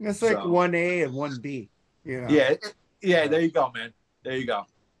 It's like 1A and 1B. Yeah. There you go, man. There you go.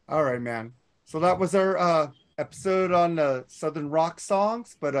 All right, man. So that was our episode on the Southern rock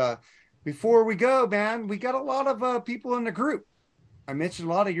songs. But before we go, man, we got a lot of people in the group. I mentioned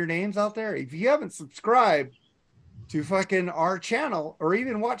a lot of your names out there. If you haven't subscribed to fucking our channel or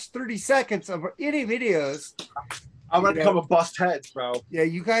even watched 30 seconds of any videos, I'm gonna come and bust heads, bro. Yeah,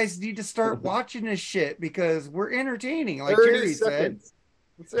 you guys need to start watching this shit because we're entertaining. Like 30 Jerry seconds.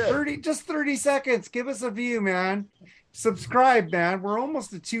 said, 30 seconds. Give us a view, man. Subscribe, man. We're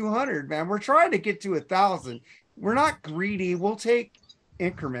almost at 200, man. We're trying to get to 1,000. We're not greedy. We'll take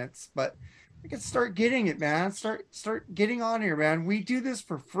increments, but we can start getting it, man. Start getting on here, man. We do this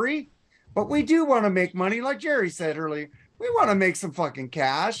for free, but we do want to make money. Like Jerry said earlier, we want to make some fucking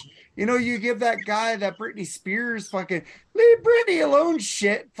cash. You know, you give that guy, that Britney Spears fucking leave Britney alone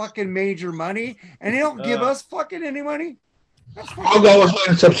shit, fucking major money, and he don't give us fucking any money. I'll go ahead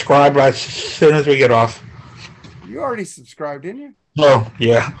and subscribe as soon as we get off. You already subscribed, didn't you? Oh,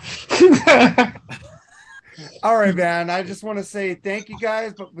 yeah. All right, man. I just want to say thank you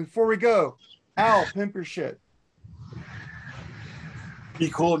guys. But before we go, Al, pimp your shit. Be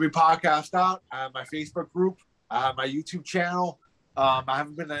cool to be podcast out. I have my Facebook group. I have my YouTube channel. I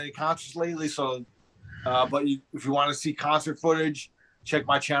haven't been to any concerts lately, so but if you want to see concert footage, check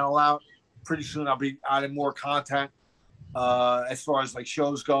my channel out. Pretty soon I'll be adding more content as far as like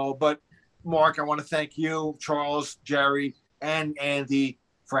shows go. But Mark, I want to thank you, Charles, Jerry, and Andy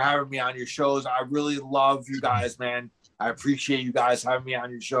for having me on your shows. I really love you guys, man. I appreciate you guys having me on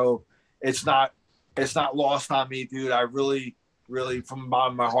your show. It's not lost on me, dude. I really, really, from the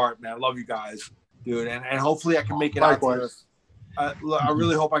bottom of my heart, man, I love you guys, dude. And hopefully I can make it out to I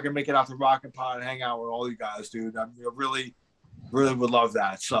really hope I can make it out to Rock and Pod and hang out with all you guys, dude. I really, really would love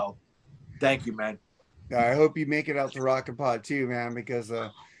that. So thank you, man. I hope you make it out to Rock and Pod too, man, because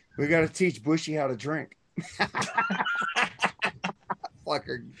we got to teach Bushy how to drink.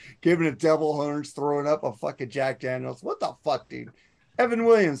 Fucker giving it devil horns, throwing up a fucking Jack Daniels. What the fuck, dude? Evan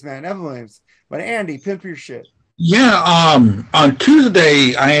Williams, man. Evan Williams. But Andy, pimp your shit. Yeah, on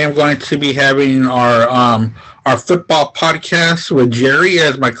Tuesday I am going to be having our football podcast with Jerry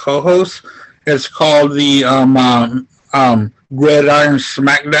as my co-host. It's called the Gridiron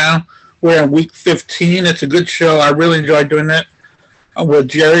Smackdown. We're in week 15. It's a good show. I really enjoy doing it with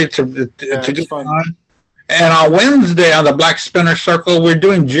Jerry. It's a good fun. And on Wednesday on the Black Spinner Circle, we're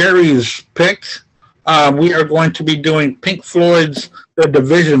doing Jerry's picks. We are going to be doing Pink Floyd's The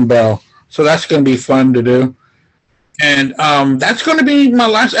Division Bell. So that's going to be fun to do. And that's going to be my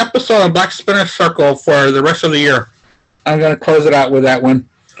last episode of Black Spinner Circle for the rest of the year. I'm going to close it out with that one.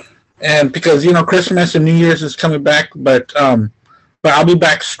 And because, you know, Christmas and New Year's is coming back, but I'll be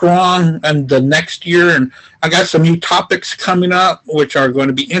back strong and the next year. And I got some new topics coming up, which are going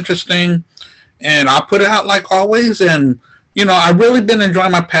to be interesting. And I'll put it out like always. And, you know, I've really been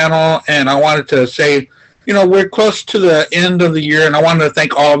enjoying my panel. And I wanted to say, you know, we're close to the end of the year. And I wanted to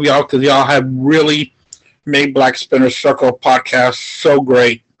thank all of y'all because y'all have really made Black Spinner Circle podcast so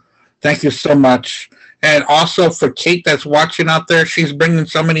great. Thank you so much. And also for Kate that's watching out there, she's bringing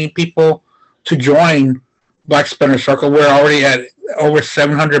so many people to join Black Spinner Circle. We're already at over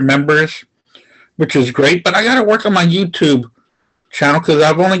 700 members, which is great. But I got to work on my YouTube channel because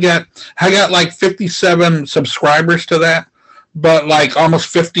I got like 57 subscribers to that, but like almost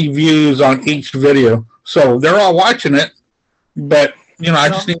 50 views on each video. So they're all watching it, but you know, I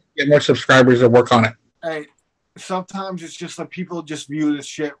just need to get more subscribers to work on it. Hey, sometimes it's just like people just view this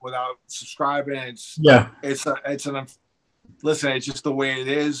shit without subscribing. It's just the way it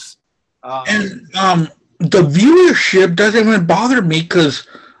is. The viewership doesn't even bother me because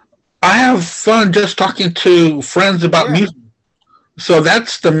I have fun just talking to friends about music. So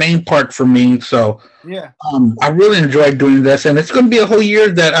that's the main part for me. So I really enjoy doing this, and it's going to be a whole year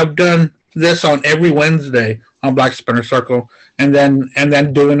that I've done this on every Wednesday on Black Spinner Circle, and then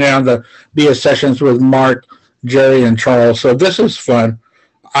doing it on the BS sessions with Mark, Jerry, and Charles. So this is fun.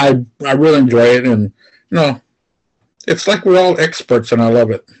 I really enjoy it, and you know, it's like we're all experts, and I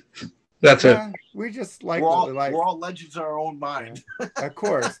love it. That's it. We just like we're all legends in our own mind. Of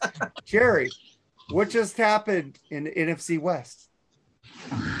course. Jerry, what just happened in the NFC West?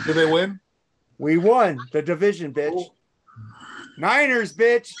 Did they win? We won the division, bitch. Cool. Niners,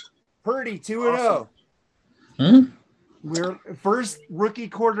 bitch. Purdy 2-0. We're first rookie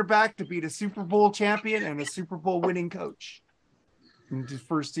quarterback to beat a Super Bowl champion and a Super Bowl winning coach in the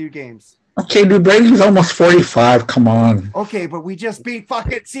first 2 games. Okay, dude, Brady's almost 45. Come on. Okay, but we just beat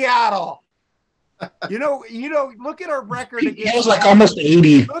fucking Seattle. You know, look at our record against. He was like almost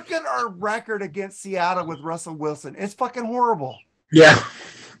 80. Look at our record against Seattle with Russell Wilson. It's fucking horrible. Yeah.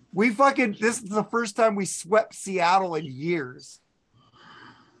 This is the first time we swept Seattle in years.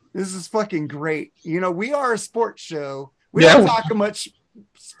 This is fucking great. You know, we are a sports show. We don't talk as much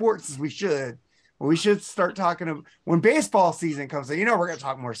sports as we should. But we should start talking when baseball season comes in. You know, we're going to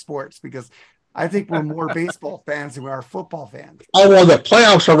talk more sports because I think we're more baseball fans than we are football fans. Oh, well, the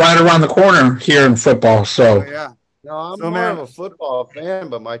playoffs are right around the corner here in football. So, No, I'm So, more man- of a football fan,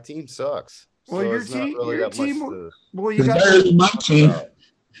 but my team sucks. Well, So your it's not team, really your that much team. to Well, you It's got better than my talk team. about.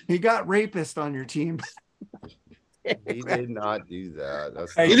 you got rapist on your team. He did not do that.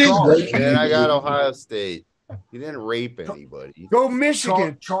 That's Hey, He not didn't Charles, rape And then I got anybody. Ohio State. He didn't rape anybody. Go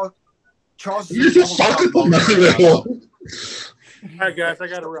Michigan. Charles You is just in suck World at Cup the mode right now. level. All right, guys, I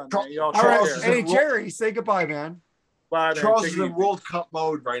got to run. Man. Y'all All take right, Charles care. is hey in- Jerry, say goodbye, man. Bye, man. Charles Take is it in easy. World Cup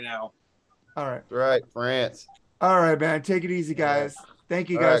mode right now. All right, Right, France. all right, man. Take it easy, guys. Thank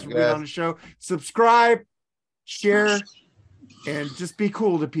you All guys right, for being guys. on the show. Subscribe, share, and just be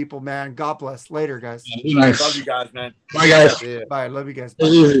cool to people, man. God bless. Later, guys. Be nice. Love you guys, man. Bye, guys. Yeah. Bye. Love you guys. Take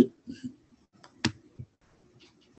Bye. it easy.